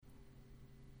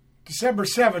December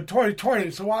 7, 2020.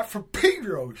 It's a Watt from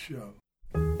Pedro Show.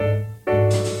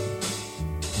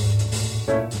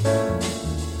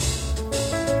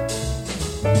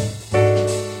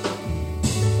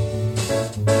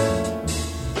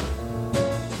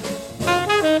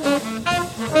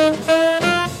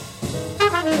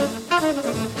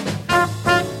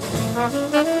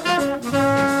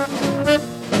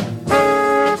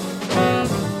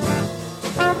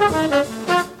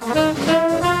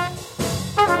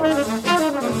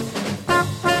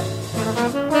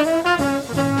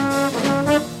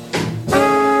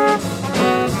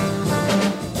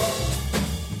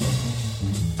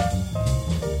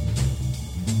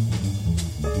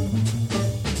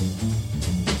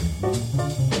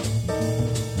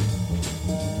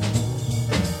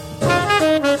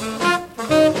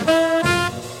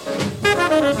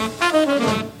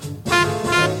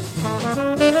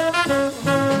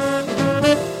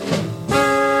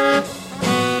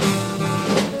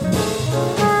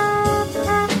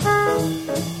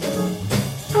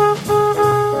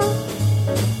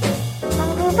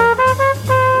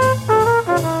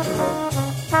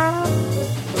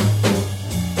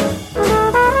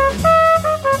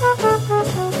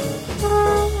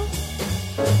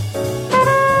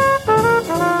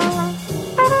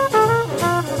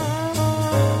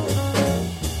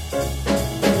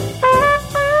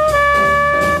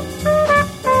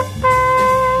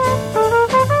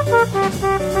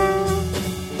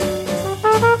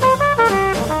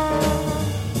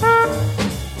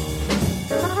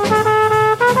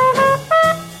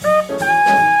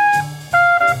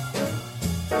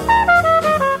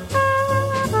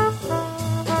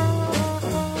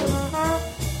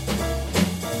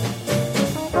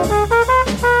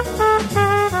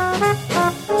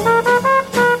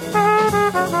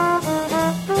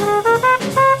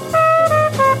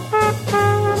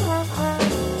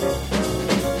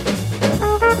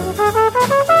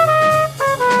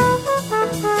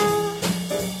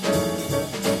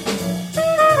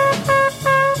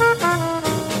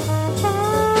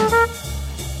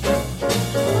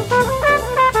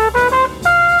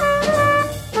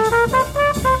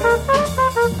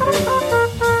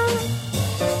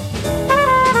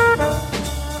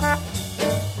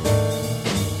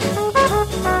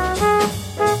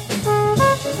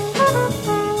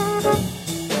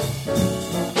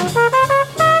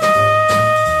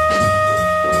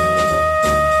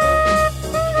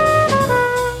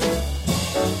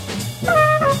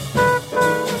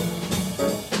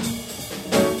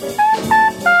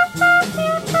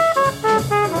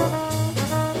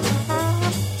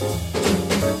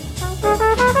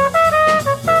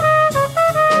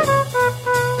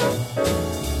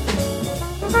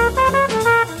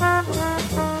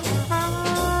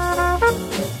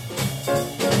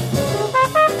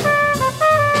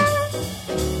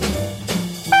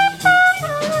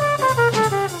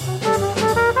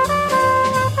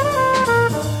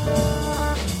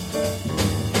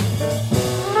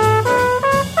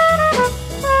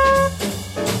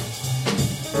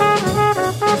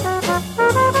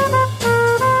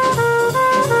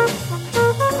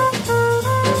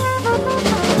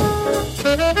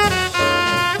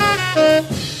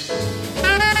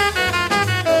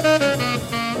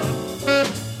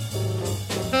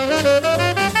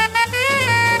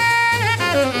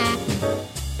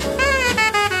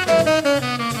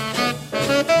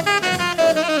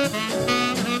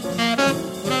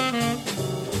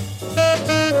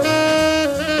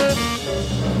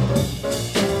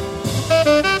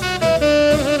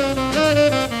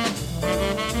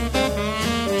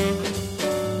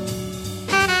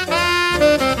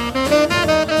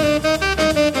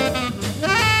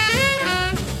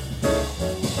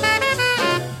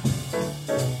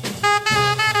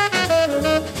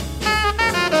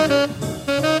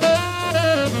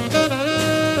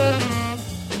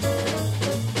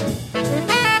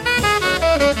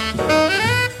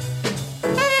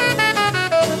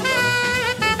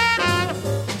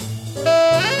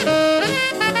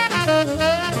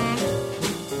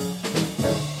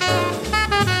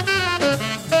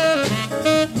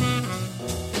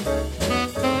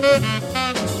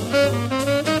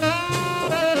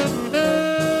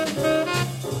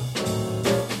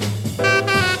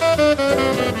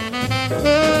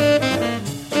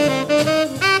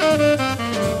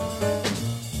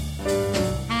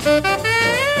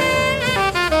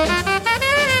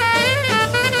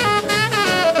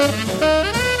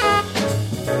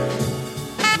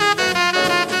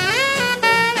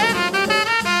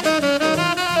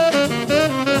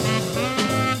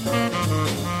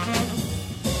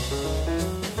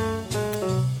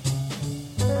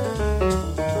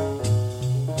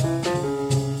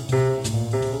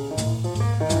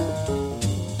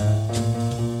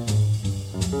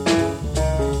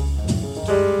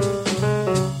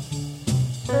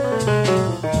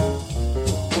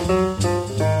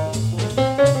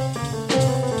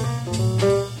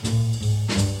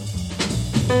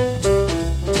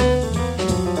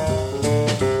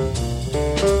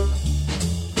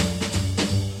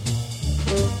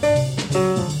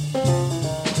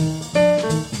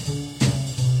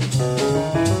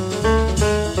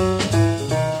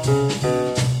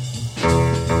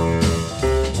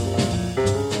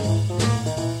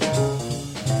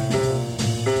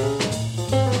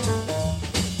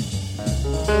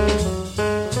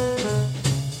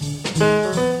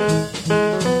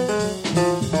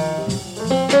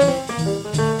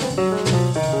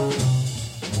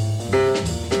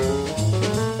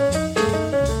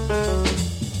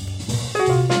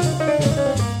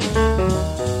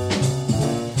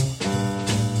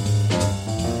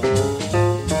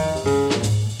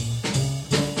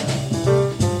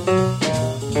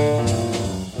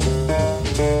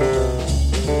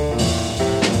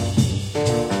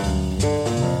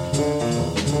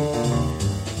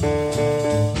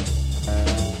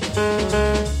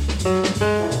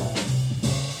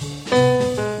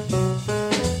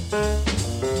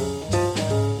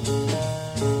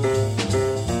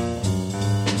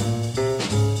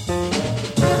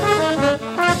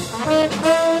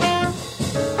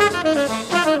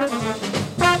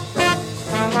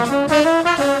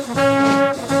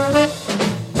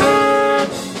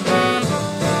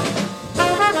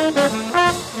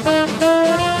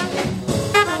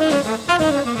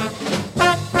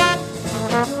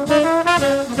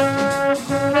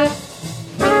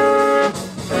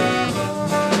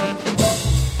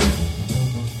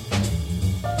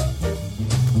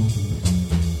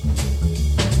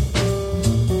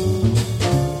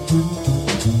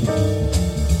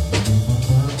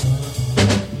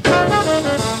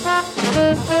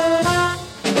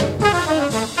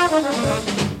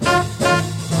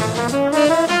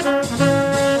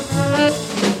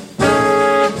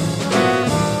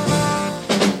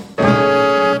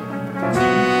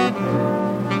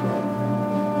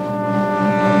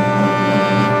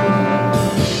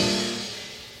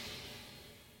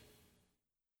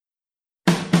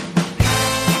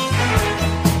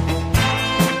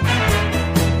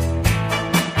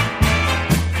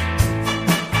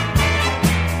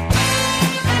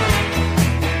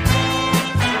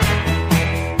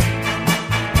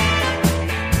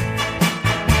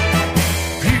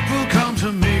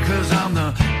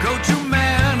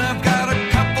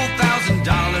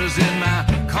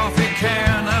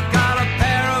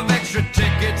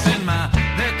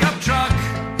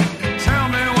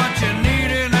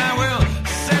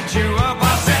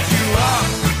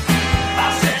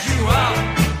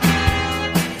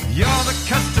 You're the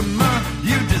customer,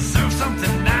 you deserve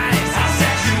something nice. I'll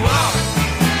set you up,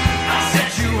 I'll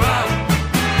set you up.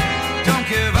 Don't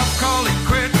give up, call it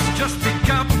quits, just pick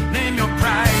up, name your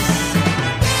price.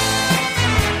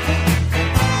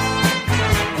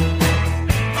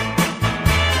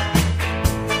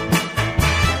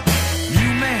 You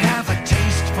may have a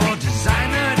taste for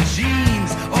designer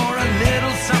jeans or a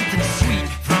little something sweet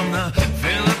from the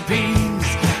Philippines.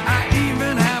 I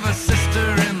even have a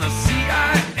sister in the CIA.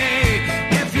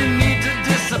 If you need to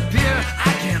disappear,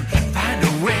 I can find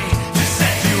a way to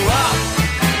set you up.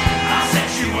 I'll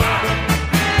set you up.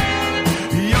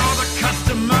 You're the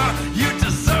customer, you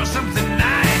deserve something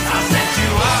nice. I'll set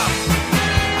you up.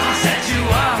 I'll set you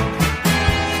up.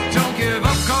 Don't give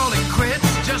up, call it quits.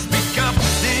 Just pick up,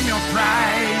 name your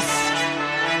price.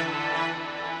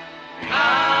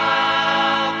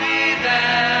 I'll be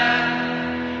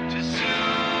there to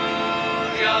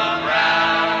soothe your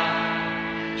brow,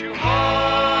 to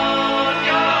hold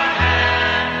your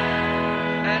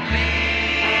hand, at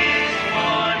least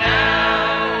for now.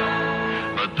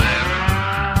 But there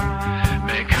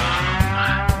may come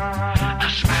a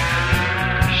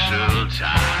special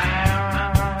time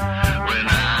when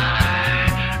I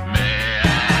may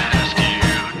ask you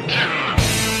to.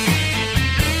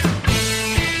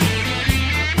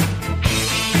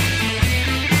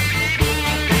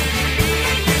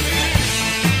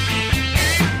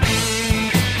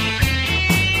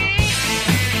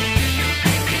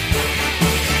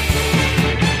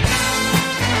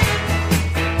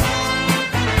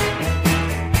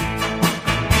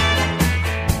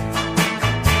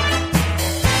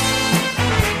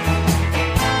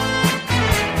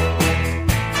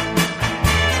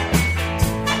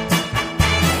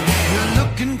 You're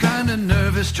looking kinda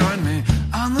nervous, join me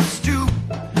on the stoop.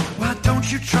 Why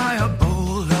don't you try a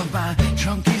bowl of my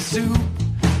chunky soup?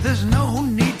 There's no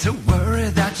need to worry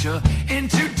that you're in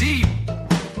too deep.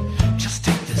 Just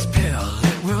take this pill,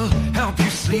 it will help you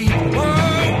sleep.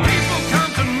 Whoa, people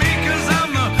come to me 'cause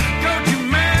I'm the go-to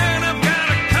man. I've got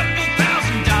a couple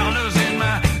 $1,000 in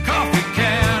my coffee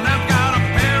can. I've got a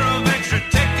pair of extra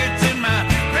tickets in my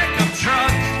pickup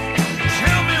truck.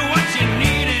 Tell me what you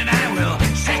need and I will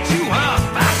set you up.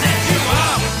 I'll set you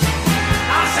up.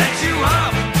 I'll set you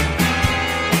up.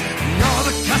 You're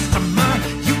the customer,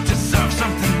 you deserve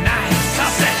something nice.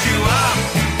 I'll set you up.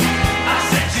 I'll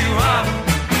set you up.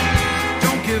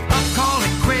 Don't give up, call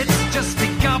it quits. Just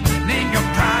speak up, name your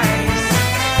price.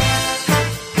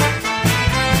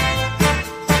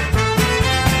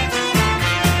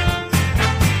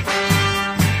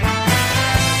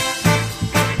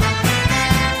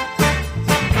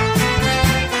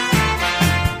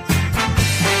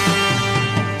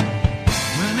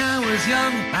 When I was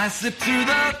young, I slipped through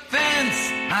the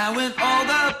fence. I went all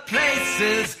the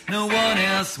places no one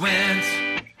else went.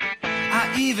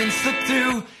 I even slipped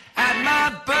through at my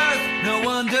birth. No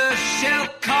wonder Shell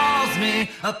calls me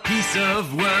a piece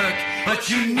of work. But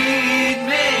you need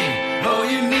me, oh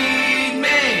you need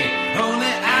me.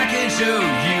 Only I can show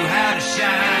you how to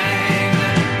shine.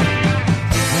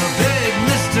 A big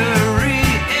mystery,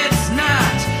 it's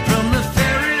not. From the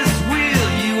Ferris wheel,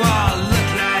 you all look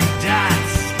like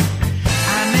dots.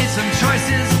 I made some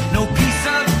choices, no piece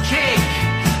of cake.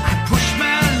 I pushed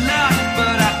my luck,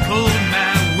 but I pulled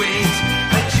my weight.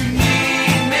 But you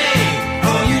need me,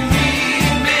 oh you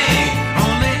need me.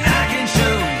 Only I can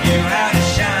show you how to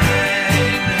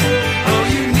shine. Oh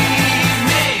you need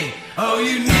me, oh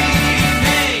you need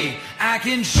me. I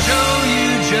can show you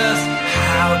just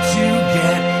how to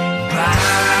get by.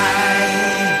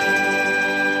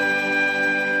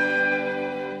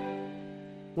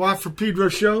 Waugh for Pedro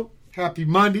Show. Happy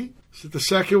Monday. Is it the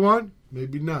second one?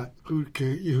 Maybe not. Who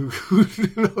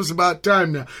knows about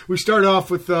time now? We start off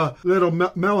with little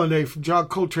melonae from John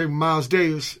Coltrane and Miles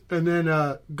Davis, and then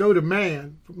Go to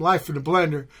Man from Life in a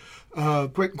Blender.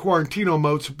 Quentin Quarantino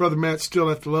mode, so Brother Matt's still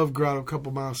at the Love Grotto a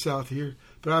couple miles south here.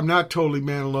 But I'm not totally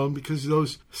man alone because of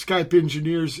those Skype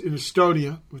engineers in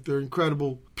Estonia with their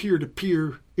incredible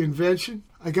peer-to-peer invention.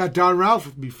 I got Don Ralph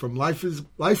with me from Life in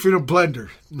a Blender.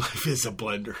 Life is a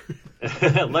blender.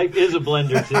 Life is a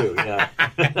blender, too, yeah.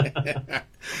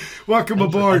 Welcome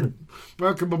aboard.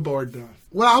 Welcome aboard, Don.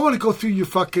 Well, I want to go through your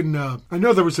fucking... I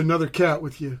know there was another cat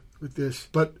with you with this,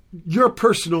 but your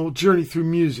personal journey through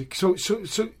music. So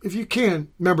if you can,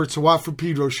 remember it's a Waugh for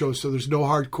Pedro show, so there's no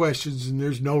hard questions and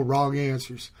there's no wrong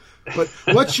answers. But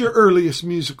what's your earliest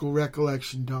musical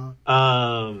recollection, Don?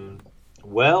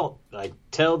 Well, I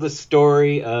tell the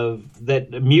story of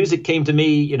that music came to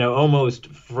me, almost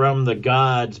from the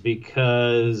gods,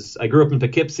 because I grew up in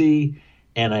Poughkeepsie,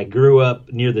 and I grew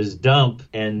up near this dump,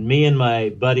 and me and my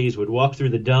buddies would walk through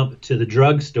the dump to the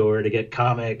drugstore to get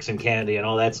comics and candy and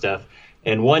all that stuff.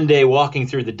 And one day walking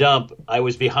through the dump, I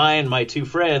was behind my two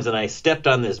friends, and I stepped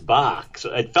on this box.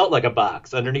 It felt like a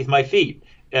box underneath my feet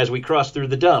as we crossed through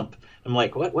the dump. I'm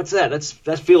like, what's that?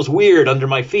 That feels weird under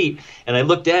my feet. And I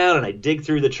look down and I dig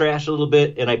through the trash a little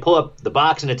bit and I pull up the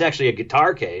box and it's actually a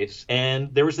guitar case.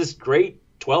 And there was this great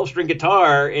 12-string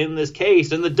guitar in this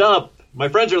case in the dump. My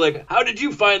friends are like, how did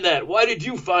you find that? Why did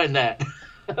you find that?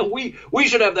 we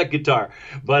should have that guitar.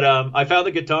 But I found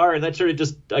the guitar and that sort of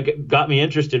just got me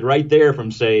interested right there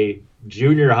from, say,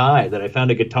 junior high, that I found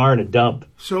a guitar in a dump.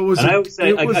 So it was. And I always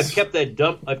say I've kept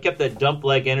that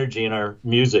dump-like energy in our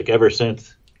music ever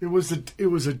since. It was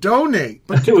a donate.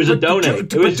 But it was a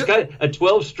donate. It was kind of a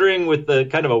 12-string with the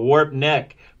kind of a warped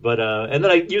neck. But and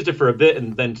then I used it for a bit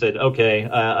and then said, okay,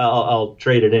 I'll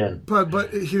trade it in. But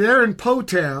there in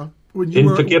Po-Town,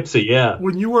 Poughkeepsie, yeah.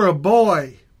 When you were a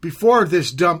boy, before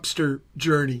this dumpster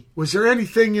journey, was there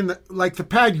anything in the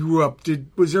pad you grew up?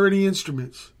 Was there any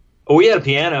instruments? Oh, we had a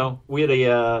piano. We had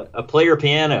a player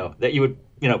piano that you would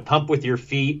pump with your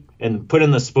feet and put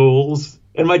in the spools.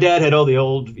 And my dad had all the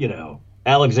old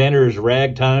Alexander's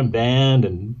ragtime band,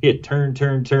 and he had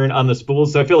turn on the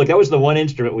spools. So I feel like that was the one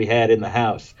instrument we had in the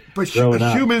house. But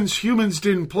humans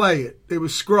didn't play it. It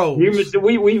was scrolls.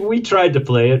 We tried to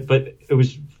play it, but it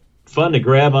was fun to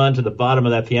grab onto the bottom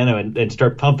of that piano and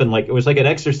start pumping it was like an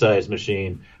exercise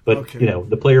machine. But okay.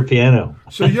 The player piano.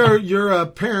 So your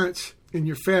parents and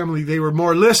your family, they were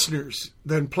more listeners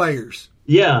than players.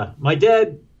 Yeah, my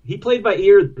dad. He played by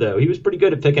ear, though. He was pretty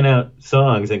good at picking out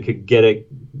songs and could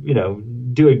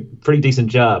do a pretty decent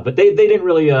job. But they didn't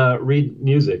really read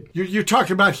music. You're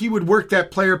talking about he would work that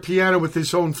player piano with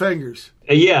his own fingers.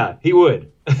 Yeah, he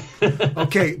would.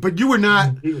 Okay, but you were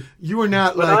not. You were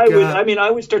not but like.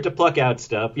 I would start to pluck out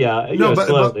stuff. Yeah,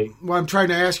 slowly. But what I'm trying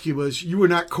to ask you was, you were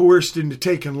not coerced into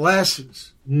taking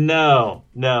lessons. No.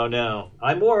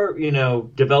 I more,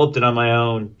 developed it on my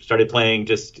own. Started playing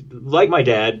just like my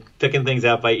dad, picking things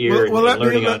out by ear and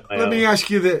learning on my own. Let me ask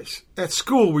you this: at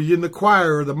school, were you in the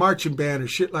choir or the marching band or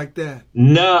shit like that?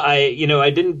 No, I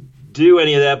didn't do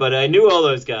any of that, but I knew all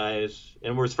those guys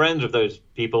and was friends with those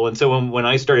people. And so when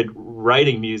I started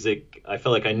writing music, I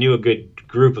felt like I knew a good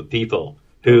group of people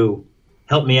who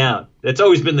helped me out. That's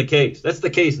always been the case. That's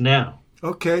the case now.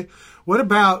 Okay. What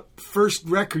about first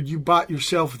record you bought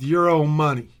yourself with your own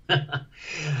money?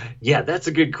 Yeah, that's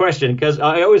a good question, because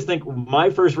I always think my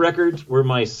first records were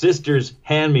my sister's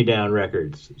hand-me-down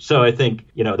records. So I think,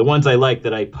 the ones I liked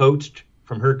that I poached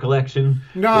from her collection.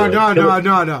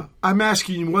 No. I'm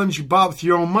asking you ones you bought with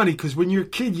your own money, because when you're a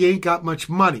kid, you ain't got much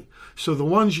money. So the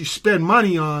ones you spend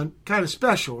money on, kind of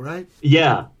special, right?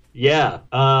 Yeah.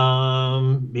 I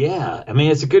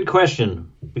mean, it's a good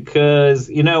question because,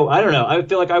 I don't know. I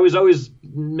feel like I was always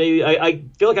I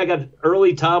feel like I got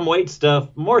early Tom Waits stuff,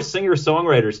 more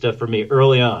singer-songwriter stuff for me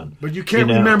early on. But you can't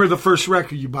remember the first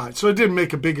record you bought, so it didn't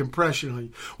make a big impression on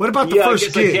you. What about the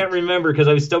first gig? I can't remember because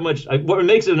I was so much. What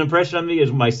makes an impression on me is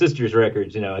my sister's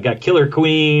records. I got Killer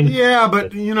Queen. Yeah,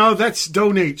 but that's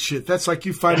donate shit. That's like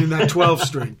you finding that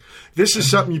 12-string. This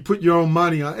is something you put your own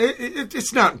money on.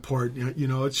 It's not important.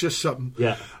 It's just something.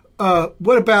 Yeah.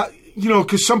 What about?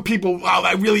 Because some people,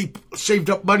 I really saved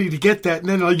up money to get that, and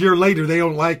then a year later they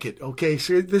don't like it. Okay,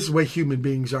 so this is the way human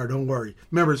beings are. Don't worry.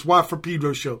 Remember, it's Waugh for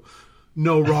Pedro Show.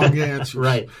 No wrong answers.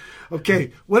 Right.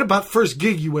 Okay, what about first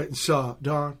gig you went and saw,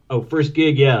 Don? Oh, first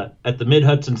gig, yeah, at the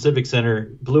Mid-Hudson Civic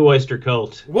Center, Blue Oyster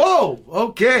Cult. Whoa,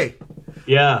 okay.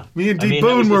 Yeah. Me and D.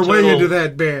 Boone were way into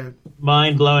that band.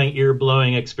 Mind-blowing,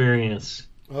 ear-blowing experience.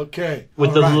 Okay.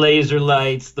 With the laser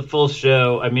lights, the full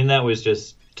show. I mean, that was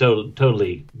just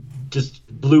totally just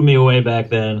blew me away back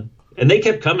then. And they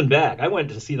kept coming back. I went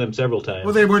to see them several times.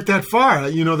 Well, they weren't that far.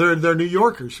 They're New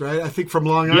Yorkers, right? I think from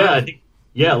Long Island.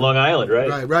 Yeah, Long Island,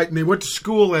 right? Right. And they went to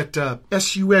school at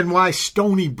SUNY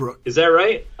Stony Brook. Is that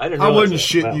right? I didn't know. I wasn't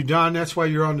shitting you, Don. That's why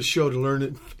you're on the show, to learn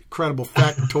incredible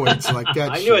factoids like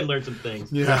that. I knew I'd learn some things.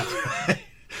 Yeah.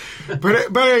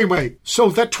 But anyway, so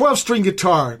that 12-string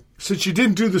guitar, since you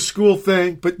didn't do the school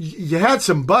thing, but you had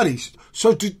some buddies.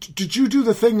 So did you do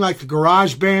the thing like the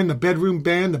garage band, the bedroom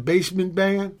band, the basement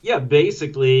band? Yeah,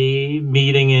 basically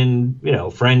meeting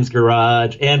in, friends'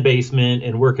 garage and basement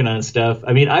and working on stuff.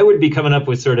 I mean, I would be coming up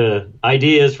with sort of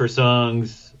ideas for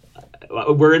songs.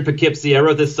 We're in Poughkeepsie. I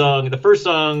wrote this song. The first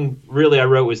song really I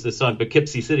wrote was the song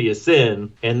Poughkeepsie City of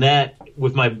Sin. And that,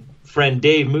 with my friend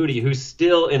Dave Moody, who's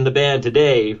still in the band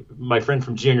today, my friend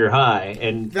from junior high.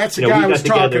 And that's the guy I was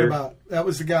talking about. That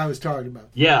was the guy I was talking about.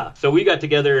 Yeah, so we got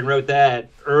together and wrote that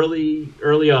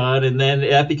early on, and then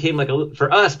that became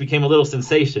for us became a little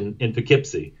sensation in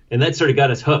Poughkeepsie, and that sort of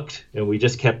got us hooked, and we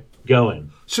just kept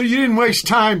going. So you didn't waste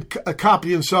time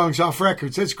copying songs off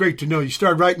records. That's great to know. You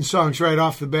started writing songs right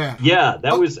off the bat. Yeah,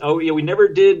 that was. Oh yeah, we never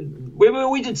did.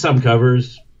 We did some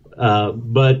covers,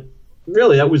 but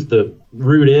really that was the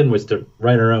root in was to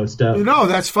write our own stuff.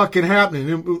 That's fucking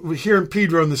happening. Here in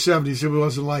Pedro in the 70s, it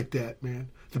wasn't like that, man.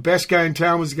 The best guy in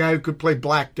town was the guy who could play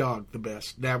Black Dog the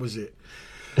best. That was it.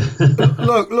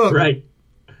 Look. Right.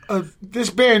 This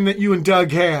band that you and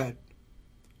Doug had,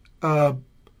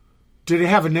 did it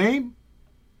have a name?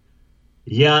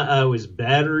 Yeah, it was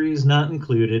Batteries Not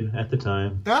Included at the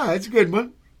time. That's a good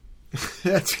one.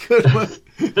 That's a good one.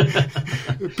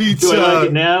 Beats, do I like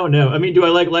it now? No. I mean, do I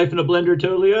like Life in a Blender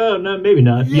totally? Oh, no, maybe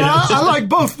not. Yeah, I like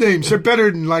both names. They're better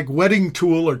than like Wedding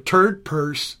Tool or Turd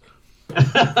Purse.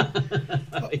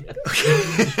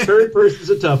 Turd Purse is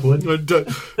a tough one.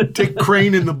 Dick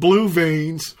Crane in the Blue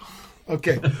Veins.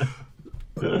 Okay.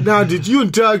 Now,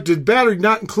 did Battery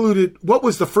Not Included, what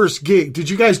was the first gig? Did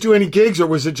you guys do any gigs or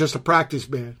was it just a practice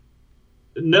band?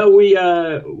 No, we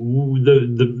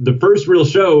the first real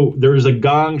show, there was a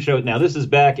gong show. Now, this is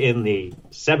back in the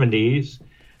 70s.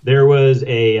 There was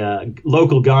a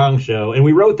local gong show, and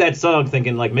we wrote that song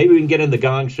thinking, like, maybe we can get in the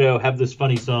gong show, have this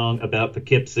funny song about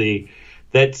Poughkeepsie.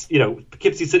 That's,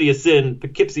 Poughkeepsie, city of sin.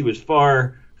 Poughkeepsie was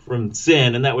far from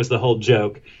sin, and that was the whole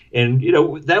joke. And,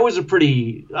 that was a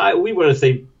pretty, we want to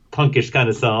say, punkish kind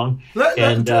of song. We took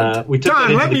that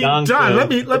into the gong show.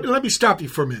 Let me stop you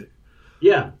for a minute.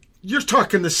 Yeah. You're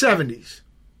talking the 70s.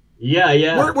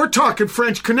 Yeah. We're talking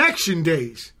French Connection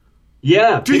days.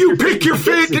 Yeah. Do you pick your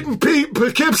feet in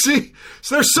Poughkeepsie?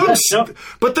 So there's some,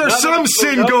 some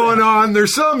sin going on.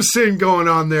 There's some sin going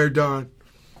on there, Don.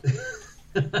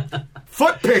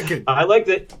 Foot picking. I like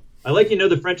that. I like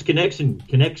the French connection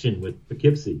with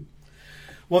Poughkeepsie.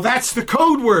 Well, that's the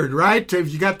code word, right?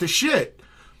 If you got the shit.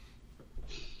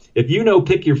 If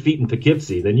pick your feet in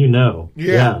Poughkeepsie, then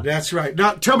Yeah, that's right.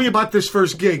 Now, tell me about this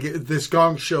first gig, this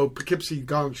gong show, Poughkeepsie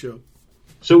gong show.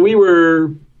 So we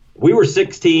were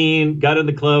 16, got in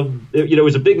the club. It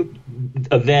was a big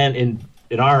event in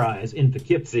our eyes in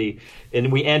Poughkeepsie,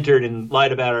 and we entered and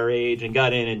lied about our age and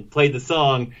got in and played the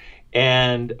song,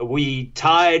 and we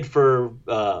tied for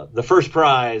the first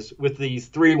prize with these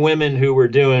three women who were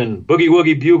doing Boogie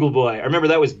Woogie Bugle Boy. I remember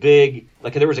that was big.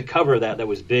 Like, there was a cover of that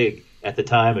was big at the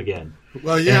time again.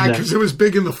 Well, yeah, because it was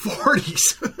big in the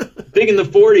 40s. Big in the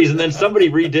 40s, and then somebody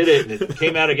redid it, and it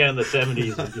came out again in the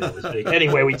 70s. And, it was big.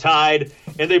 Anyway, we tied,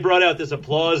 and they brought out this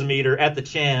applause meter at the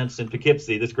Chance in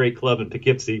Poughkeepsie, this great club in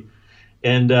Poughkeepsie.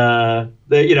 And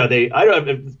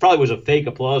it probably was a fake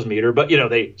applause meter, but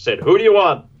they said, "Who do you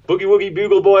want, Boogie Woogie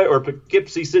Bugle Boy or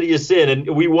Poughkeepsie City of Sin?"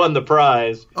 And we won the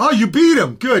prize. Oh, you beat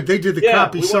them! Good, they did the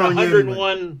copy song. We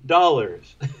won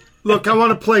 $101. Look, I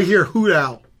want to play here, Hoot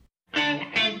Owl.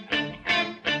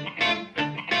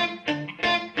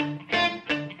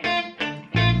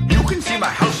 My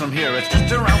house from here, it's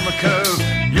just around the curve.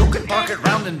 You can park it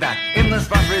round and back in the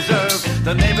spot reserved.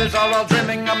 The neighbors are all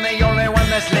dreaming I'm the only one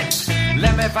that's lit.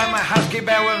 Let me find my house, keep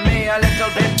bear with me a little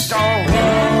bit. So,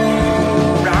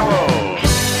 hoot owl,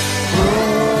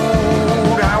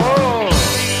 hoot owl, hoot owl.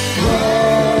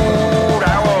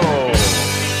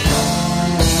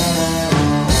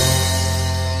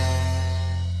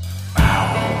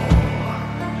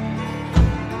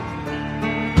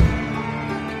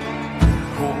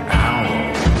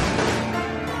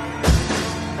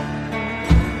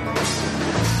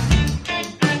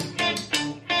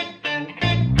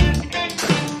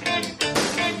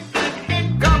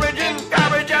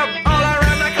 Garbage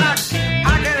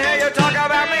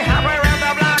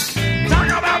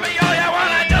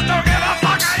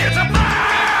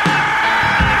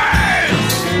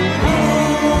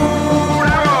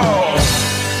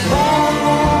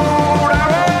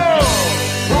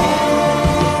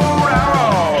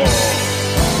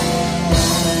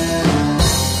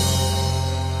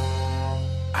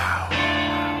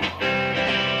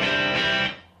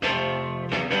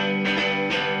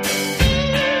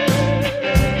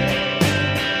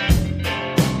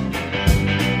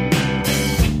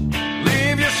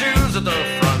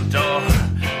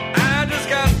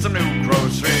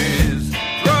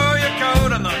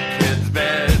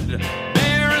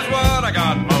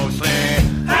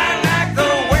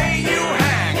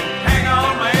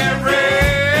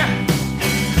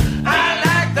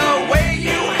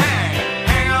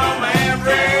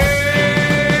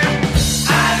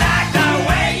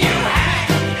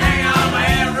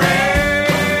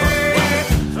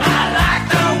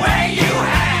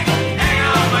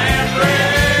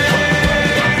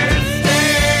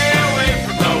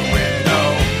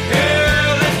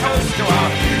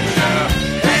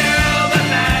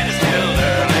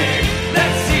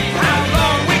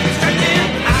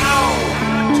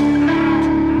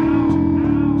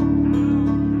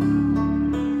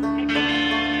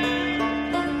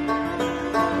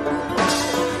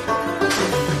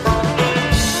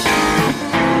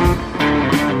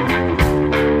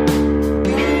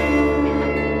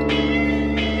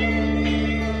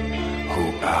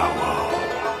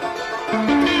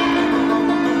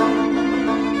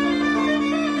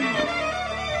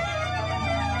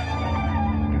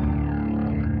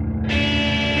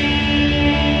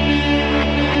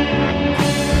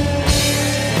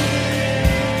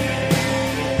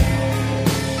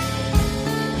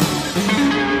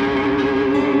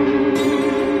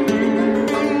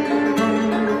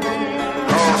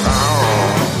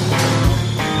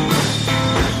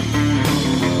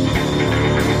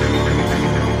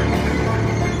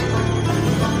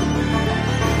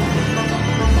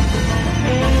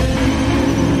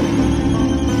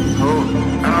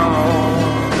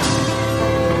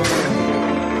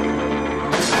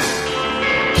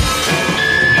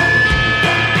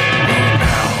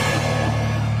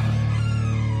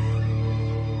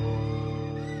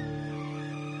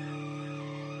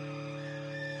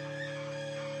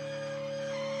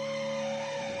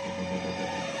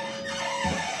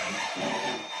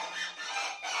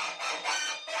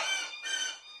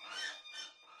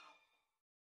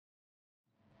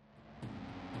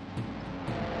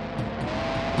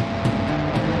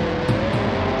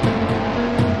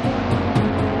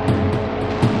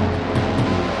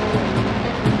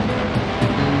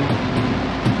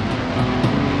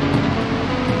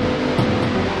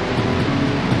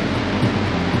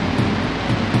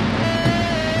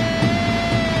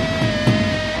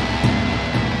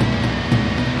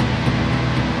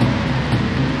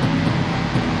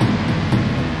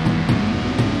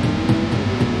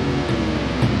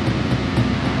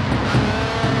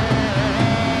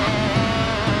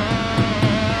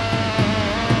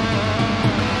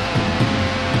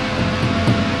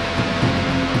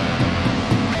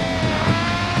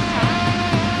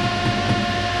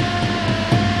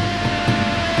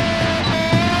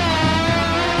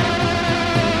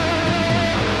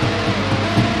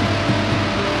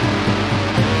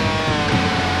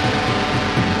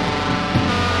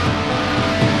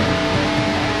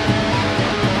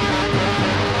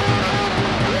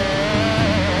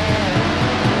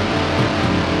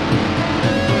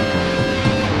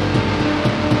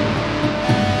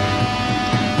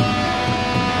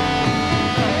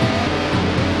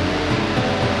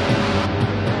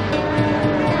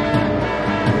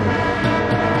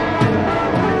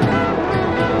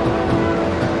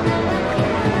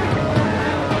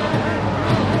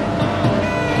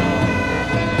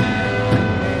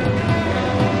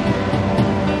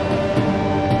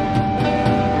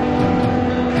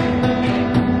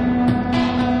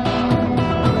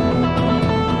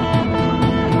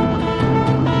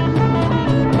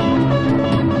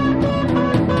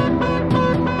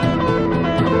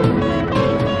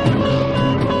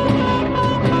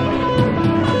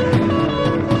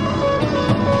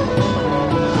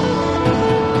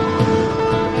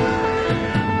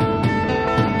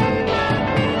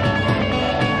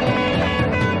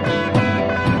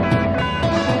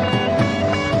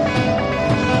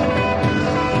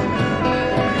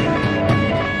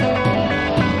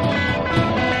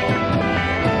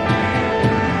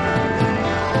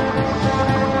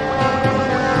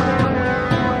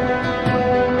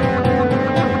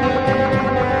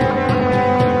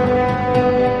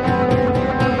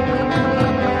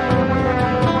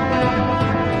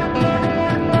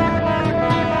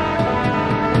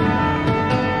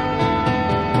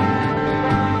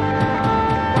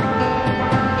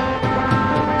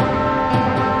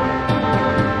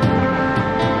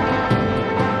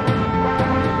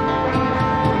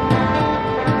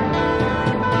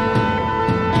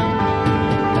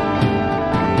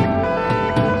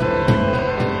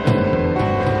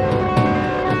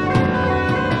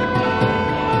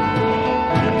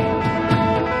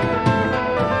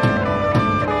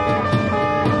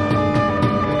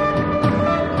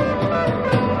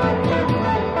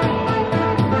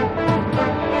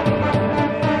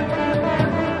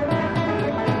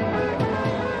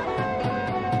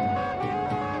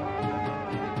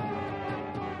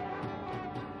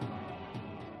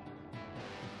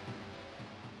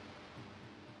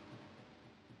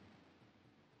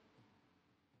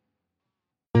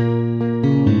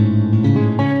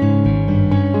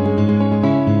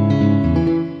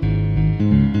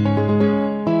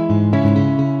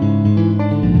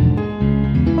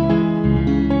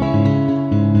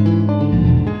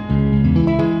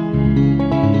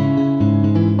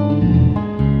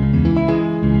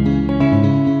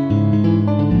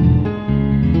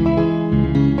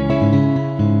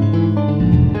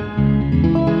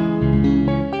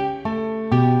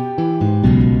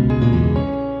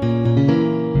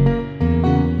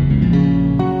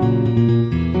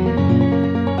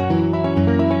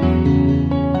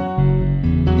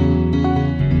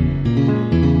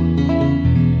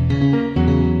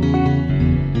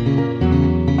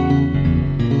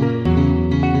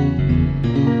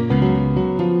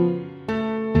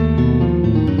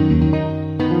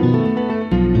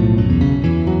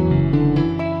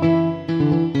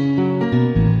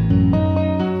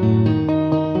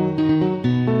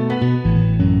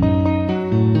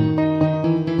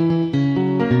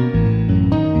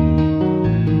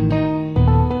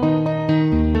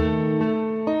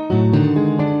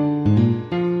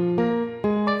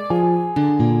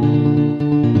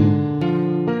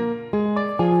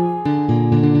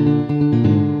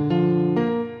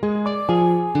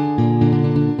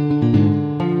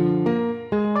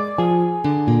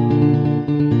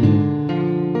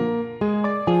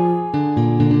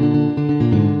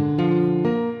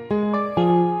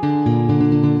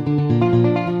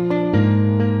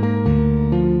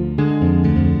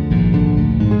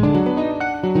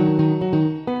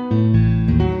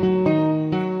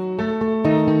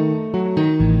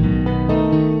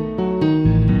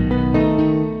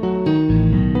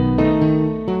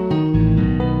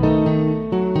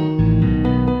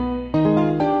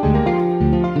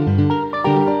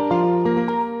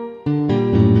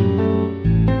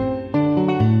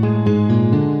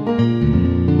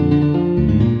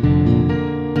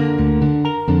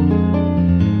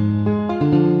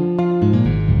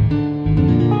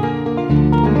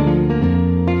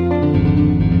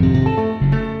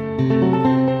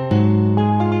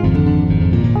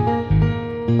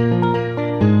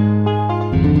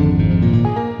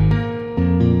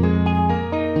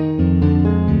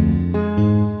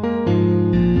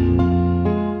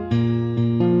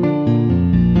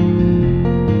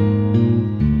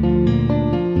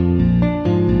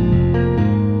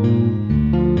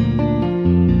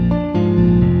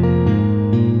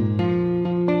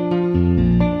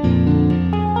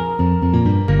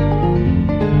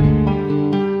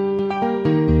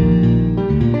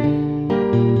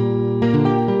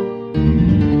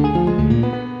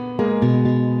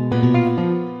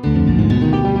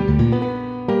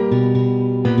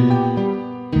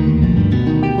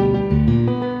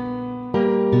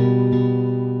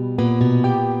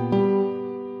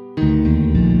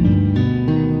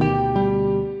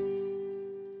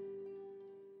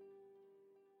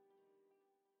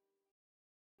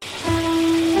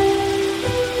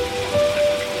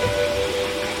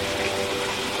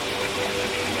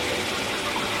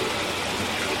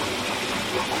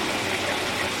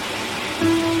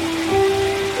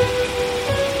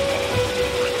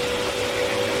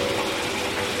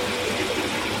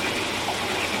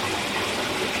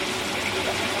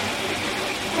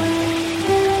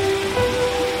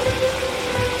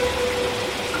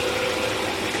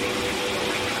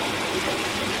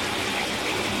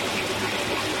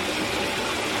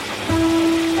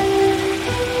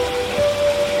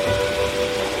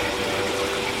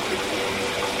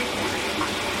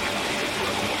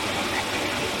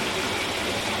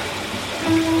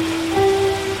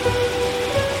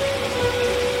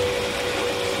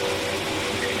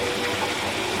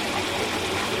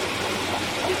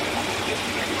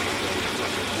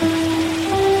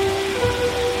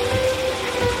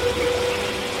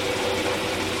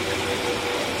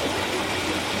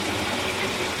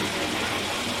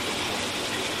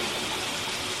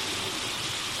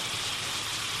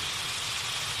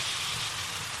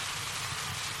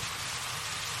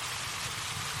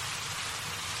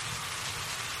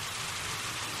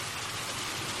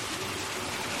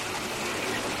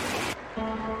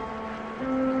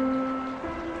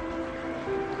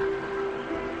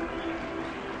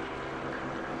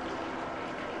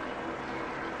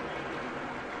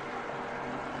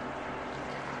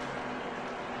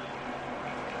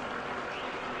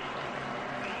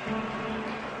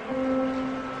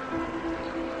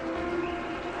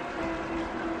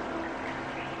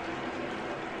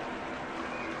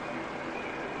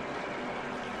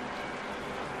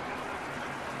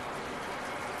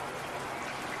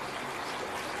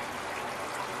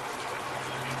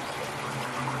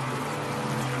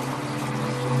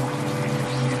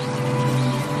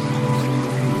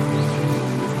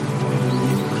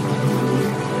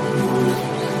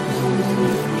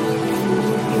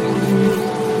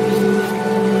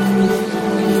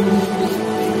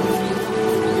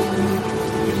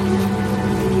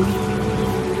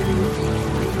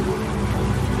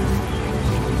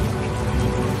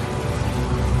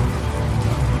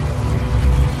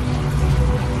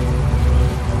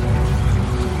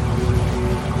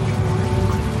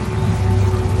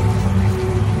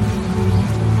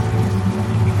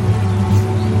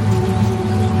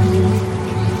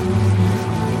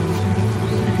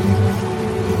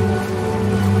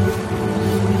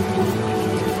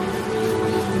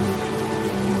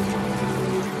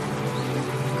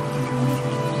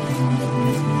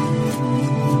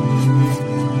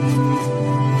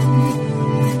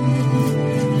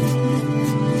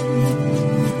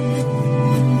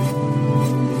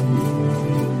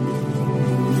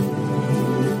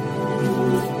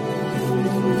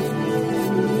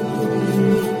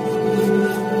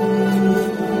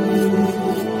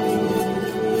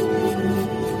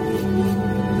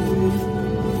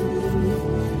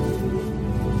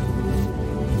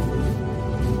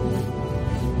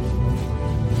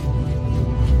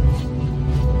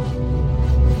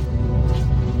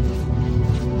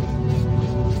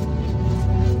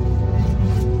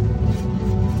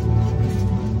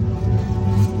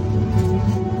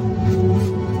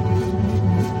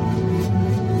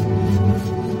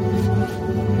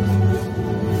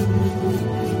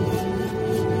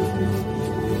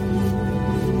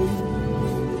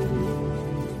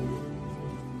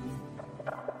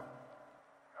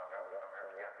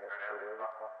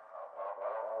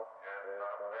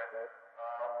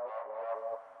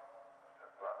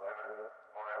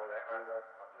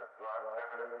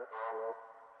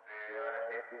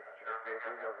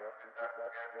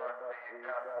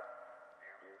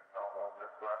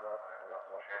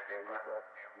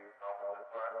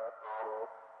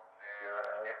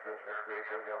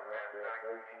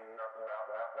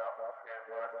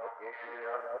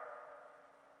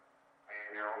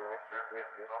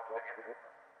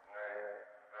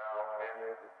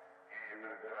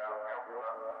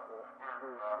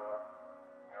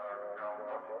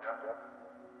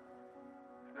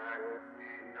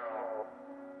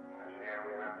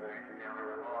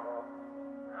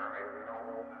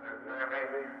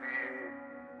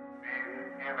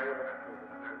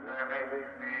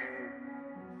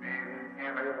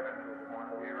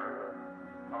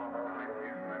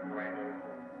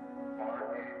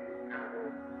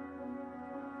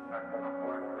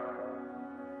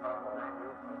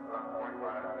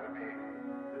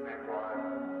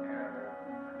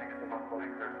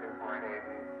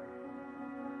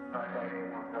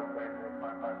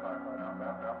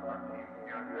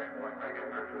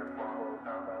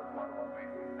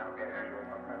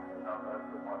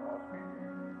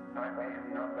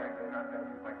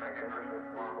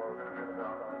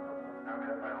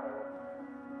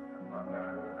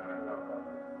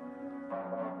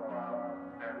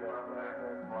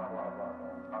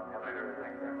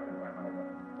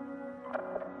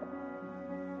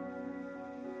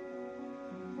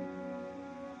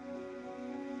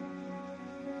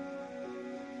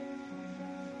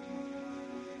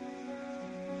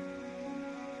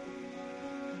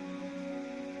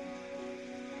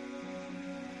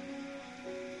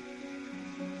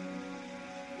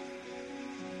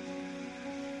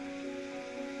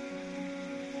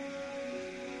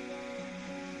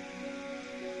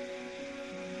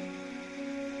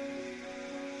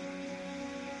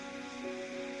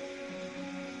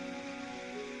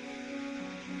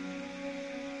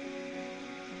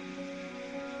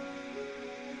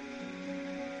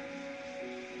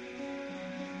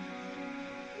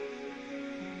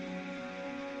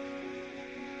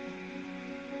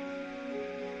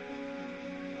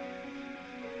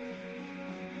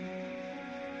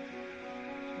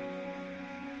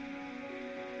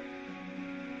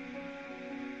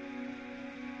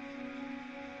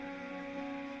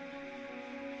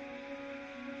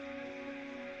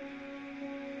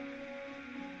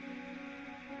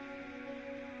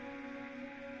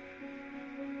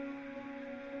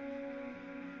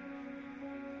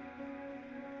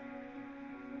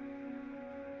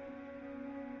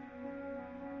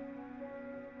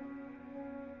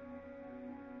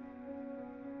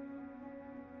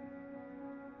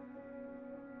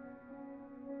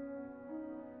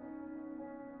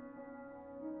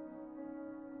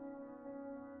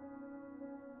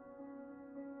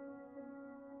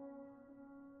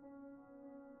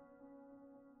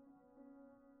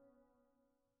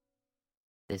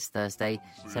This Thursday,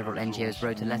 several NGOs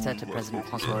wrote a letter to President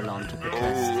François Hollande to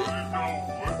protest.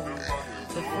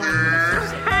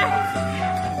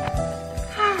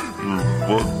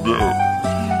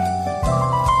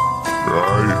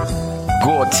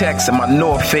 Gore-Tex and my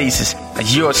North Faces, a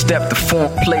Euro step to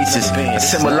foreign places, and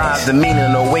symbolize the meaning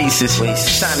of oasis.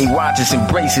 Shiny watches and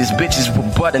braces, bitches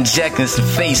with butt injectors and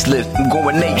facelifts. I'm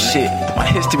going ape shit. My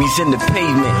history's in the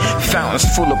pavement, fountains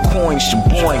full of coins,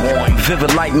 shaboing.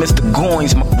 Vivid like Mr.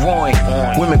 Goins, my groin.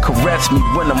 Women caress me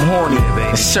when I'm horny.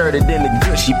 Inserted in the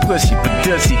gushy pussy,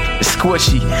 padussy, it's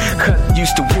squishy. Cut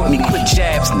used to whip me, quick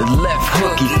jabs in the left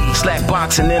hooky. Slap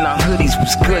boxing in our hoodies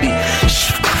was goody.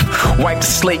 Wipe the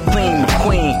slate clean, the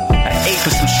queen. I ate for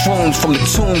some shrooms from the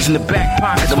tombs in the back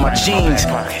pocket of my jeans.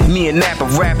 Me and Nappa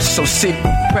rapped so sick,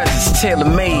 presents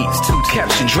tailor-made.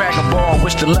 Capture Dragon Ball,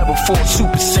 wish the level 4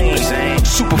 super saiyan.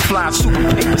 Super fly, super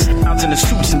papers, out in the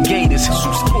suits and gators.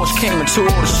 Porsche came into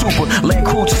all the super, Land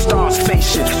Cruiser Star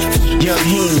spaceship. Young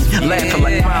Henry, laughing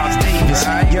like Miles Davis.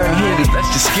 Young Henry, let's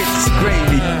just get this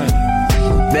gravy.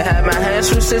 Been had my hands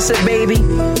from since a baby,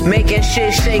 making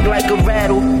shit shake like a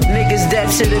rattle. Niggas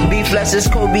deaf to the beef, less it's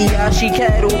Kobayashi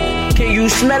cattle. Can you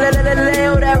smell it at the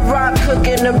Leo? That rock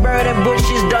cooking, the burning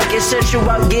bushes, Dunkin' Central.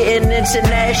 I'm getting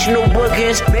international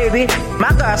bookings, baby.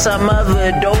 My got some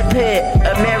other dope hit.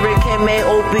 American made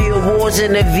opiate wars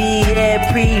in the VA.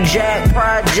 Pre-jack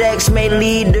projects may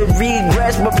lead to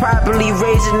regress, but properly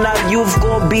raising our youth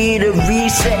gon' be the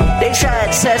reset. They try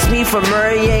to test me for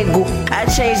Murray Angle. I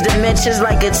changed dimensions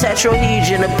like a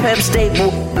tetrahedron, a pimp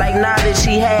staple. Like knowledge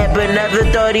he had, but never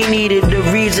thought he needed. The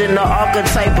reason, the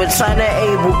archetype, a ton of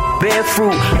able. Bear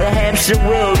fruit, a hamster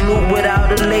wheel, loop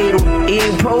without a ladle.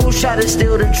 Eating pros, try to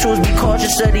steal the truth. Be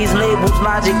cautious of these labels.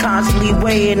 Logic constantly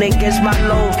weighing against my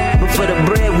load. But for the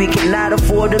bread, we cannot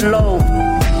afford the load.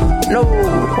 No.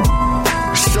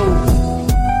 So,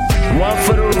 one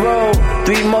for the road.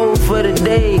 3 more for the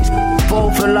days.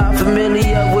 4 for la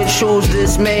familia with shoes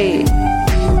dismayed.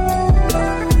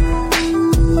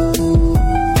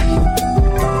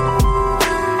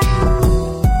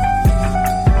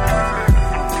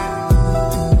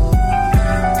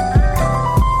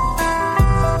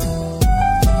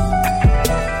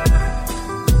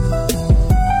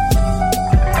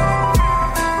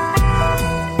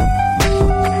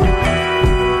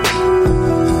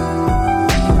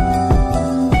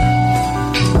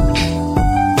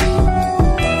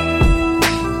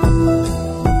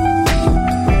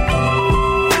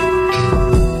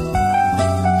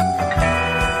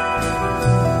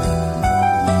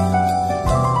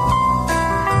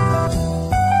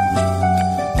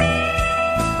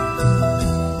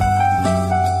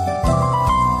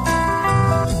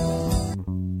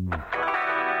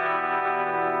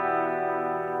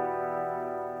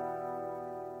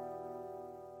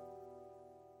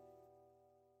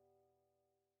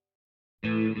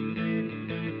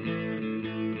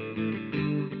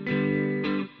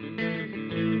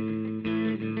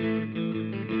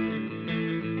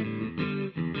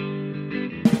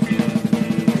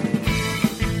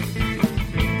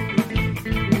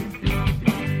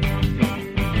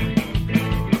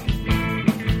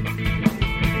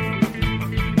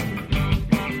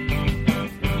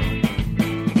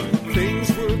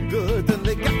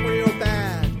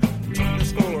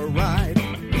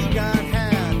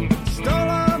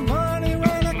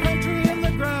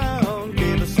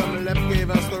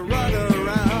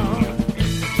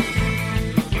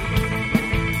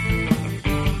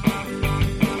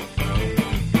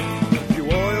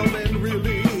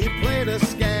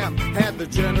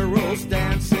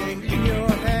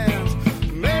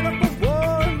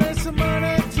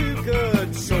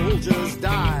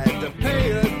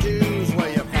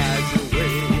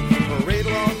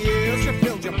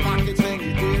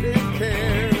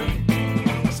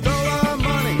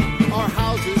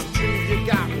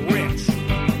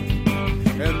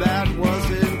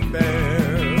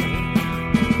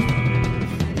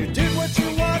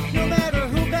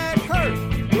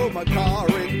 Car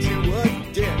into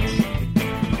a ditch.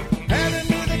 Had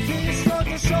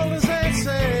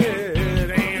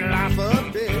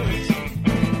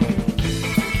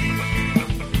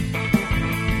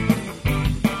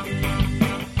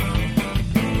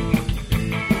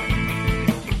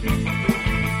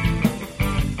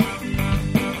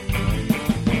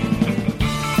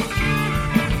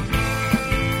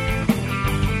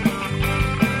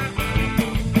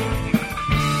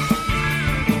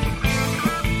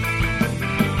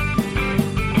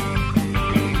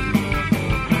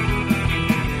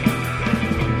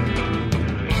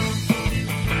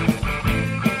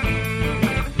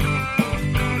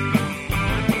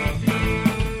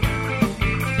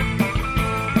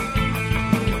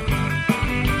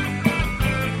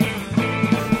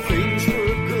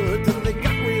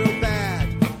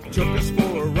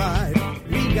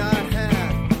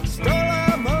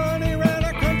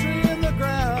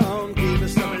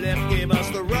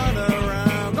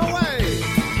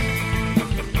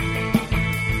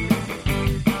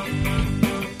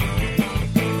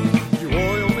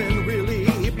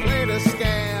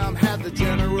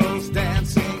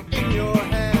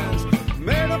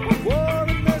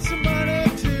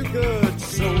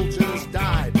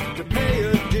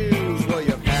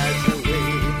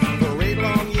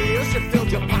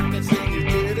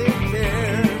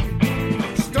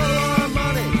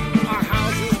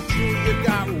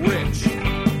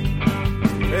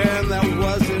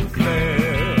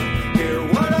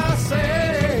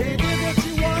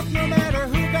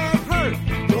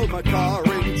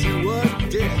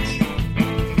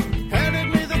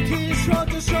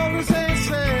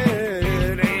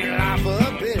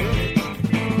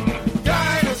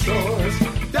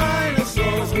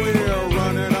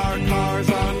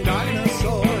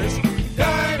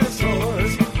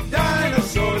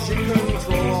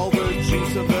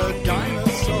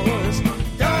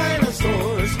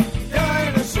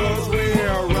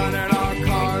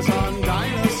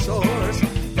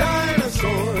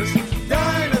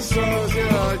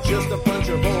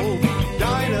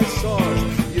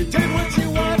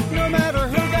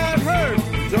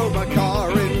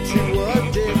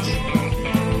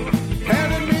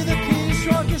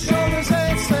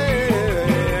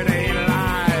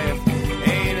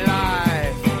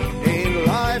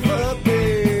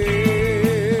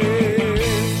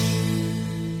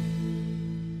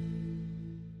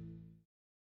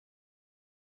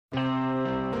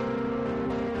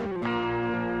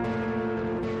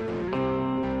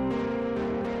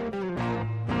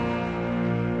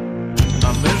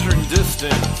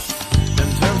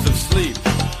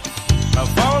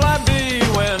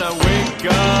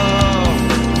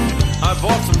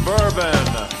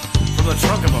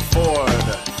afford.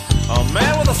 A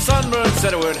man with a sunburn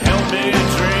said it would help me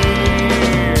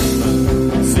dream.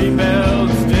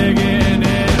 Seatbelts digging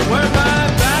in where my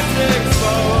back's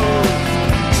exposed.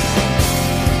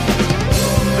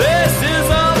 This is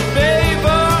a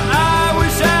favor I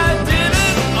wish I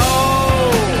didn't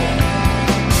owe.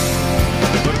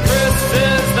 But Chris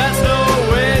says that's no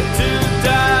way to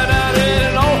die, not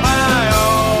in Ohio.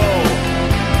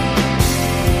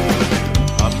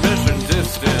 A mission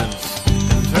distance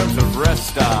in terms of rest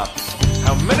stops.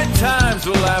 How many times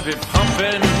will I be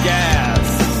pumping gas?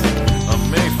 A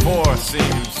May 4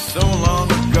 seems so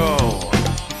long ago.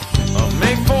 A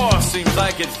May 4 seems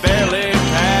like it's barely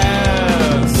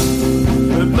past.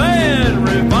 We're playing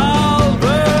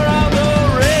Revolver on the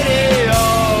radio.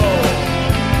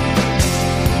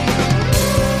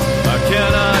 I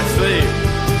cannot sleep,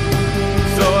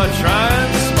 so I try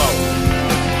and smoke.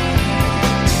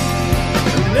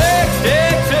 Next hit,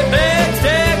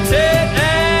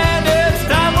 and it's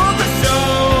time for the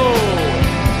show.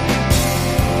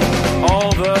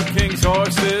 All the king's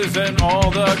horses and all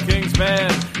the king's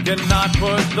men cannot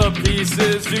put the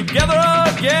pieces together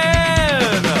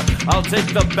again. I'll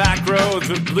take the back roads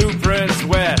with blueprints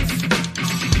wet.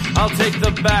 I'll take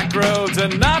the back roads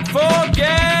and not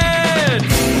forget.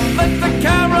 Let the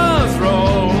cameras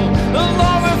roll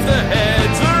along with the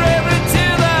heads. For every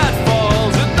tear that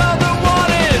falls, another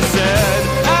one is shed.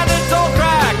 And it's all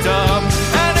cracked up,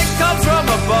 and it comes from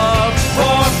above.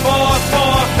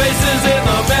 Four faces in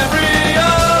the memory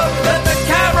of. Let the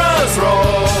cameras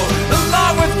roll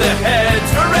along with the heads.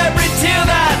 For every tear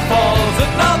that falls,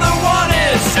 another one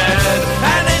is shed.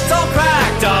 And it's all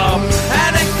cracked up,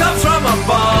 and it comes from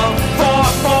above.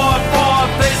 Four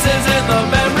faces in the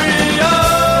memory of.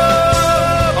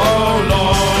 Oh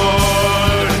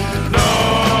Lord, no.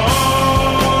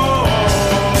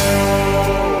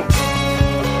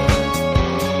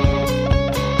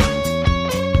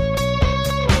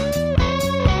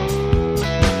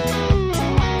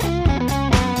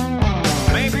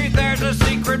 Maybe there's a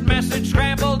secret message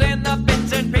scrambled in the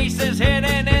bits and pieces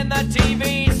hidden in the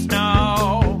TV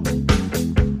snow.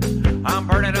 I'm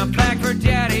burning a flag for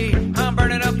daddy. I'm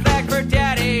burning a flag for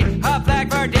daddy. A flag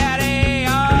for daddy.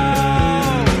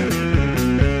 Oh.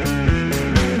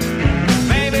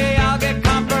 Maybe I'll get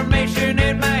confirmation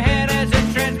in my head as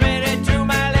it's transmitted to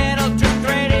my little tooth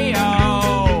radio.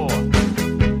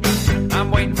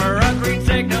 I'm waiting for a green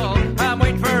signal. I'm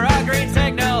waiting for a green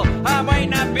signal. I'm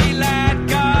waiting to be let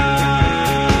go.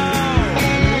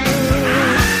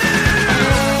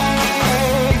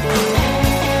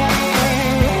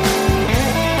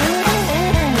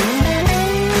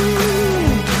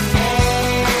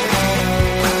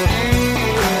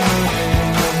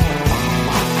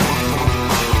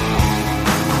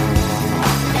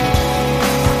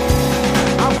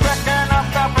 I'm picking up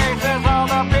the pieces, all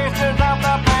the pieces of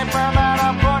the paper that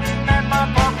I'm putting in my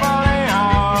portfolio.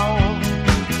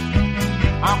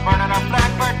 I'm burning a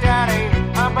flag for daddy.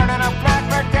 I'm burning a flag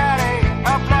for daddy.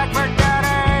 A flag for daddy.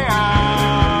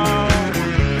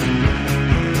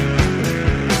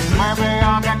 Maybe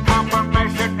I'll get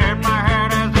confirmation in my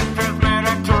head as it's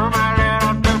transmitted to my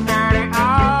little tooth daddy.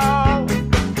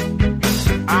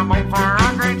 I'm waiting for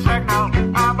a green signal.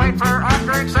 I'm waiting for a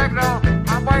green signal.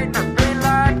 I'm waiting to be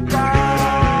let go.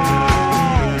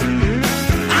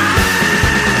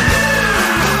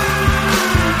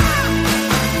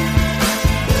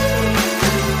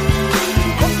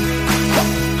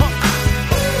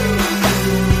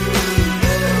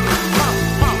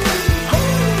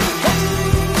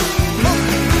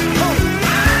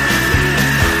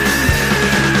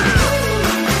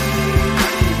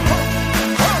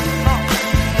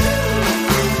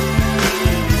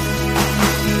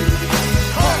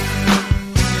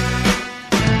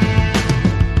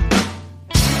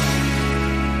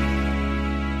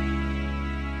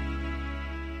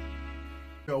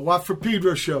 What for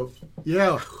Pedro Show?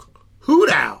 Yeah, hoot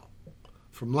owl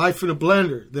from Life in a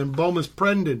Blender. Then bomis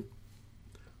prendin,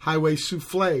 highway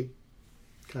souffle.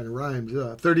 Kind of rhymes.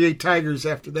 38 Tigers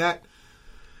after that.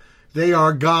 They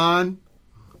Are Gone.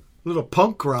 Little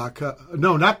punk rock.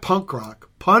 No, not punk rock.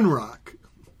 Pun rock.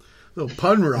 Little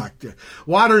pun rock there.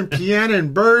 Water and Piano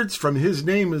and Birds from His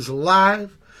Name is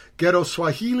Alive. Ghetto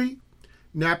Swahili.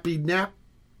 Nappynappa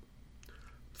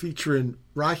featuring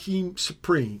Rahiem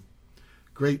Supreme.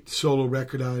 Great solo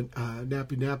record on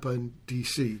nappynappa in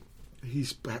D.C.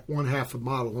 He's one half of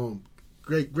Model Home.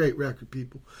 Great record,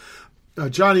 people.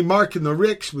 Johnny Mark and the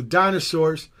Ricks with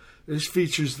Dinosaurs. This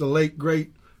features the late,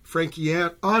 great Frankie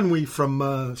Onwe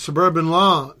from Suburban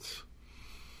Lawns,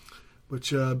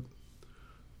 which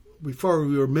before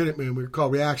we were Minutemen, we were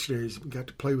called Reactionaries. We got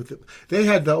to play with it. They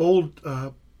had the old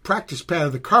practice pad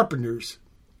of the Carpenters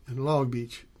in Long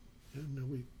Beach. And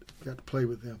we got to play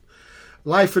with them.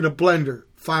 Life in a Blender,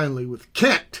 finally, with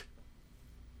Kent.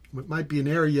 It might be an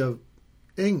area of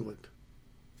England.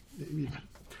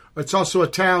 It's also a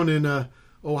town in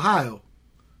Ohio,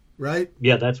 right?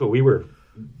 Yeah, that's what we were.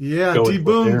 Yeah, D.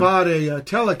 Boone bought a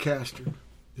Telecaster.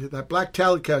 That black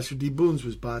Telecaster, D. Boone's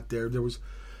was bought there. There was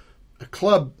a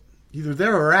club either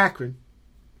there or Akron.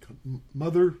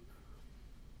 Mother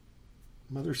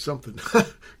something.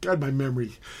 God, my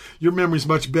memory. Your memory's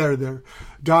much better there,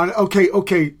 Don.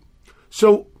 Okay.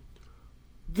 So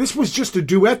this was just a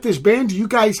duet, this band? Do you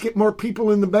guys get more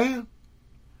people in the band?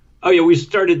 Oh, yeah, we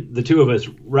started, the two of us,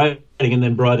 writing and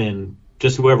then brought in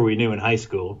just whoever we knew in high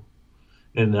school.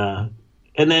 And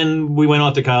then we went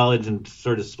off to college and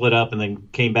sort of split up and then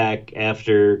came back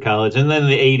after college. And then in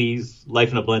the 80s,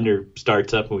 Life in a Blender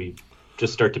starts up and we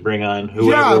just start to bring on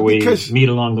whoever we meet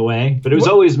along the way. But it was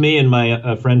always me and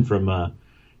my friend from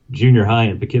junior high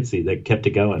in Poughkeepsie that kept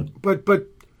it going. But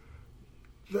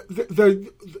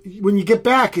the when you get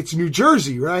back, it's New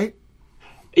Jersey, right?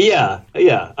 Yeah,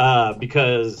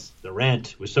 because the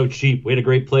rent was so cheap. We had a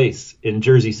great place in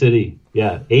Jersey City.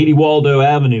 Yeah, 80 Waldo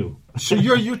Avenue. So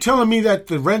you're telling me that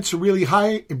the rents are really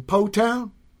high in Po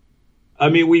Town? I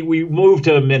mean, we moved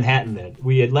to Manhattan then.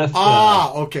 We had left.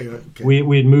 Okay.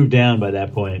 We had moved down by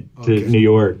that point to New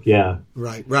York. Yeah.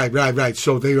 Right.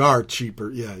 So they are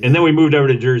cheaper. Yeah. And then we moved over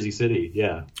to Jersey City.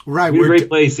 Yeah. Right. We had a great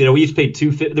place. You know, we each paid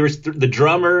 $250. There was the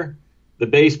drummer, the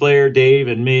bass player, Dave,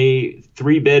 and me.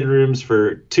 3 bedrooms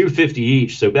for $250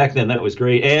 each. So back then that was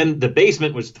great. And the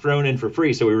basement was thrown in for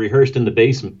free. So we rehearsed in the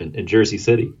basement in Jersey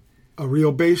City. A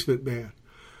real basement band.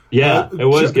 Yeah, it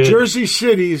was good. Jersey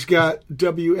City's got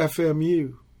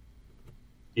WFMU.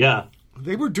 Yeah.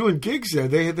 They were doing gigs there.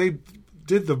 They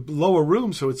did the lower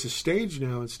room, so it's a stage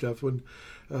now and stuff. When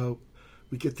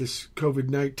we get this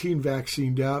COVID-19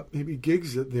 vaccine out, maybe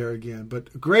gigs there again. But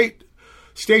a great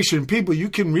station. People, you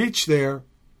can reach there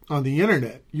on the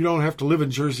internet. You don't have to live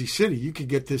in Jersey City. You could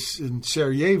get this in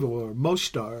Sarajevo or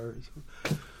Mostar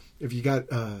if you got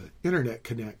internet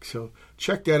connect. So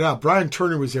check that out. Brian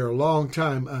Turner was there a long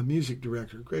time, music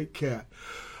director. Great cat.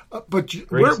 But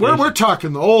we're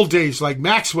talking the old days, like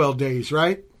Maxwell days,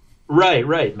 right?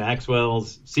 Right.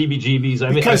 Maxwell's, CBGB's.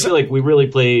 I feel like we really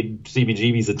played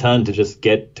CBGB's a ton to just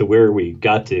get to where we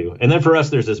got to. And then for us,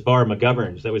 there's this bar,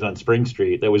 McGovern's, that was on Spring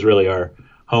Street. That was really our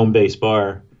home base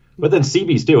bar. But then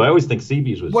CB's too. I always think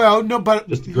CB's was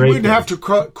just you wouldn't have to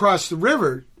cross the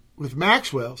river with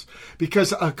Maxwell's,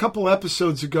 because a couple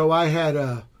episodes ago I had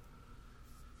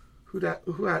who did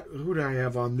I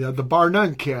have on the Bar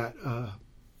None cat?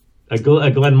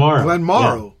 Glenn Morrow. Glenn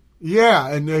Morrow. Yeah,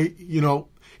 and they,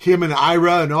 him and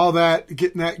Ira and all that,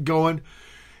 getting that going.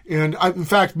 And in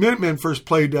fact, Minutemen first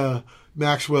played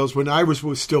Maxwell's when Iris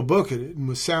was still booking it and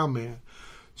was sound man.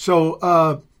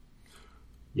 So.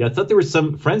 Yeah, I thought there was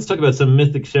some friends talk about some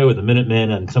mythic show with the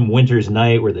Minutemen on some winter's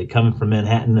night where they come from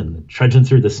Manhattan and trudging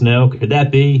through the snow. Could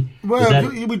that be? Well,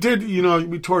 we did,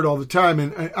 we toured all the time.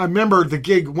 And I remember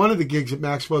one of the gigs at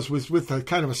Maxwell's was with a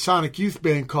kind of a Sonic Youth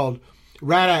band called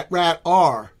Rat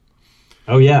R.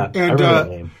 Oh, yeah. And, I remember that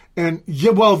name. And,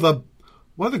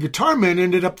 one of the guitar men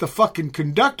ended up the fucking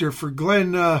conductor for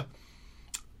Glenn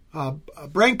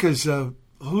Branca's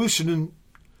Hallucinant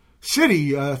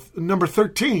City, number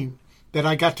 13. That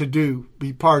I got to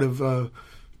be part of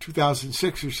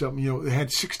 2006 or something. They had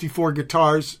 64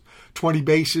 guitars, 20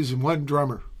 basses, and 1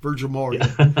 drummer, Virgil Morgan.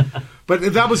 Yeah. But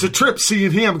that was a trip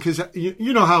seeing him, because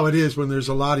you know how it is when there's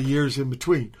a lot of years in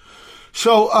between.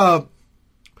 So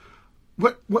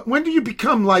when do you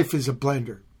become Life is a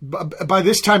Blender? By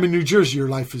this time in New Jersey, your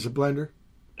Life is a Blender?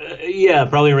 Yeah,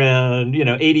 probably around,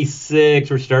 86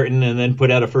 we're starting, and then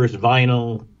put out a first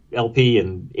vinyl LP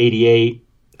in 88.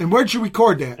 And where'd you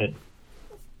record that?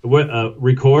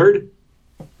 Record?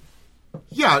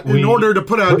 Yeah, in order to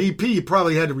put out an EP, you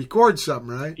probably had to record something,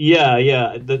 right?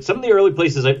 Yeah. Some of the early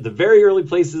places, the very early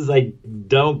places, I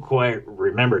don't quite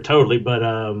remember totally, but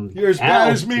you're as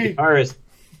bad as me. Guitarist,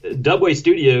 Dubway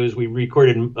Studios, we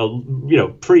recorded,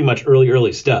 pretty much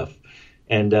early stuff,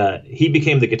 and he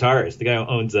became the guitarist. The guy who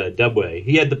owns Dubway.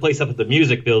 He had the place up at the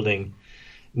Music Building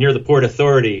near the Port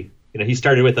Authority. He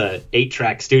started with a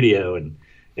 8-track studio, and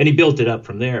he built it up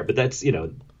from there. But that's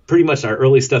pretty much our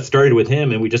early stuff started with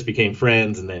him, and we just became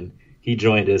friends, and then he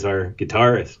joined as our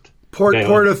guitarist. Port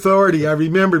Authority, I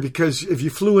remember, because if you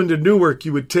flew into Newark,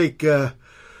 you would take, in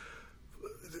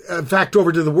fact,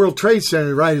 over to the World Trade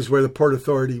Center, right, is where the Port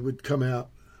Authority would come out.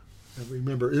 I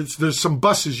remember. There's some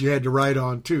buses you had to ride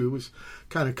on, too. It was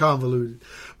kind of convoluted.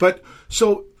 But,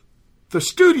 so, the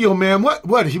studio man,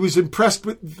 what? He was impressed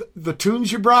with the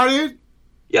tunes you brought in?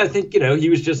 Yeah, I think,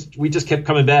 we just kept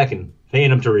coming back and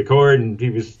paying him to record, and he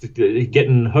was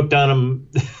getting hooked on him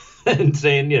and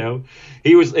saying,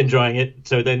 he was enjoying it.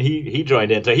 So then he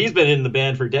joined in. So he's been in the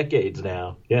band for decades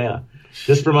now. Yeah.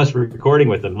 Just from us recording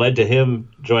with him led to him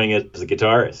joining us as a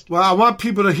guitarist. Well, I want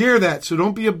people to hear that. So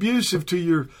don't be abusive to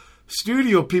your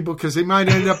studio people because they might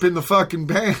end up in the fucking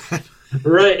band.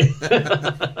 Right.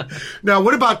 Now,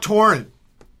 what about touring?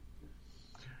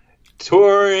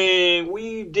 Touring,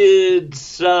 we did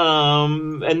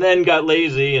some, and then got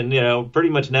lazy, and pretty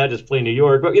much now just play New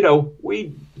York. But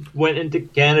we went into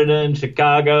Canada and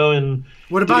Chicago, and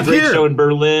what about did a great here? show in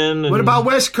Berlin. And what about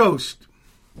West Coast?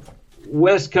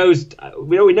 West Coast,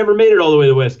 we never made it all the way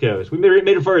to the West Coast. We made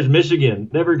it as far as Michigan.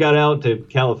 Never got out to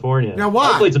California. Now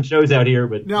why? I played some shows out here,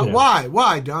 but now why?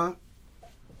 Why, Don?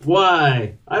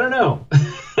 Why? I don't know.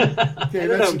 Okay,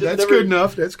 that's good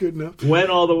enough. That's good enough.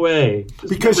 Went all the way.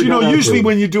 Because, usually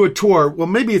when you do a tour, well,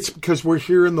 maybe it's because we're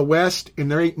here in the West and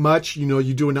there ain't much,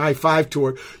 you do an I-5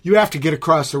 tour, you have to get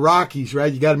across the Rockies,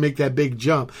 right? You got to make that big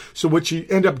jump. So what you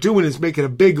end up doing is making a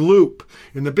big loop.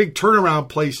 And the big turnaround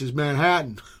place is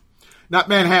Manhattan. Not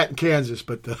Manhattan, Kansas,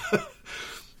 but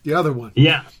the other one.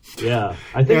 Yeah.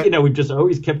 I think, we just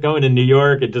always kept going to New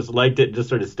York and just liked it, just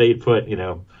sort of stayed put,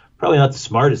 Probably not the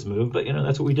smartest move, but,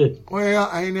 that's what we did. Well,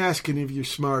 I ain't asking if you're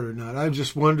smart or not. I'm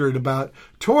just wondering about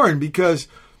touring, because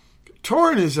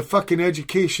touring is a fucking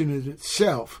education in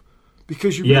itself,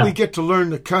 because you really get to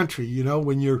learn the country,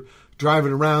 when you're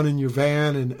driving around in your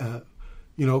van and,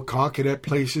 conking at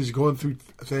places, going through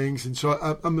things. And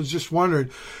so I was just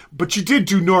wondering, but you did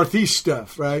do Northeast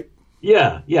stuff, right?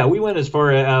 Yeah, we went as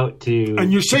far out to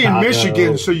and you're saying Chicago,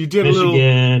 Michigan, so you did Michigan, a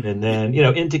little... and then,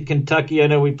 into Kentucky, I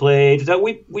know we played. So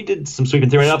we did some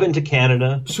sweeping through and up into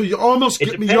Canada. So you almost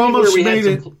made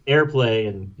it. Some airplay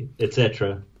and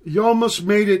etc. You almost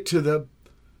made it to the,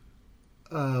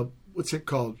 what's it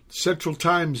called? Central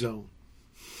Time Zone.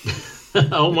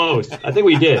 Almost. I think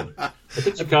we did. I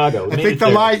think Chicago. I think the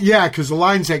line, because the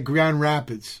line's at Grand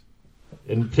Rapids.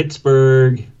 In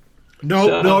Pittsburgh.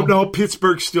 No.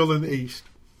 Pittsburgh's still in the East.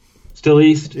 Still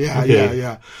East? Yeah, okay.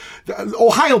 yeah. The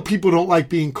Ohio people don't like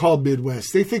being called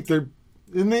Midwest. They think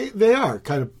they are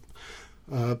kind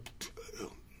of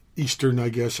Eastern, I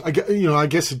guess. I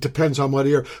guess it depends on what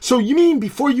area. So you mean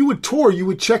before you would tour, you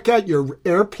would check out your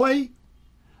airplay?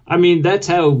 I mean, that's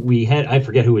how we had, I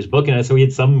forget who was booking us. So we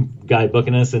had some guy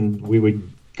booking us, and we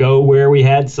would go where we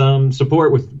had some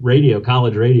support with radio,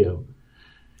 college radio.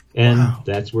 And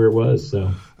that's where it was.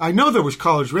 So I know there was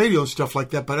college radio and stuff like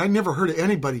that, but I never heard of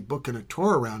anybody booking a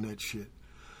tour around that shit.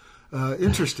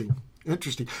 Interesting.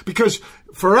 Because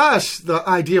for us, the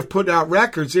idea of putting out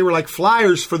records, they were like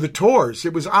flyers for the tours.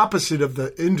 It was opposite of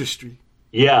the industry.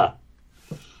 Yeah.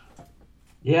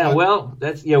 Yeah, well,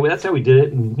 that's how we did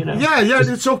it. And,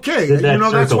 it's okay.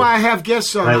 That's why I have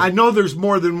guests on. Right. I know there's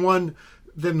more than one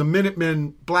than the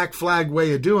Minutemen Black Flag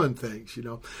way of doing things,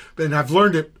 And I've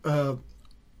learned it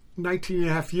 19 and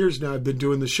a half years now I've been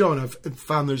doing the show, and I've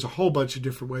found there's a whole bunch of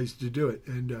different ways to do it.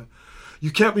 And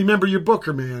you can't remember your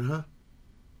booker man, huh?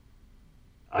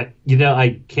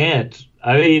 I can't.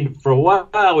 I mean, for a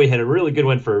while we had a really good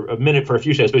one for a minute for a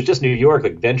few shows, but it was just New York.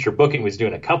 Like Venture Booking was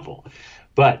doing a couple,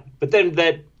 but then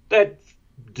that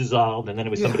dissolved, and then it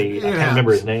was somebody, I can't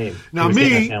remember his name. Now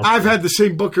me, I've had the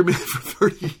same booker man for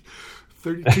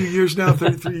 32 years now,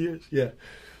 33 years. Yeah.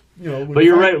 But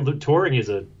you're right. Touring is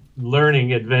a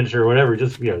learning adventure or whatever.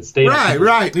 Just, stay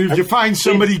right. If you find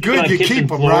somebody good, you keep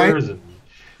them, right?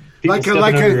 People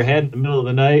stepping over your head in the middle of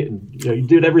the night, and you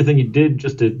did everything you did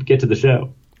just to get to the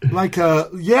show.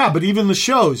 But even the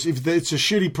shows, if it's a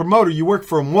shitty promoter, you work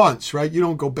for them once, right? You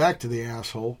don't go back to the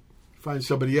asshole. Find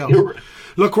somebody else.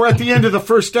 Look, we're at the end of the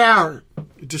first hour.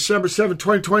 December 7,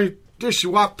 2020, Dish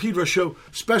Wop Pedro Show.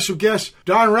 Special guest,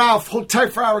 Don Ralph. Hold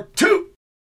tight for hour 2.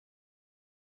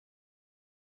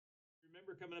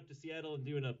 Remember coming up to Seattle and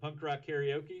doing a punk rock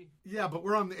karaoke? Yeah, but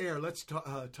we're on the air. Let's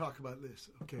talk about this,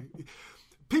 okay?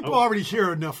 People already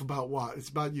hear enough about what. It's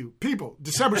about you. People,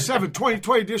 December 7,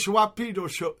 2020, Dish Wop Pedro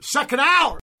Show. Second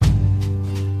hour.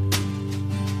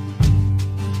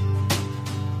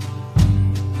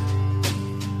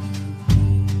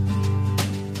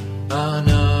 On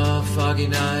a foggy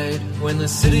night, when the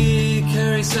city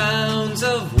carries sounds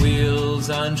of wheels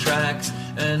on tracks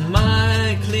and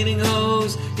my cleaning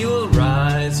hose, you will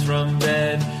rise from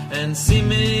bed and see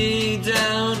me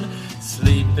down,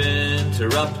 sleep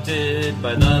interrupted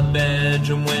by the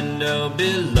bedroom window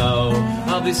below.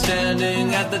 I'll be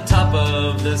standing at the top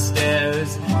of the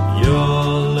stairs.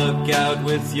 You'll look out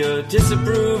with your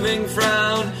disapproving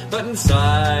frown, but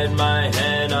inside my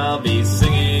head I'll be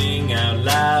singing out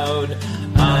loud.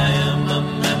 I am a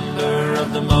member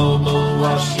of the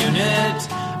wash unit.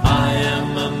 I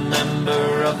am a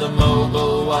member of the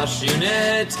mobile wash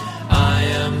unit. I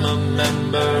am a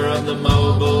member of the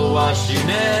mobile wash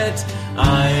unit.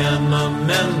 I am a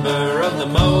member of the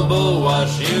mobile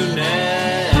wash unit.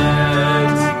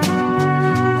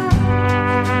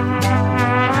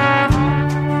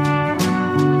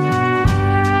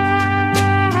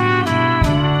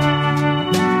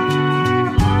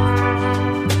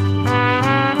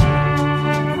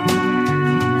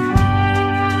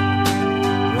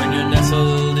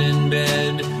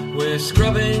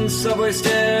 Scrubbing subway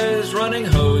stairs, running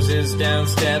hoses down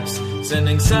steps,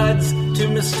 sending suds to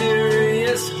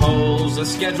mysterious holes. A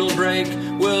scheduled break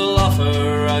will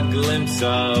offer a glimpse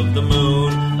of the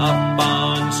moon up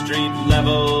on street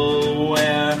level,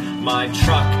 where my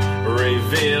truck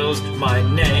reveals my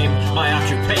name, my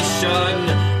occupation.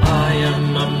 I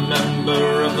am a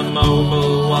member of the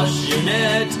mobile wash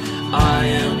unit. I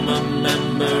am a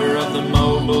member of the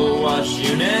mobile wash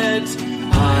unit.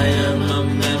 I am a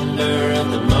member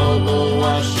of the mobile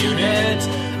wash unit.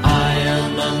 I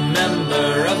am a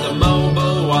member of the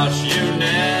mobile wash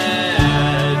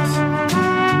unit.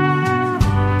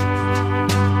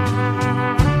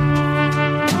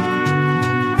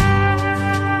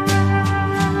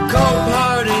 Go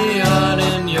party on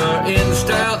in your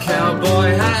in-style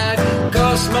cowboy hat.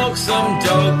 Go smoke some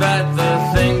dope at the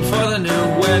thing for the new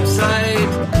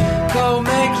website. Go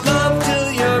make love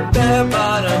till your bare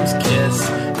bottoms kiss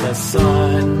the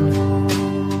sun.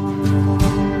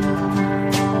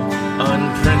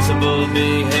 Unprincipled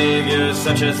behavior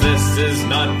such as this is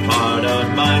not part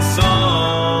of my song.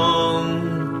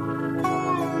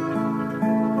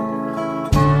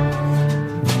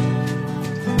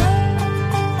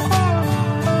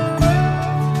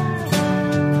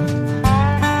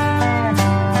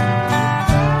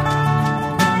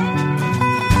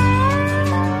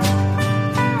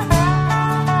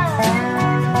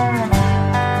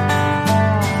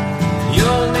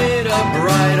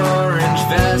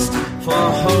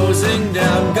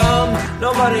 Down gum.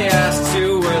 Nobody asks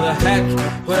you where the heck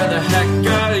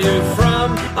are you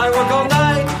from? I work all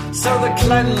night so the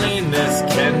cleanliness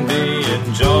can be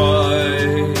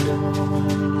enjoyed.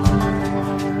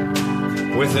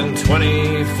 Within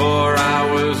 24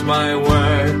 hours my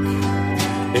work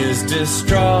is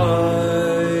destroyed.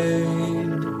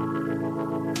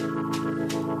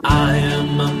 I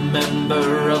am a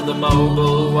member of the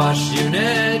mobile wash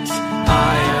unit.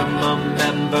 I am a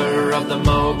member of the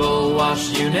mobile wash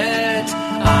unit.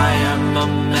 I am a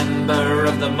member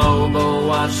of the mobile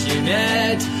wash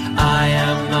unit. I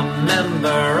am a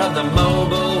member of the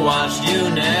mobile wash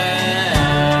unit.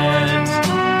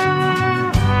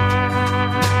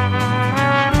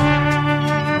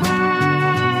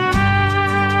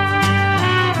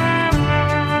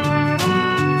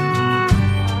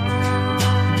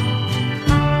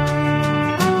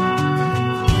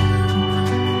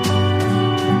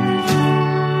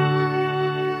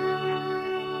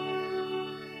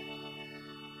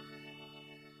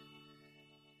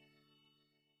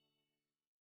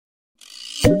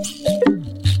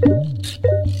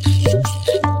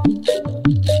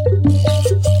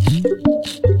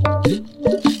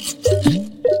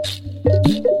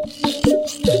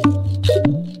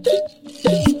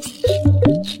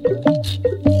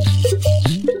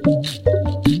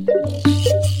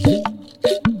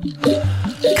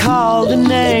 Call the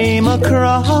name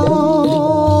across.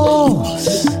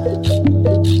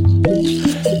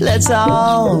 Let's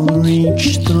all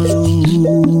reach through.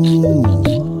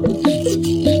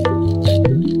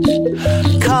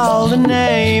 Call the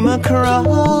name across.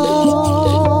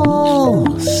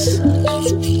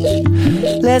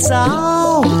 Let's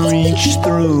all reach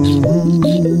through.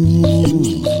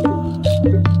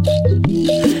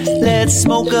 Let's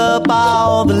smoke up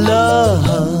all the love.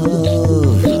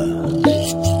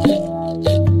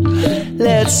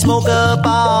 Let's smoke up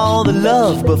all the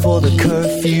love before the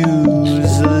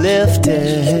curfew's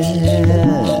lifted.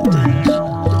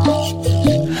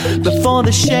 Before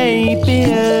the shape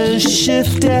is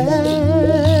shifted.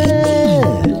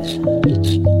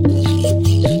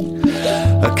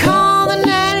 Call the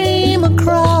name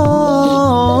across.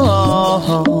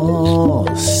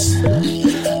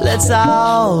 Let's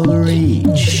all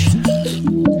reach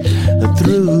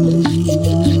through.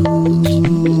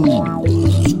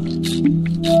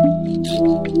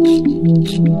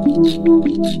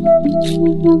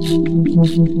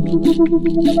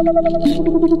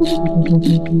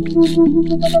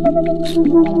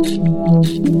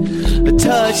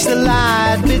 Touch the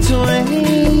light between.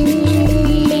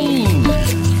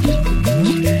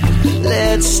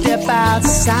 Let's step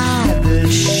outside the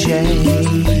shade.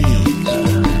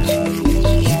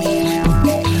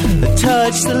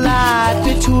 touch the light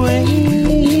between.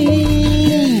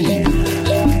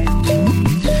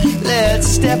 Let's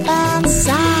step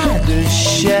outside the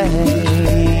shade.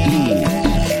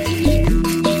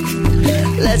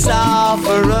 Let's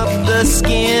offer up the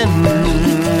skin.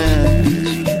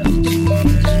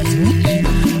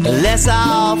 Let's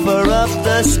offer up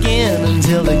the skin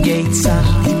until the gates are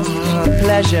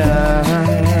pleasured,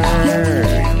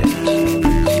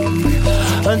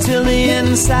 until the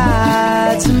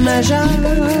inside's measured.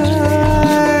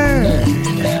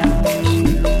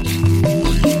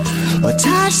 Or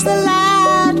touch the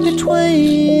light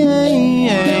between.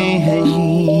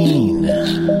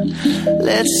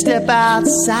 Let's step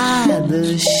outside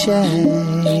the shape.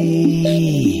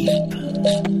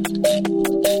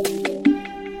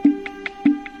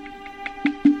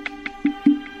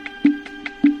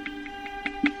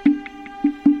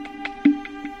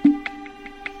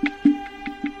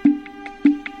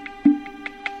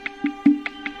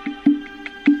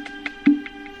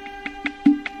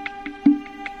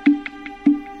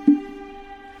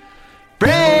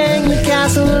 Bring the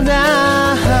castle down.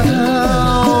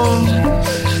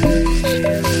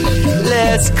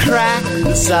 Let's crack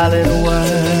the solid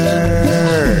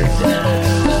word.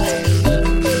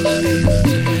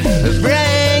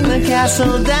 Bring the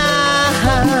castle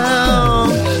down.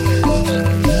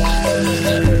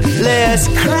 Let's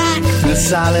crack the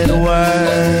solid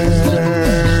word.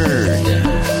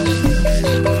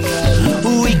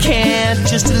 We can't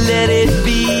just let it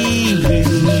be.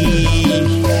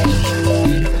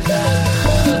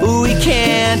 We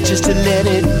can't just let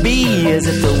it be as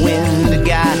if the wind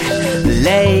got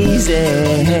lazy.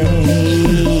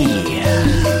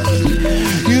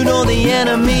 You know the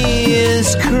enemy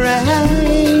is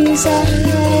crazy.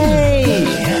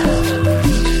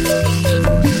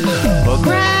 Well,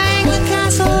 bring the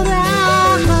castle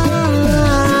down.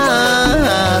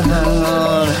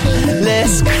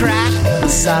 Let's crack the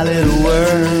solid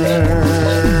word.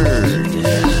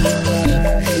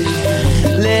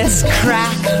 Let's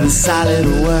crack the solid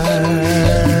word.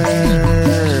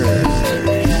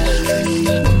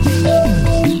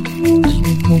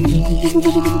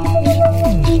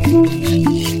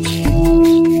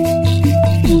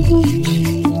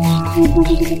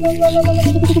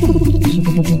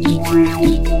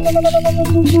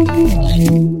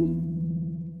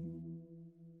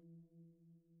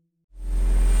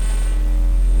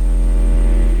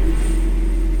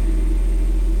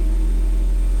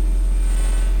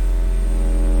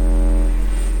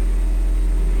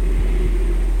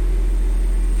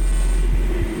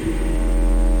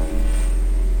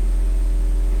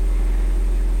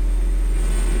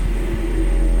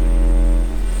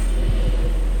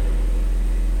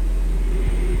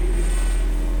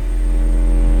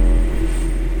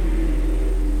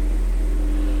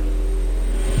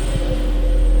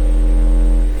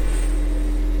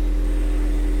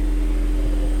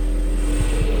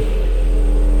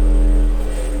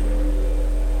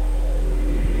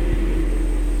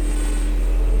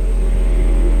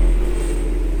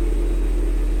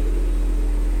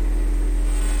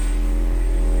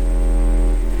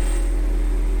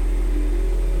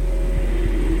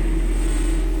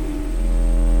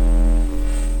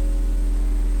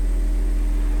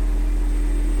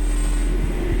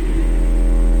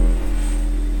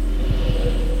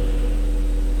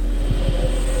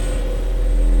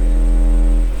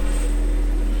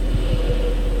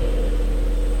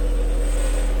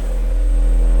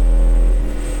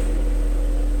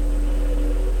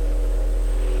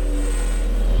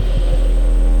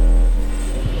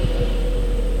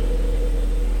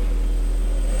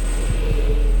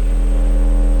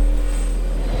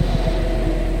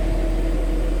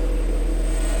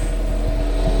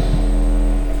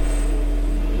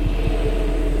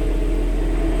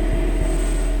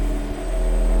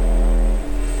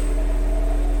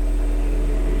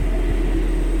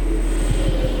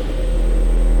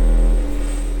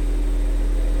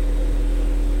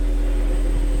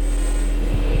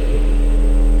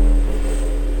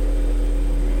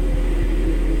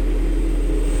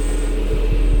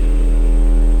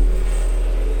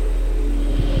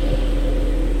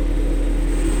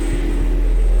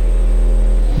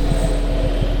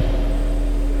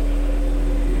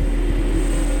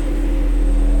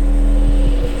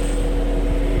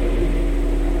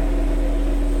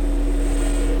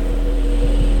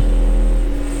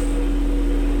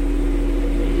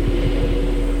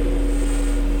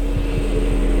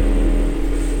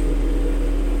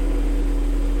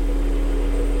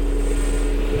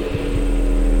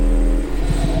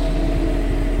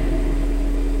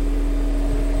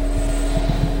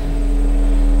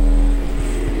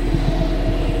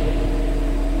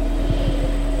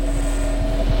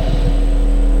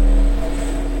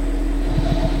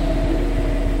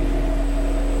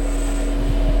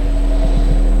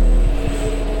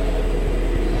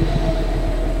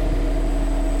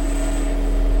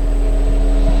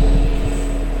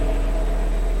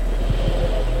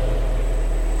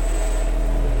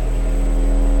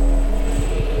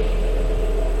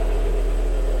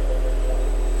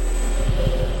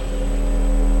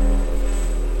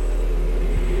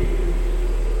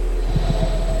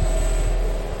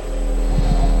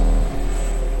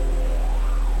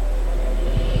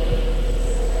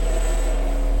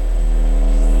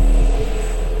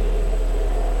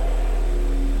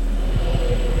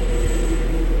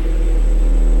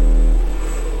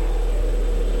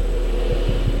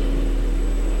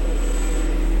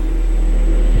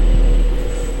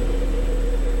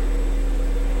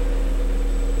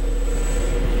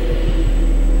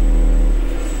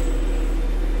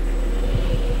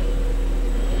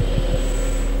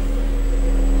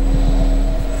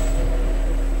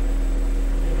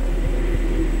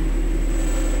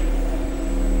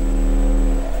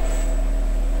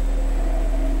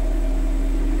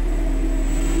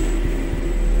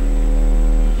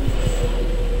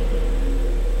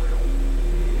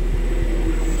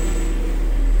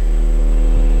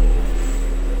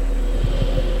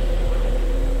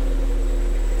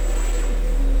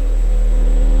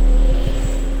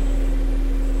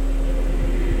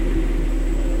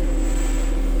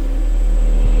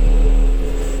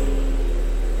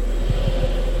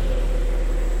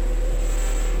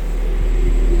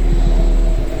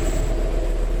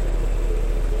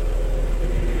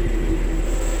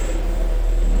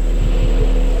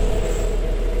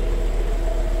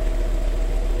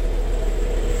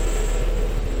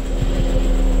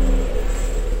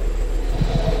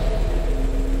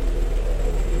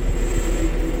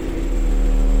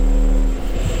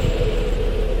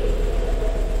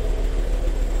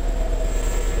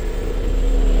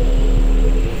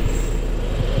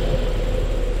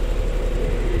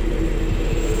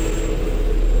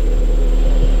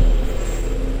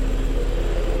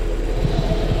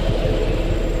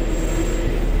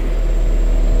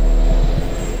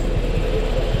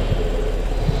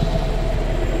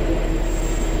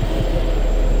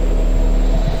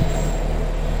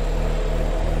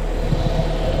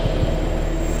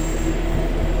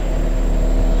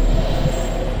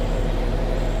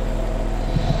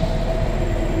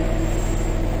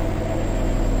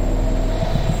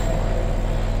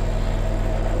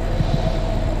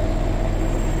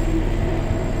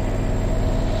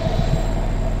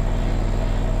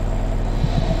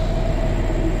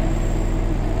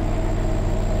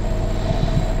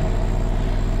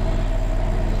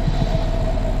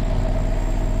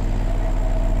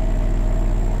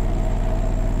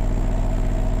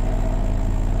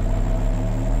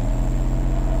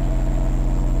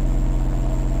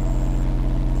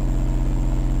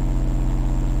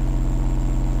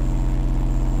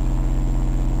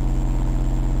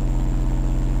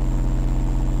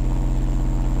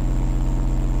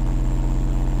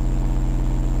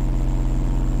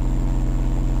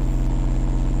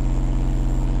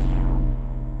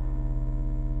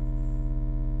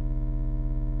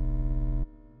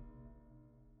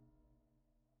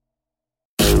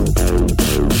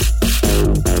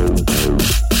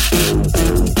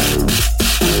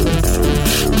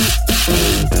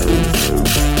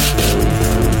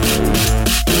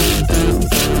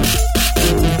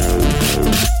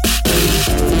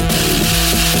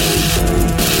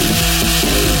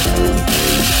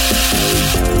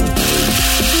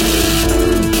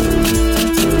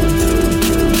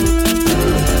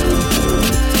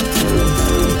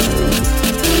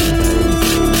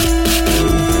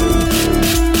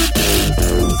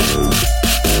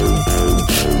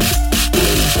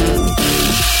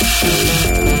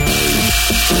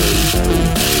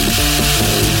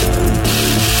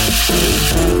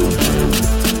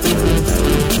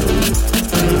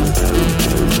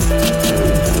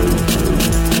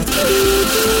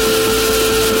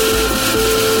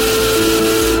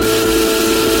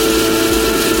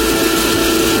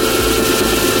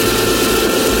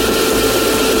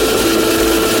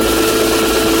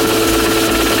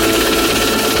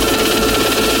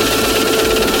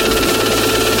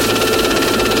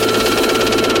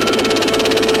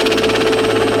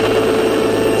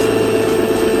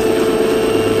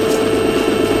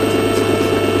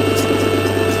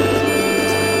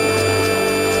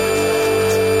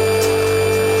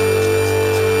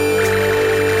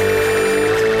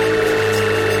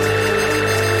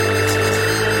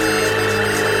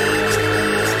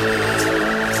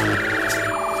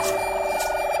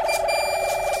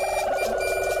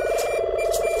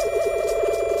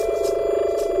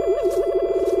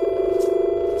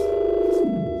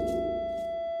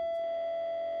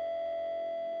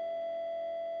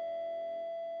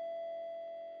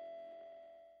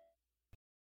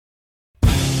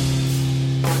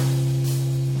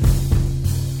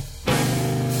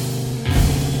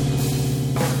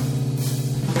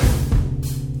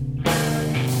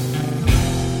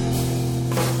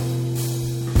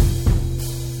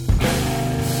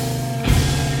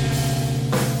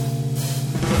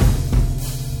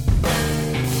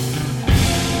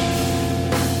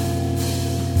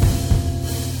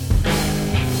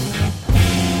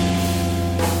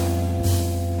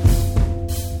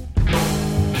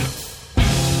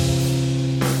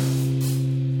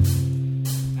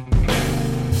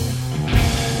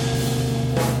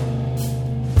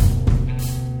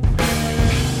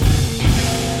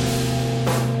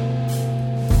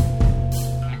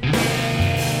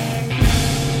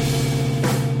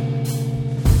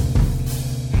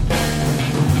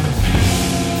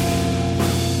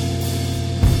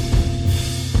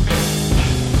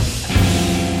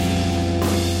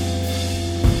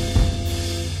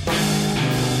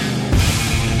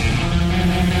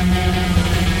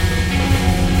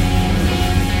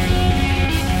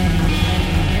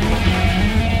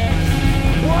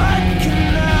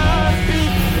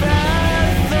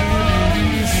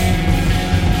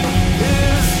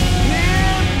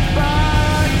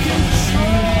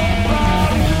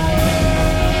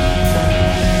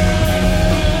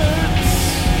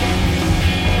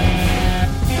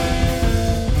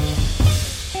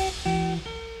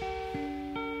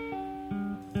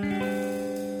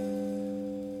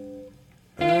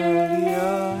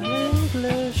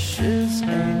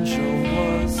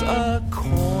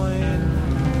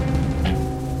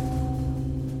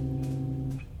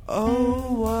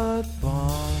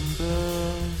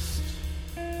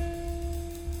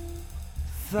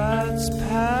 as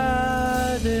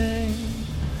padding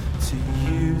to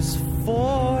use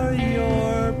for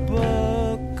your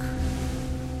book,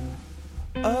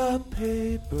 a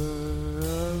paper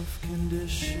of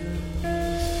conditions,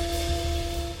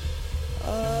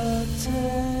 a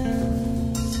tent,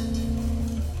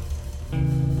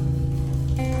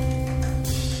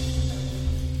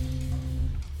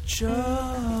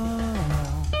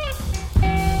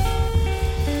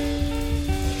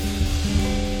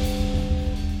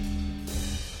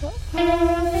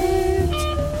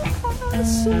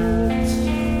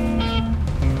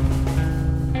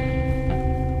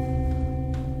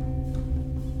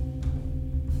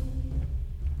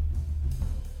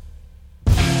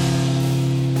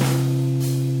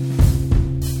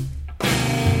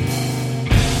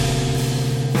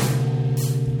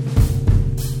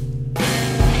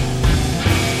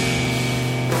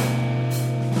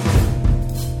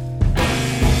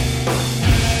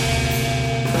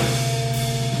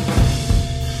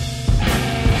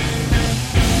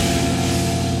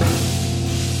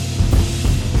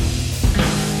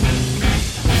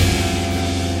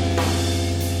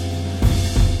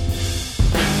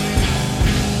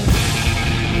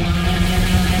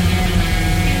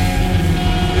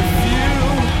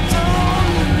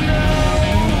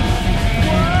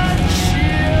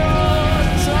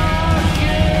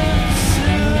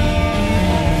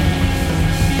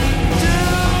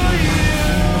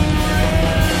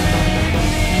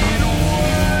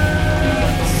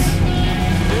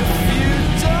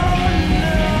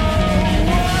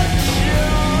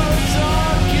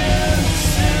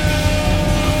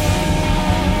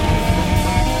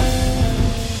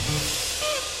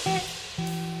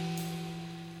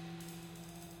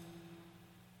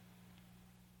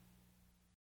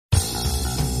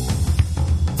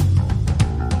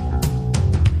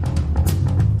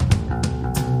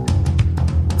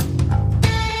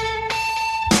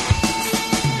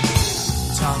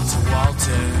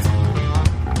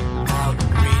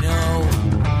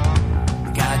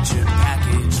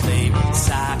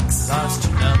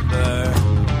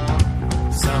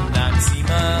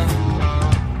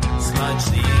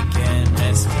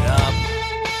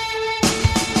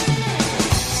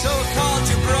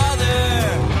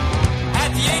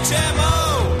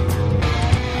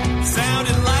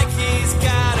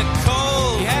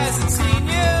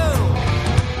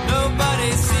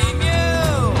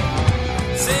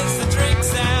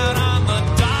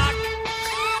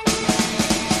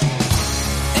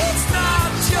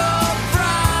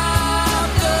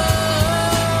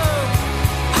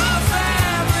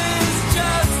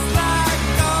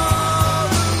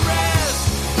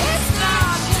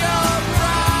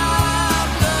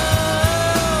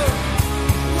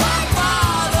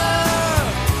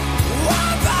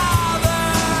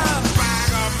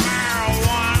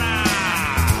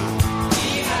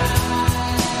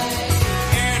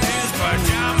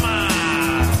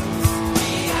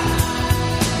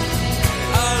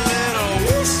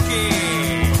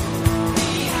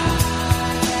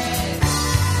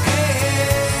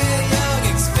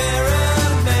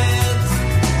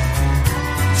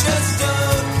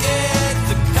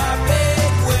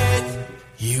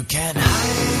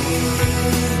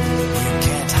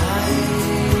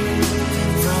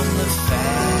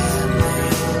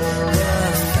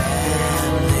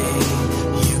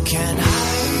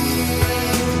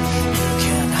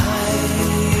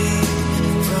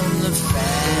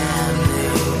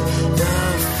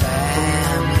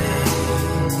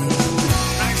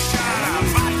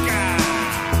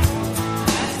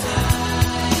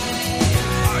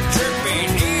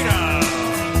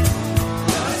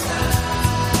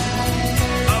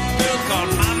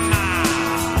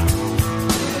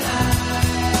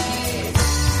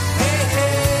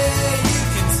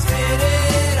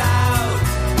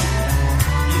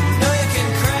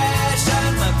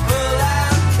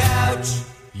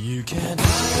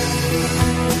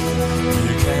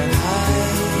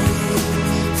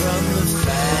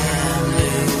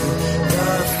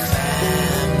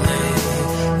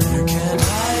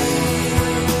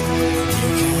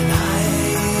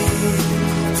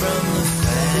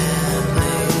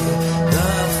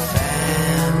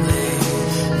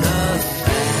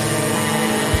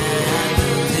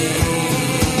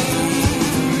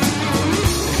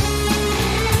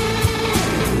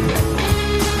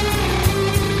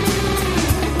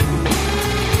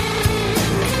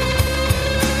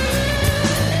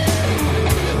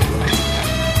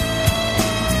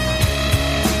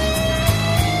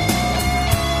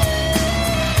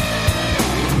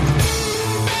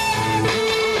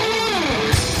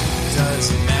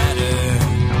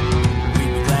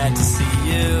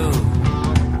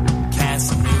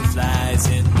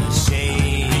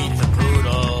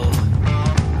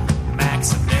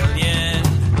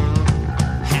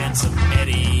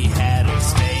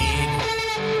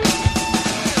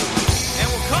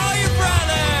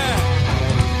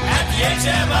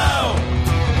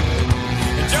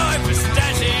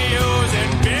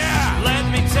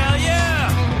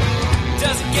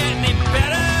 get any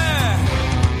better.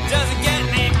 Doesn't get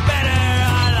any better.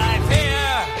 Our life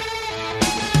here.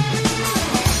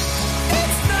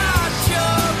 It's not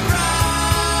your problem.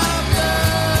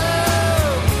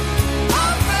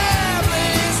 Our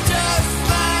family's just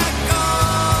like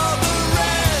all the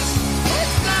rest.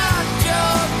 It's not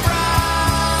your problem.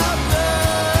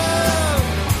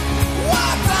 Why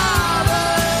bother?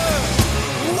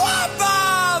 Why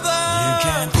bother? You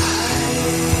can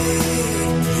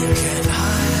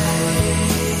hide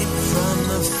from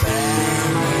the family.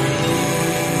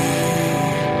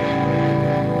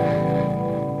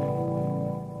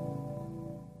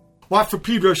 Waugh for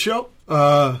Pedro Show.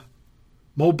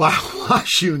 Mobile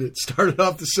wash unit started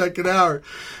off the second hour.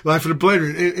 Life of the Blender.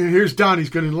 And here's Don. He's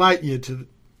going to enlighten you to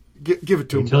give it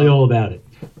to him. Tell you all about it.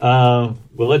 Well,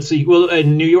 let's see. Well,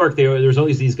 in New York, there's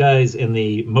always these guys in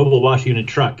the mobile wash unit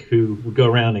truck who would go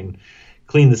around and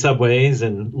clean the subways,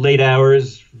 and late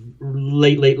hours,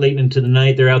 late into the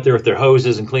night, they're out there with their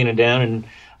hoses and cleaning down. And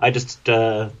I just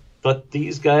thought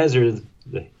these guys are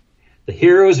the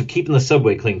heroes of keeping the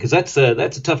subway clean, because that's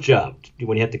a tough job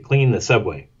when you have to clean the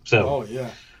subway. So, yeah.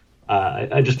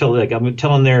 I just felt like I'm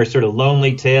telling their sort of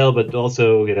lonely tale, but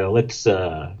also, let's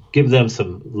give them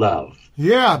some love.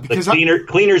 Yeah, because the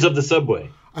cleaners of the subway.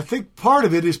 I think part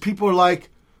of it is people are like,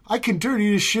 I can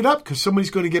dirty this shit up because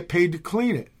somebody's going to get paid to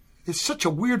clean it. It's such a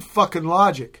weird fucking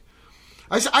logic.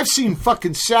 I've seen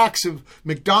fucking sacks of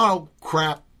McDonald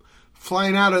crap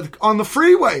flying out on the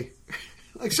freeway.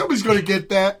 Like somebody's going to get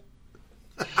that.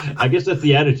 I guess that's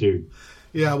the attitude.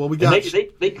 Yeah, well, we got...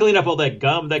 They clean up all that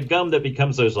gum that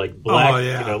becomes those like black,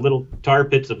 little tar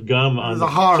pits of gum on the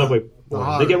subway.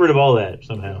 They get rid of all that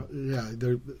somehow. Yeah,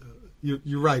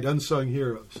 you're right, unsung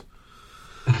heroes.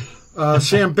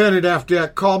 Sam Bennett after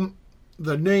that called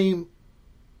the name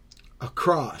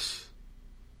across.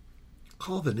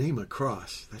 Call the name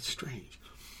across. That's strange.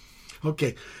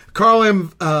 Okay, Karl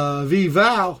M.V.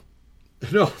 Val.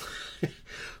 No,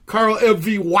 Karl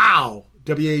M.V. Wow.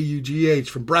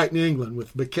 W-A-U-G-H from Brighton, England,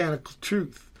 with Mechanical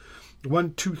Truth.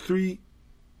 1, 2, 3.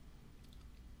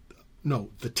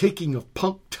 No, The Taking of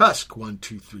Punk Tusk, 1,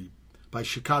 2, 3, by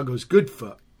Chicago's Good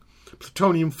Fuck.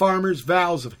 Plutonium Farmers,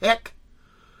 Vowels of Heck,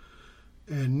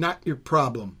 and Not Your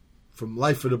Problem from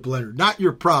Life of the Blender. Not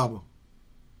Your Problem.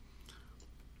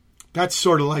 That's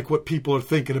sort of like what people are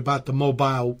thinking about the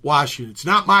mobile wash units.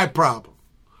 Not my problem.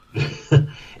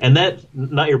 And that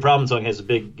Not Your Problem song has a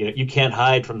big, you can't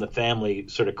hide from the family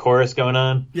sort of chorus going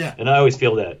on. Yeah. And I always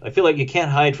feel that. I feel like you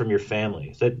can't hide from your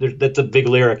family. That's a big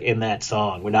lyric in that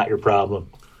song. We're not your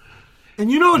problem. And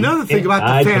another thing about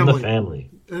hide the family. From the family.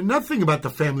 Another thing about the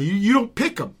family, you don't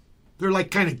pick them. They're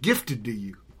like kind of gifted to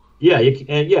you. Yeah,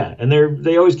 and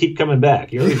they always keep coming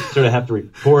back. You always sort of have to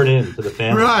report in to the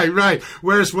family. Right.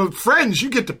 Whereas with friends, you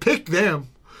get to pick them.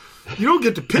 You don't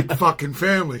get to pick fucking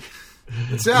family.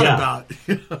 What's that about?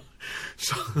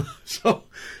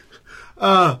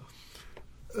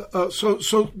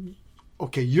 So,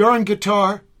 okay, you're on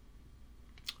guitar.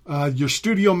 Your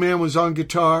studio man was on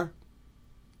guitar.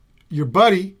 Your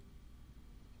buddy,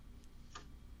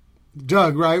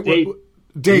 Doug, right?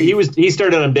 Dave. He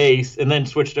started on bass and then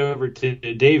switched over to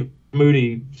Dave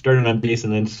Moody. Started on bass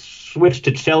and then switched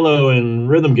to cello and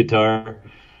rhythm guitar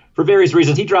for various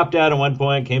reasons. He dropped out at one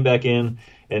point, came back in.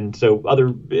 And so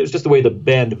it was just the way the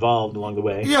band evolved along the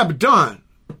way. Yeah, but Don,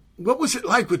 what was it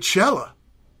like with cello?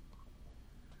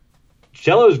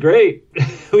 Cello's great.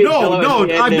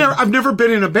 I've never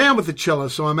been in a band with a cello,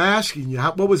 so I'm asking you,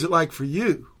 what was it like for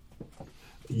you?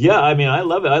 Yeah, I mean, I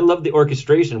love it. I love the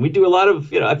orchestration. We do a lot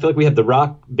of, I feel like we have the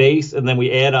rock bass, and then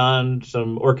we add on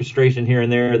some orchestration here and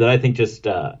there that I think just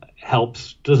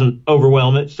helps, doesn't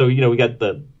overwhelm it. So,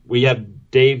 we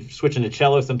have Dave switching to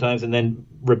cello sometimes, and then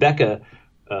Rebecca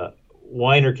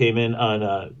Weiner came in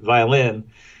on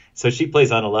violin, so she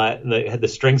plays on a lot, and they had the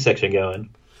string section going.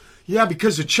 Yeah,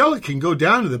 because the cello can go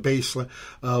down to the bass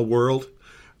world.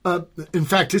 In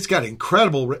fact, it's got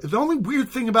incredible. The only weird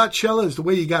thing about cello is the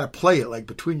way you got to play it, like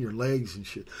between your legs and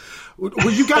shit.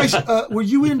 Were you guys? Were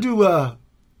you into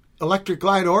Electric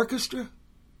Light Orchestra?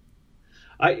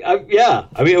 Yeah.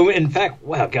 I mean, in fact,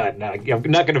 wow, God, no, I'm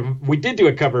not going to. We did do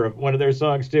a cover of one of their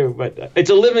songs too, but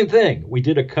It's a Living Thing. We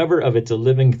did a cover of It's a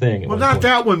Living Thing. Well, not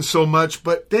that one so much,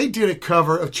 but they did a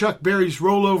cover of Chuck Berry's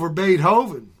Roll Over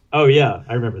Beethoven. Oh, yeah.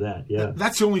 I remember that. Yeah.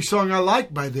 That's the only song I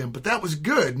liked by them, but that was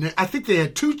good. And I think they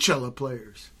had 2 cello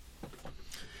players.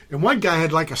 And one guy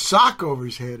had like a sock over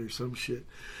his head or some shit.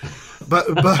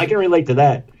 But I can relate to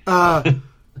that.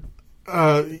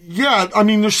 Yeah, I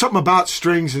mean, there's something about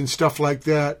strings and stuff like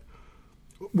that.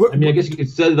 I mean, I guess you could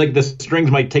say like the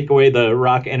strings might take away the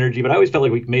rock energy, but I always felt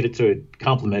like we made it so it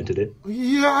complemented it.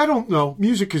 Yeah, I don't know.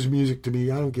 Music is music to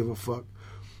me. I don't give a fuck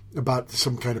about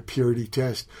some kind of purity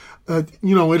test.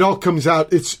 It all comes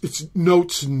out. It's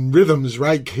notes and rhythms,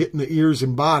 right, hitting the ears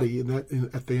and body,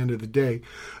 at the end of the day.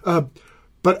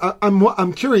 But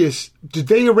I'm curious. Did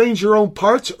they arrange your own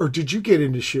parts, or did you get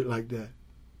into shit like that?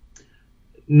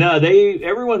 No,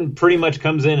 everyone pretty much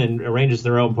comes in and arranges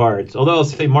their own parts. Although I'll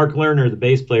say Mark Lerner, the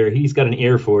bass player, he's got an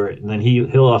ear for it, and then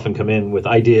he'll often come in with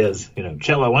ideas.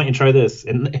 Cello, why don't you try this?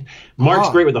 And Mark's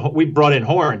great with we brought in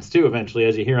horns too eventually,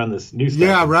 as you hear on this new stuff.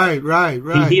 Yeah,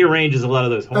 right. He arranges a lot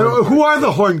of those horns. Who are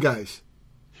the horn guys?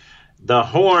 The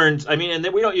horns, I mean, and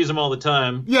then we don't use them all the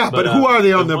time. Yeah, but who are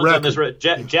they on the record?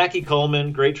 Jackie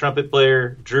Coleman, great trumpet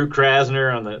player, Drew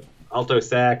Krasner on the alto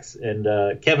sax, and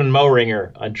Kevin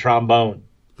Mohringer on trombone.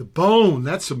 The bone,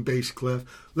 that's some bass, Cliff.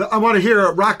 I want to hear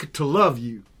a Rocket to Love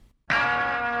You. When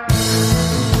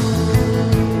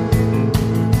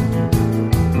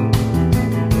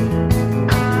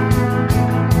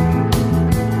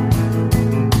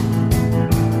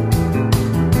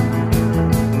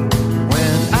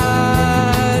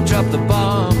I dropped the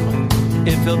bomb,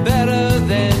 it felt better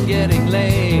than getting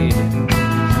laid.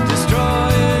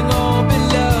 Destroying all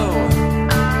below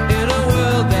in a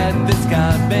world that this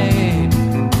God made.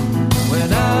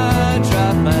 When I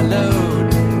drop my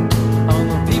load on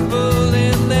the people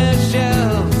in their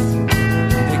shells,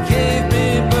 they gave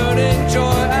me burning joy.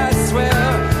 I swear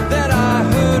that I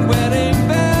heard wedding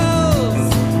bells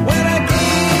when I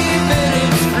gave it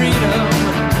its freedom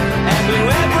and blew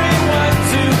everyone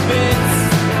to bits.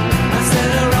 I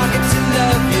sent a rocket to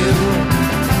love you,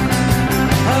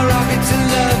 a rocket to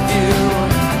love you.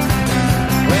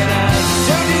 When I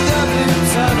showed you the blue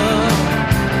tunnel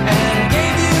and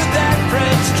gave you that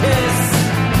French kiss,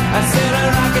 I said a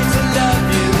rocket to love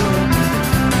you,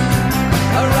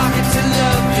 a rocket to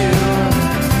love you.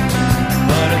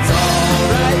 But it's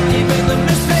alright, even the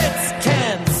misfits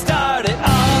can start it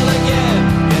all again.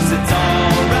 Yes, it's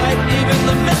alright, even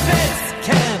the misfits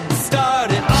can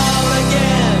start it all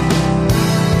again.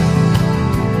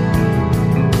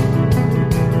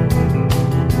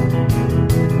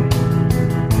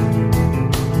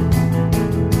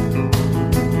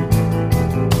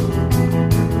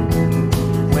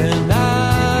 When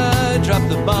I dropped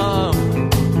the bomb,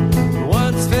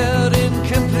 once felt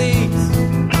incomplete,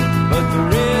 but there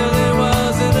really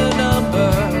wasn't a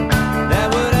number that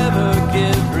would ever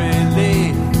give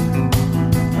relief.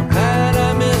 I'm glad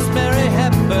I miss Mary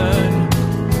Hepburn,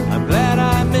 I'm glad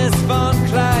I miss Von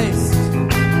Kleist,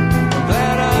 I'm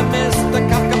glad I miss the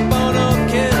Cockabono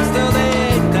kids, though they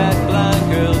ate that blind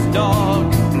girl's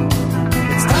dog.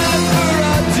 It's time for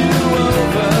a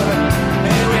do-over.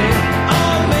 Hey, we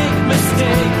all make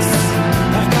mistakes.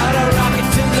 I've got a rocket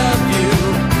to love you,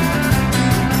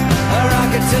 a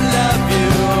rocket to love you.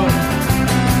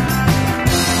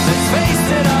 Let's face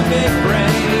it, our big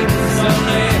brains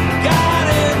only got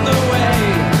in the way.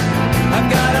 I've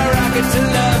got a rocket to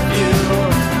love you,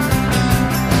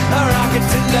 a rocket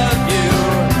to love you.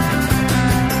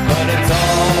 But it's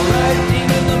alright,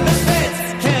 even the misfits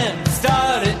can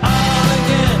start it all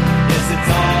again. Yes, it's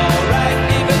alright,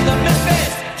 even the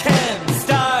misfits can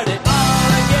start it all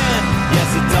again.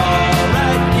 Yes, it's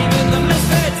alright, even the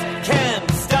misfits can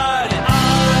start it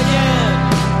all again.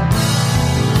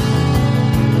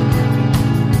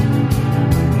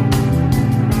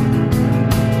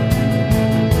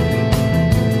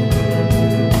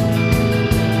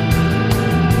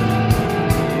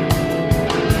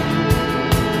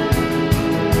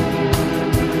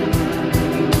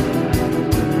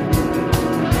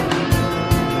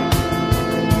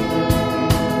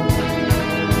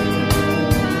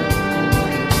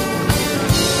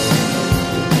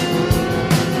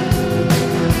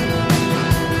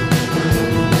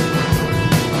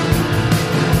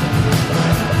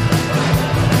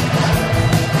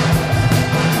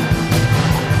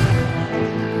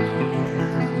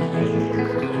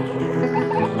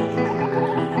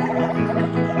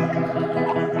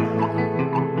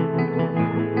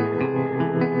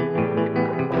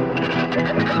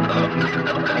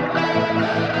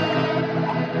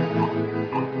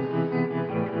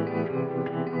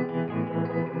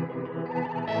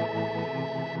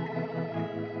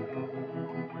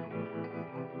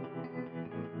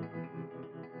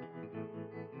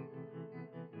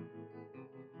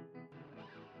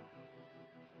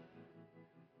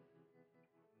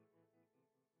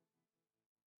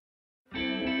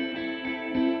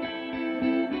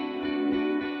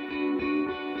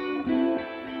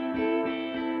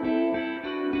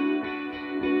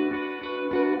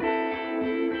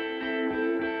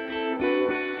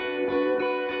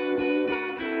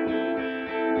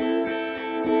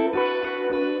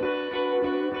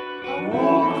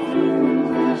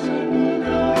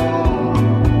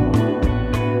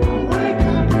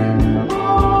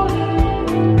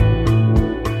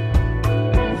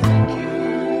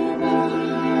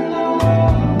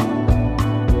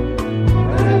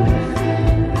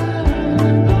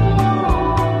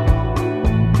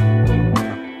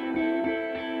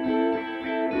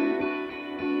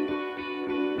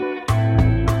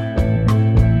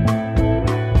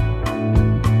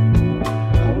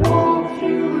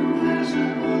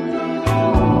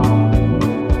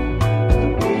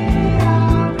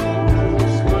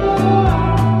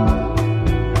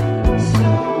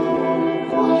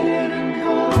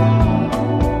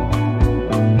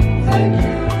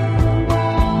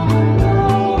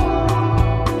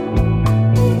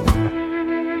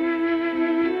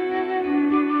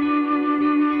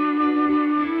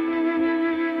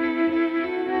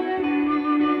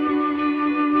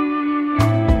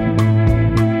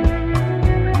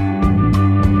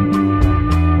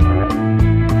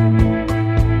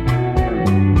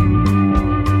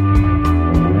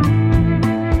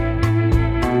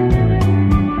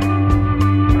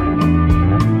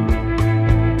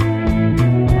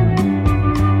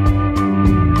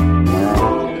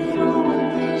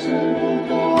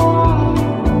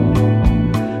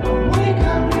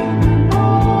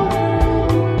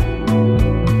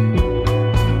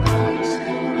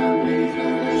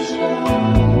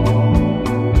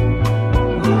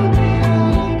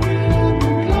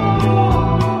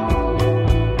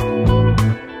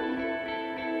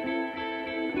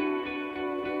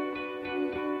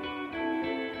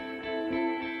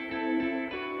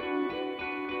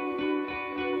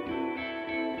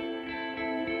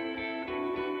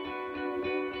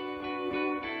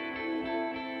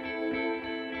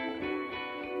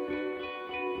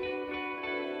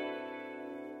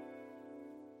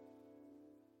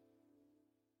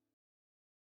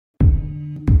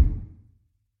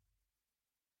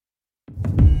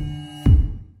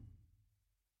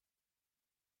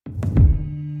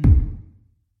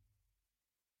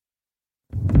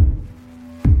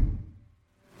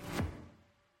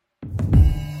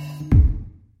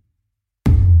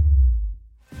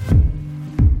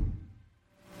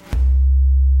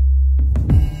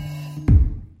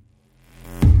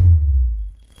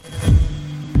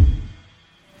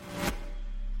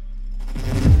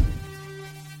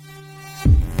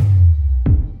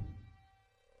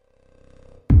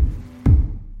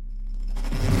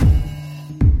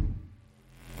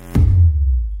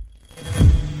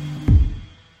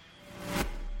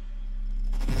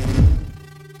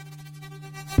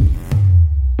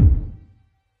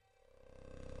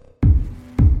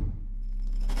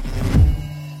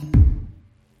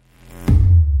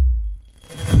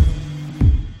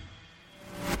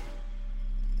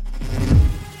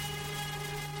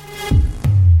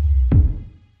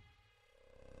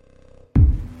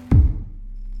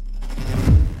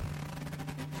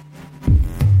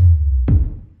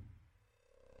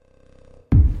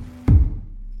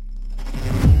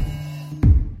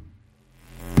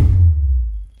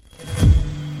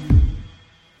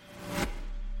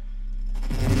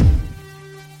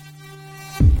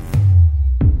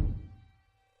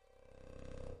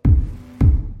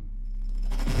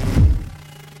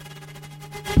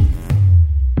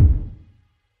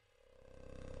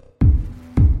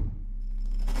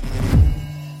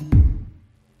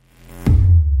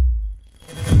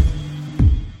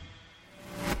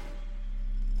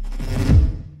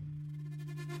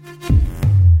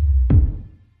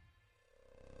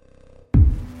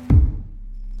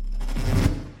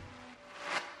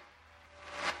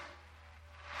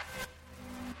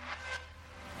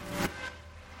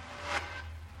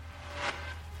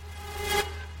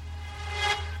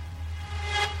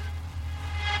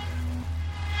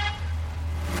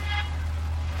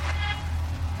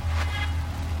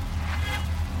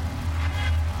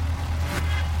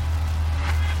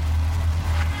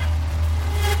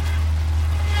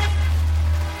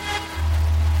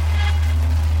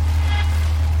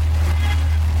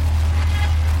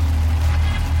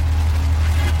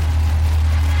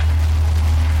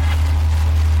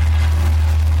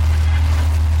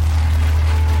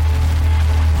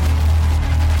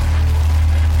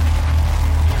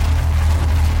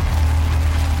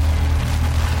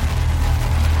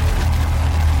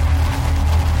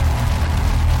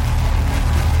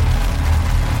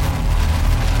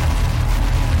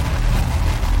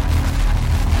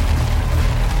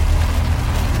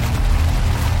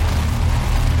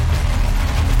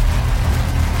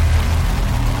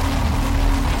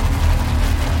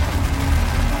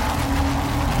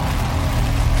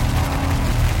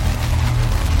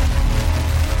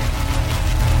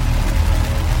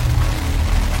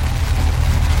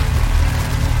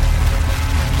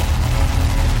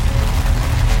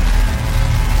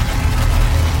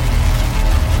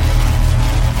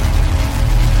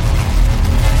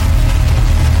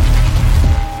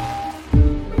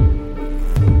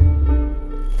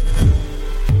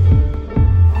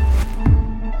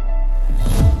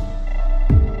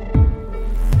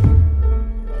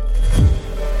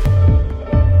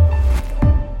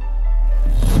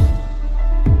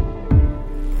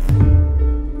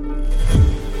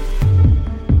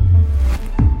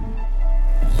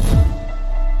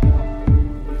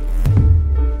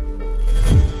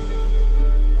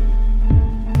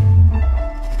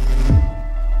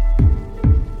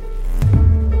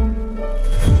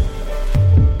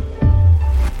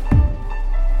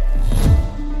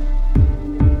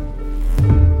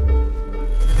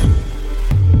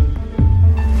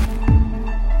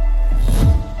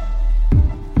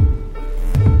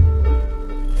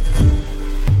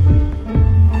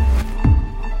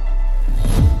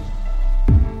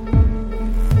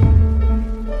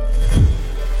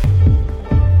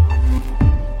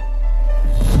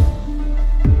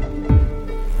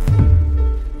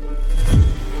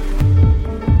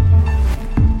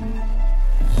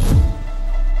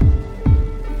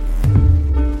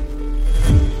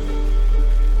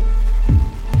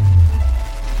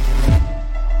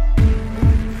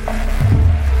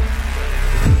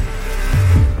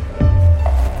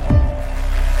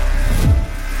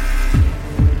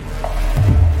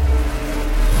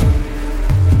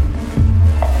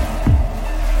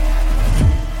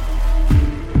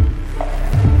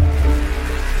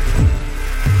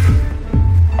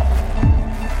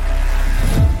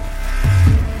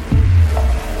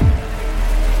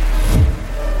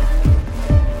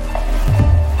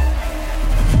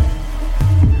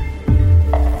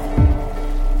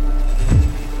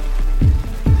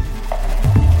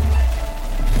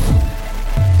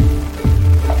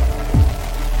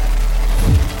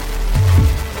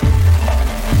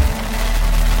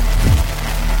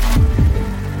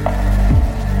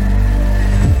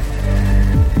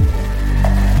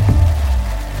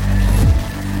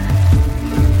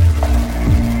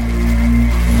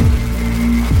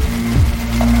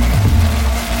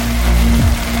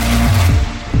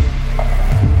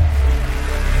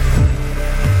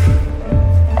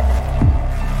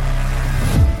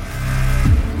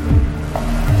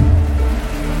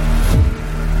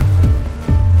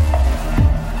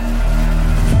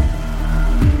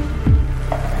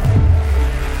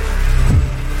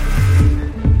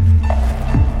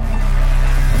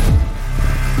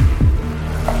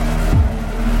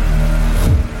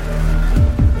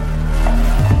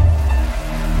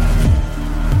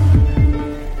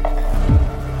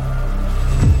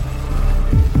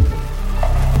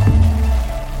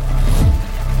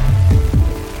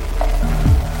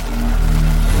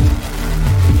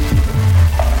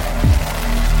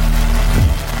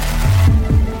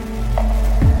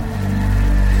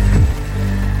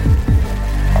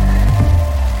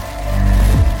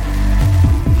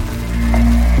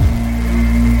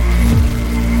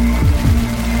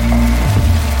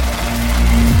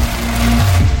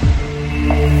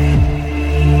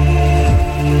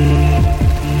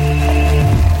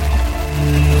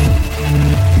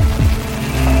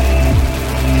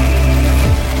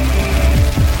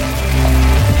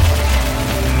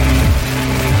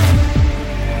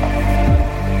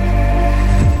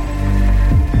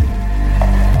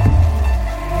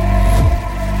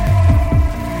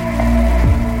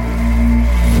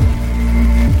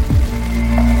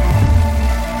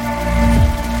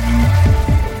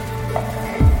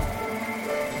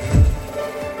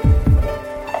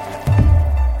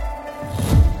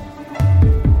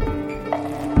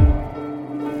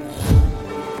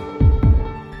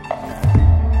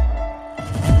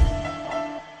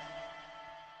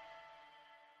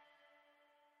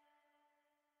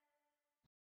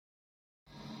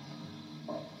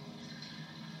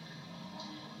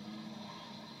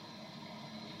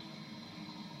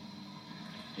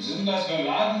 Was ist denn das für ein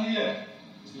Laden hier?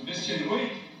 Ist ein bisschen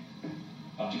ruhig.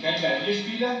 Habt ihr keinen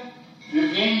Klavierspieler? Wir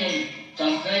bringen den,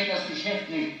 dann trägt das Geschäft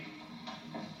nicht.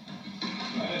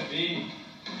 Meinetwegen.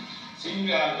 Singen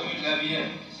wir halt ohne Klavier.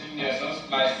 Singen ja sonst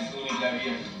meistens ohne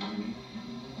Klavier.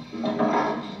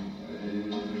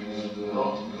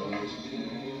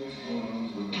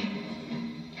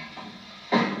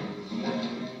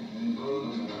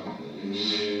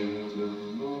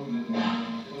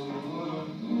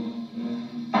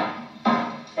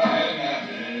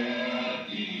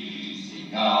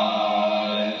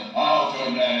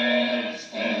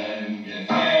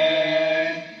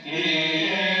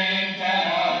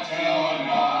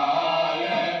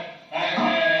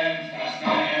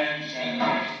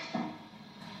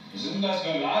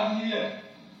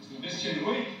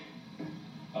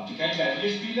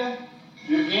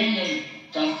 Wir bringen den,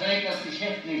 dann trägt das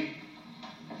Geschäft nicht.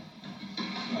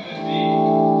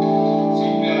 Meinetwegen.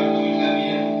 Singen wir halt ohne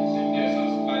Klavier. Singen ja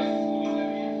sonst meistens ohne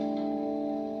Klavier.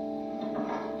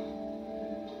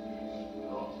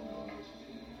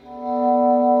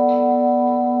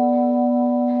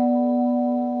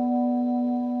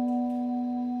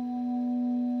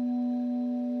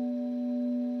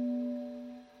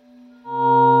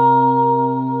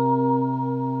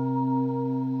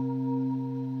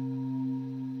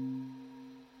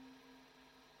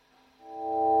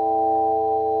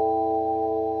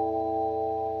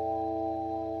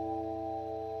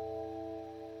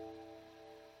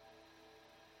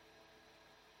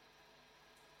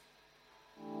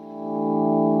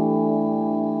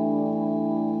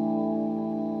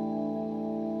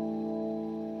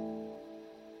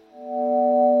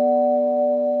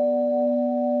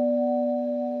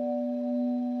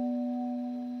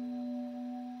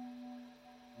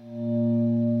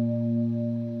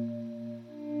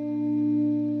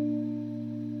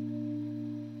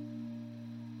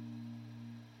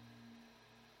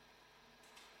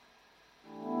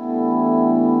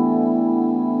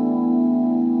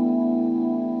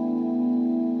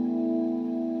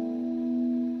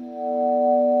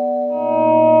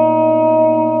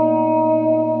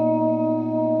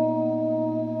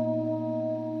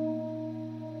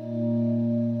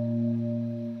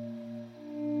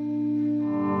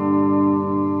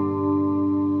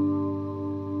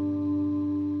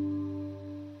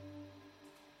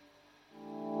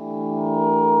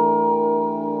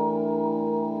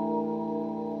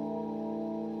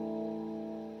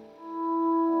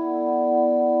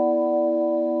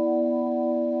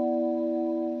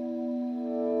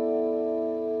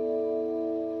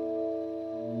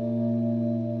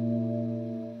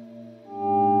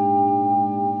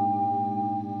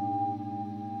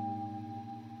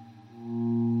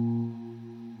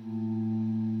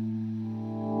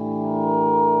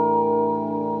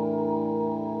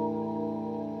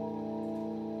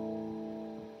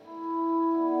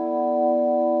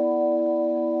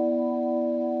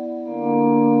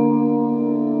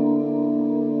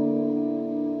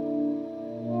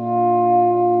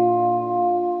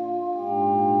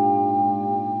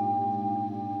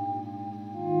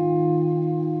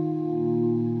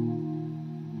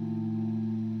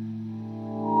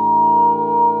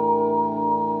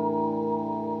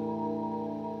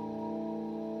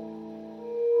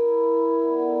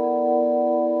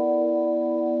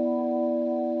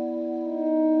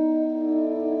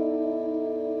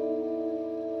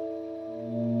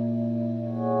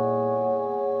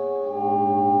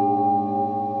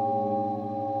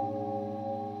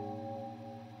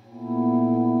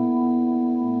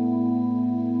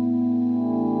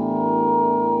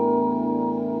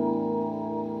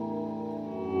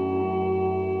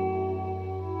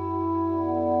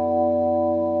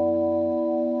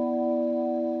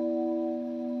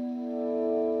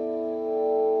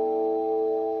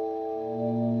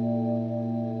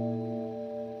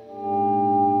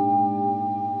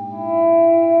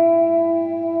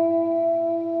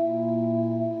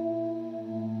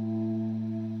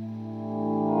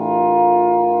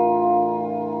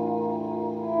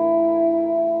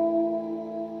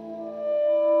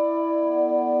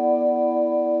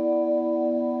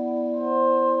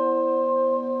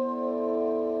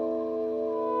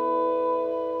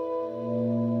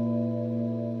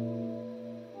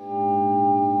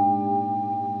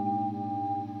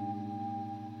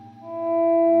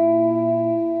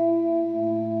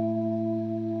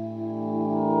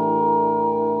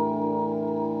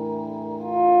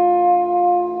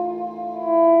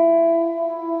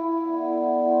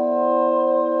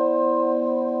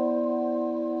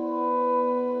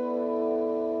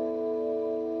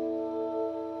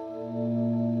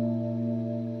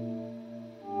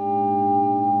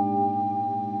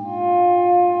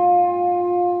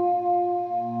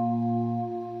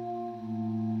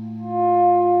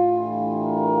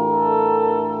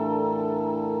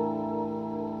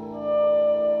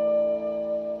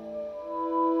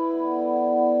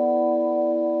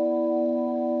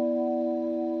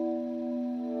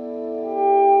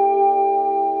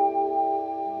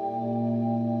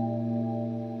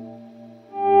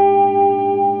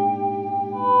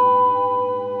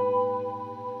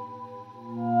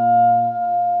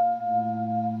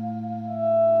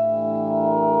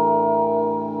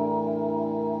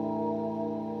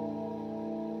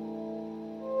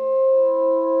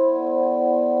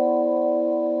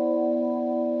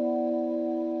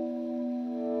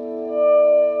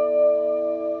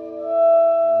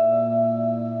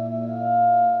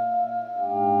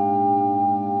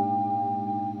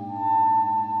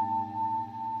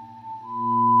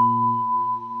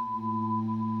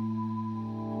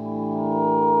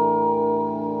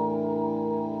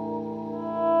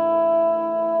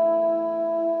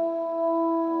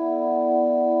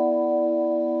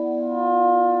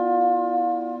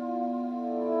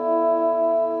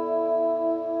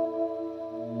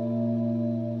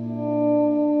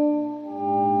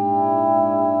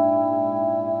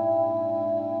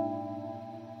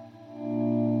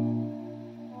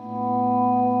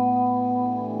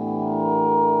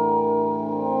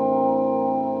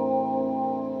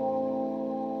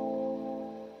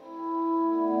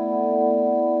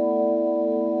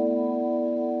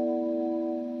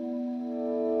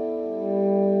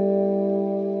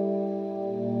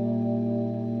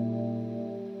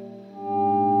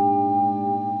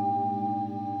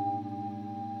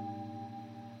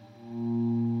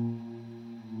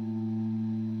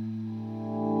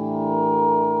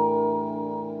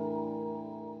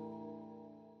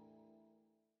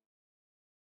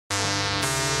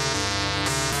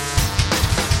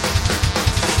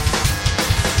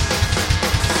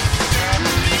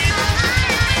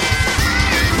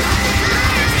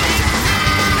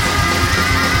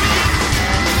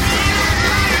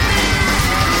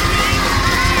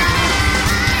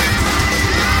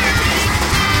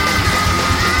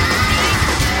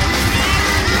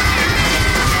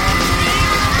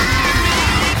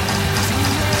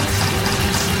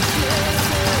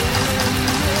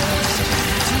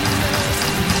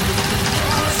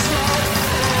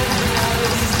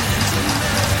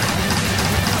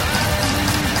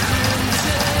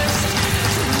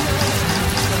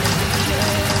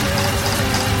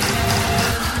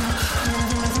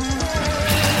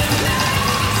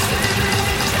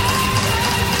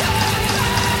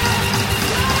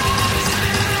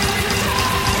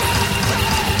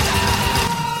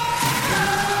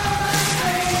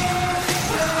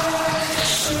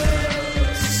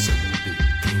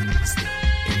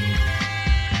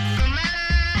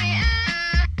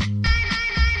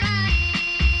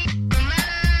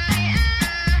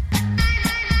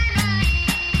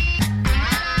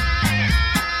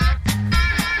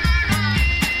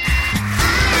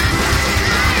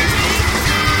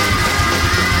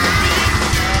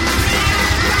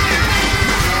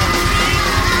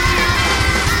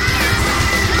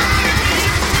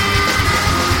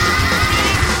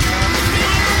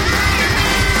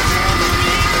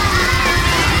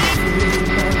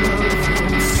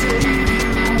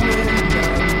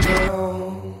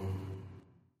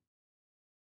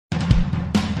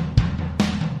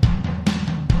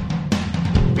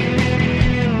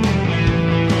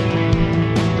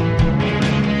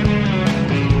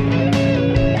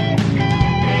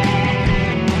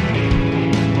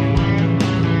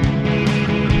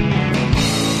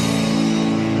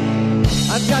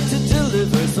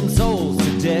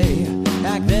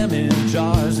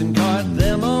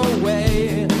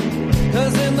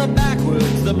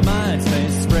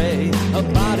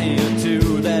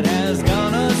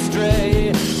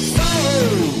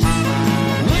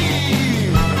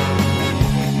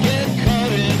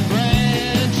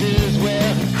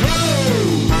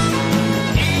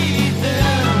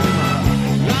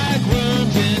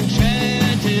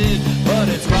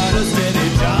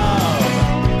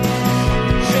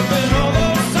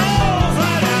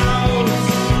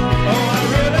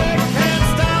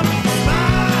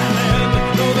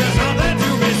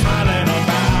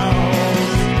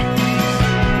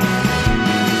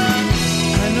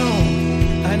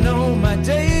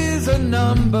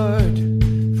 numbered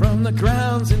from the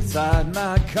grounds inside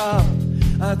my cup.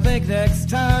 I think next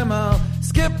time I'll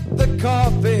skip the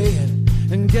coffee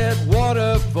and get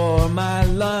water for my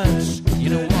lunch. You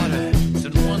know, water has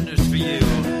done wonders for you.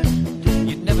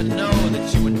 You'd never know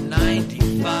that you were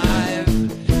 95.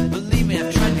 Believe me,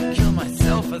 I've tried to kill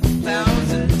myself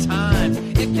 1,000 times.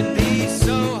 It can be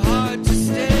so hard to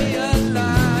stay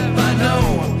alive.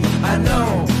 I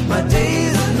know, my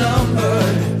days are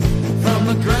numbered from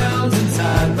the grounds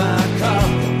inside my cup.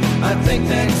 I think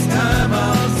next time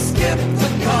I'll skip the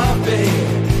coffee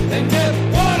and get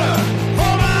water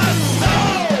for my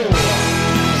soul.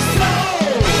 Soul,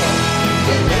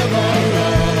 deliverer.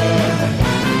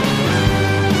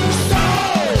 Soul,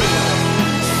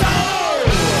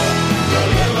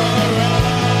 deliverer.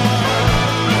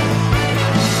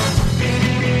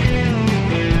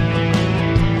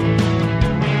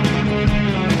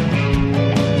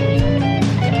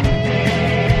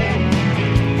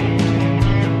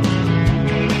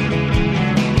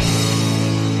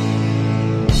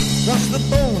 Wash the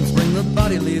bones, bring the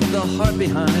body, leave the heart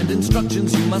behind.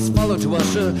 Instructions you must follow to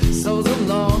usher souls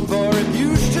along. For if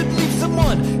you should leave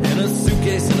someone in a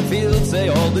suitcase in a field, say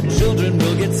all the children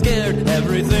will get scared,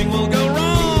 everything will go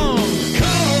wrong.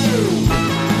 Cold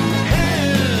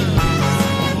hands,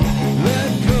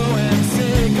 let go and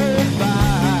say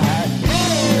goodbye.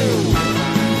 Cold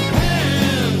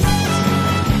hands,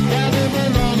 gather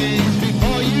belongings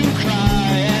before you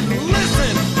cry. And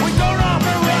listen, we don't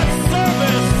offer red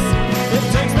service. It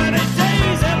takes many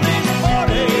days, at least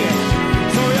 40.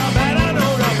 So you better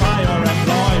notify your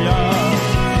employer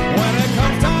when it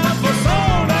comes time for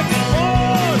soul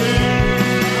exporting.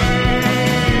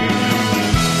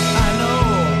 I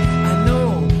know,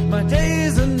 my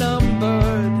days are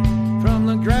numbered from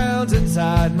the grounds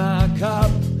inside my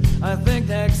cup. I think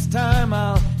next time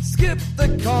I'll skip the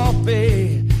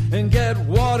coffee and get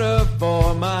water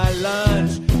for my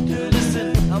lunch.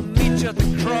 Listen, I'll meet you at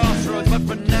the crossroads, but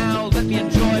for now, let me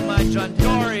enjoy my John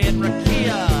Dory and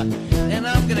Rakia. And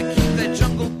I'm gonna keep that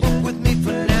Jungle Book with me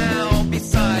for now.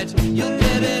 Besides, you'll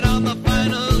get it on the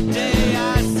final day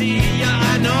I see ya.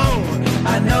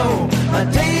 I know, my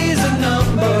days are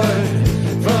numbered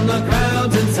from the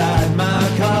grounds inside my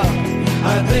cup.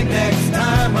 I think next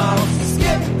time I'll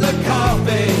skip the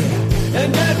coffee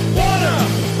and get water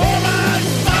for my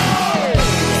soul.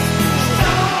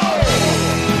 Soul,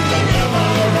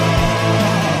 deliverer.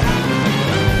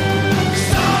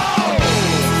 Soul,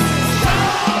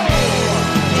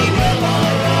 deliverer.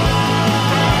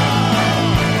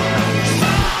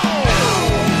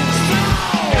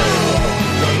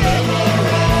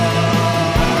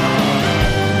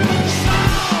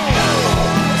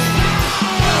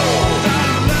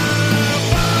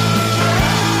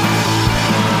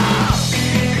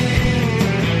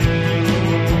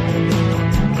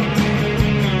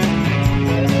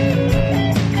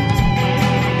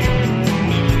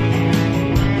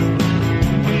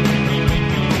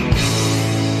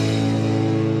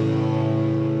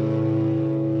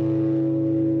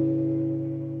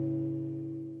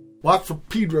 Waugh for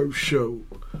Pedro Show,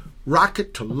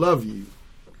 Rocket to Love You,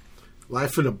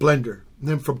 Life in a Blender. And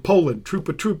then from Poland,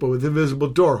 Trupa with Invisible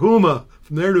Door, Huma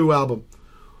from their new album.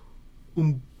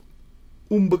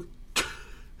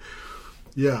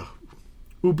 Yeah.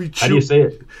 Ubicuo. How do you say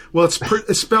it? Well, it's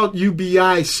spelled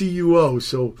Ubicuo,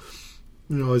 so,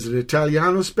 you know, is it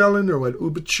Italiano spelling or what?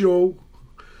 Ubicuo,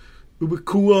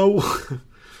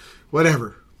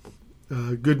 whatever.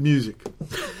 Good music.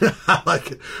 I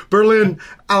like it. Berlin,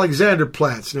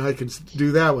 Alexanderplatz. Now I can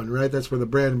do that one, right? That's where the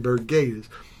Brandenburg Gate is.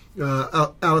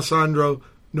 Alessandra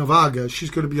Novaga. She's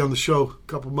going to be on the show a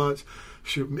couple months.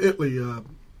 She's from Italy.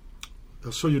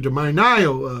 Soy de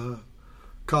Marinaio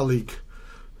colleague,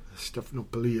 Stefano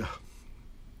Paglia.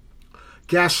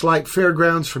 Gaslight,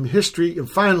 Fairgrounds from History. And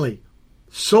finally,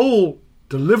 Soul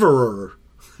Deliverer.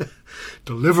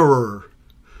 Deliverer.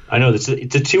 I know, it's a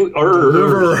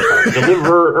deliverer.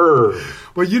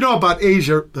 Well, you know about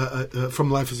Asia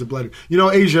from Life as a Blender. You know,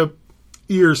 Asia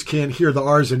ears can't hear the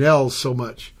R's and L's so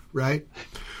much, right?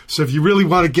 So if you really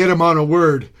want to get them on a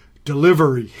word,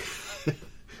 delivery.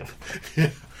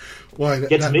 Why?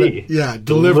 Gets me. Yeah,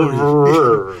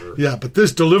 delivery. Yeah, but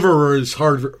this deliverer is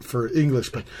hard for English.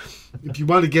 But if you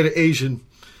want to get an Asian,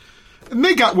 and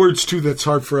they got words too that's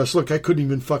hard for us. Look, I couldn't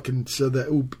even fucking say that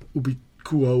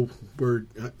ubicuo word.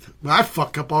 I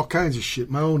fuck up all kinds of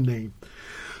shit. My own name.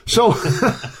 So,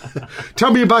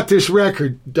 tell me about this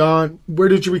record, Don. Where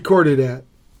did you record it at?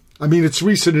 I mean, it's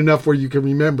recent enough where you can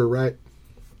remember, right?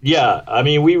 Yeah, I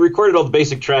mean, we recorded all the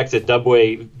basic tracks at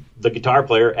Dubway, the guitar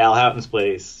player, Al Houghton's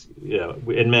place.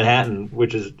 in Manhattan,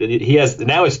 which is he has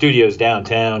now his studio's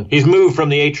downtown. He's moved from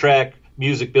the 8-track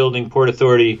music building Port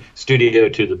Authority studio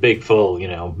to the big full,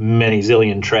 many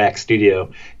zillion track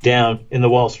studio down in the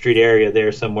Wall Street area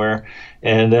there somewhere.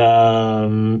 And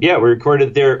we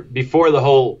recorded there before the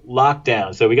whole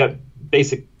lockdown. So we got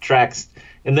basic tracks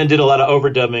and then did a lot of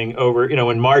overdubbing over,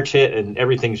 when March hit and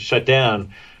everything shut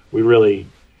down, we really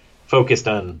focused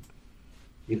on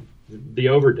the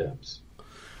overdubs.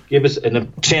 Give us a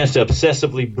chance to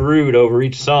obsessively brood over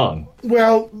each song.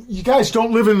 Well, you guys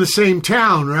don't live in the same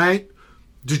town, right?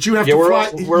 Did you have to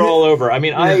fly? We're all over. I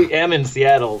mean, I am in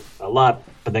Seattle a lot,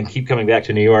 but then keep coming back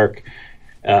to New York.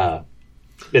 And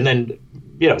then,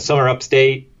 some are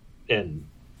upstate and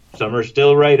some are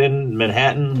still right in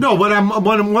Manhattan. No, what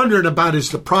I'm wondering about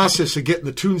is the process of getting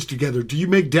the tunes together. Do you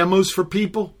make demos for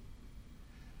people?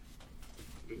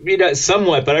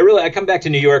 Somewhat, but I come back to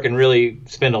New York and really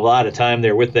spend a lot of time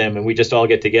there with them, and we just all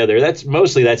get together. That's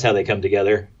how they come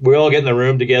together. We all get in the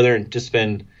room together and just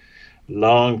spend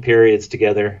long periods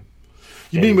together.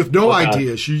 You mean with no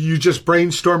ideas? You just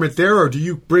brainstorm it there, or do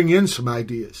you bring in some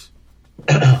ideas?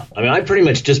 I mean, I pretty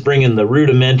much just bring in the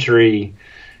rudimentary,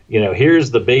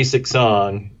 here's the basic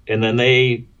song, and then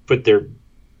they put their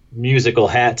musical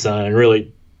hats on and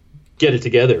really get it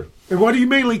together. And what do you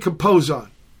mainly compose on?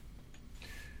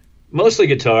 Mostly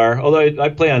guitar, although I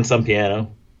play on some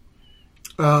piano.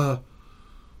 I'm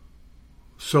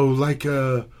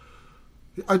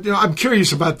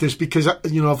curious about this because,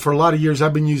 for a lot of years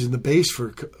I've been using the bass for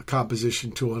a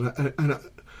composition tool. And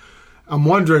I'm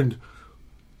wondering,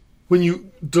 when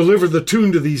you deliver the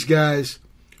tune to these guys,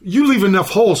 you leave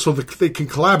enough holes so that they can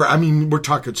collaborate. I mean, we're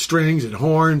talking strings and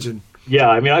horns. Yeah,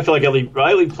 I mean, I feel like I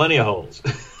leave plenty of holes.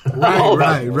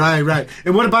 Right.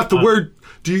 And what about the word?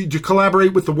 Do you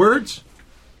collaborate with the words?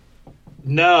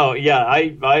 No, yeah,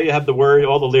 I have the word,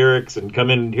 all the lyrics, and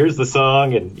come in. Here's the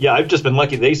song, and I've just been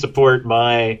lucky. They support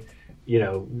my,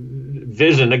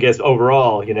 vision. I guess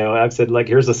overall, I've said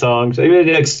here's the song. So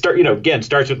it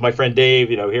starts with my friend Dave.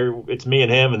 Here it's me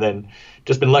and him, and then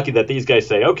just been lucky that these guys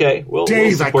say, okay, we'll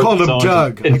Dave. I called him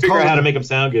Doug. And figure out how to make them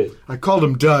sound good. I called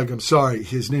him Doug. I'm sorry.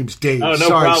 His name's Dave. Oh, no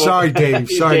problem. Sorry,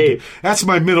 Dave. Sorry, Dave. That's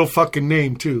my middle fucking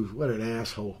name too. What an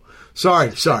asshole.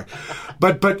 Sorry.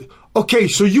 But okay,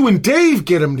 so you and Dave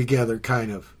get them together,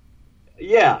 kind of.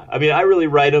 Yeah, I mean, I really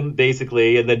write them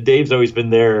basically, and then Dave's always been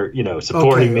there,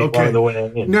 supporting me along the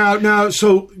way. And now,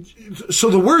 so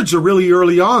the words are really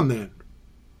early on then.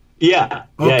 Yeah.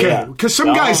 Okay, because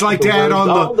some guys like to add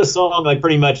on the song,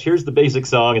 pretty much. Here's the basic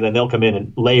song, and then they'll come in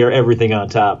and layer everything on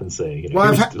top and say,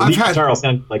 I've had guitar will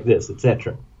sound like this,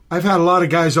 etc. I've had a lot of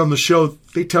guys on the show.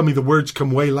 They tell me the words come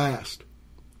way last.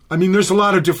 I mean, there's a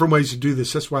lot of different ways to do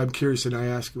this. That's why I'm curious and I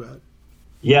ask about it.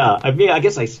 Yeah, I mean, I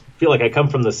guess I feel like I come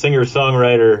from the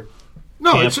singer-songwriter.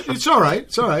 No, it's all right.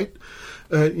 It's all right.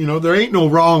 There ain't no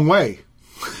wrong way.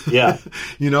 Yeah.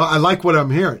 I like what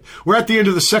I'm hearing. We're at the end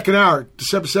of the second hour.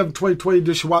 December 7, 2020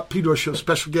 edition Watt Pedro Show.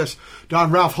 Special guest, Don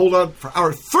Ralph. Hold on for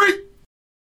hour 3.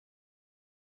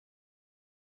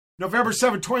 November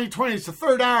 7, 2020. It's the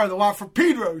third hour of the Watt for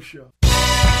Pedro Show.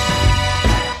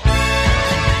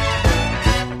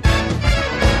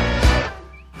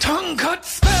 Tongue-cut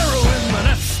sparrow in the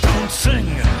nest, don't sing.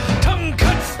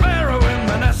 Tongue-cut sparrow in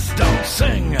the nest, don't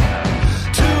sing.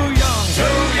 Too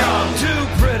young, too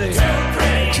pretty,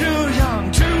 too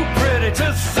young, too pretty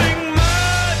to sing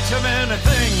much of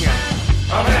anything,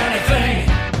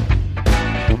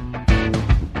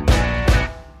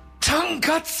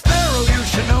 Tongue-cut sparrow, you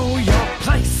should know your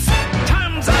place.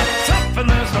 Time's up tough and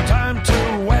there's no time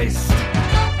to waste.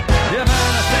 You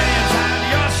better stay inside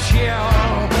your shell.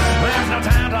 There's no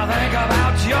time to think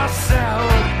about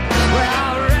yourself. We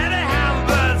already have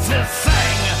birds that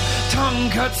sing.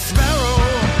 Tongue-cut sparrow,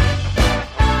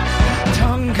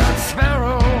 tongue-cut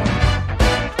sparrow.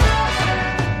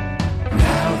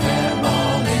 Now they're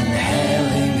all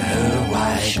inhaling her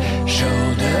white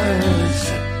shoulders.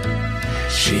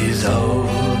 She's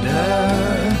older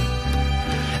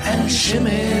and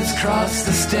shimmies across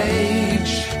the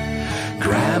stage.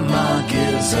 Grandma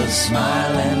gives a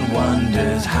smile and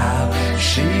wonders how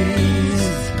she's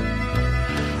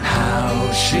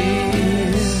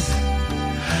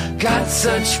got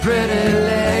such pretty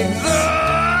legs.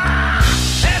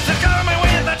 Yes, it's coming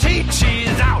with the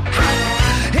teeth out.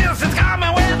 Yes, it's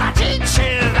coming with the teeth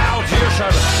out. You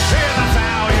should hear the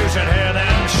sound, you should hear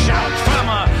them shout from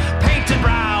a painted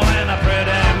brow and a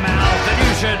pretty mouth. And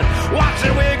you should watch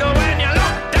it wiggle when you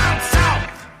look down south.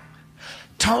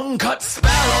 Tongue-cut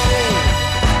sparrow,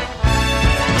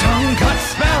 tongue-cut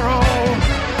sparrow.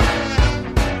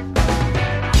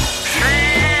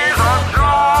 She's a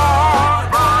joy,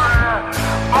 but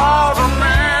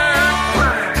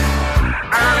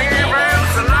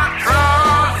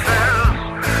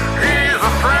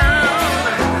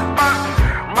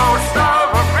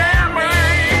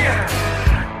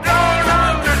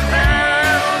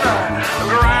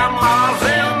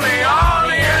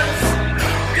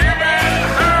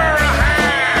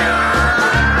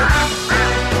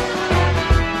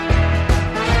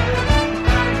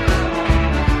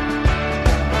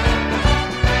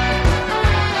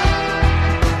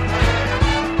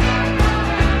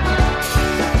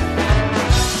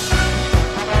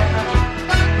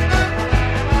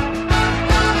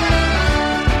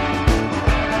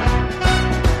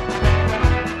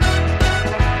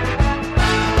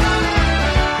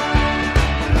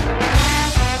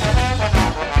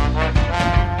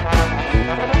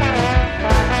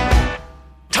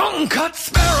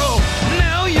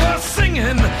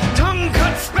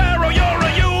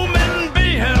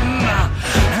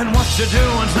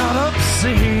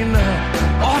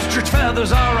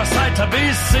feathers are a sight to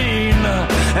be seen.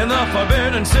 In the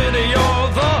Forbidden City, you're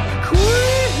the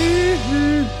queen.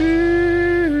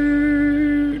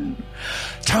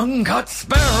 Tongue-cut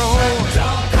sparrow.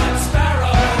 Tongue-cut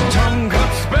sparrow.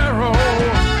 Tongue-cut sparrow.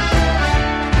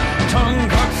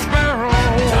 Tongue-cut sparrow.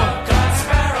 Tongue-cut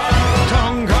sparrow.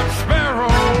 Tongue-cut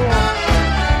sparrow.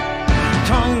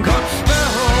 Tongue-cut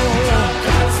sparrow.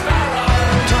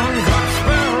 Tongue-cut sparrow. Tongue-cut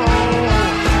sparrow.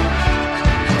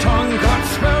 Tongue-cut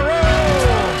sparrow.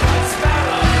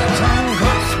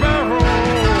 Tongue-cut sparrow.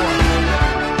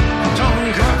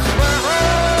 Tongue-cut sparrow.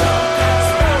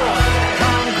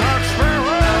 Tongue-cut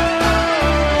sparrow.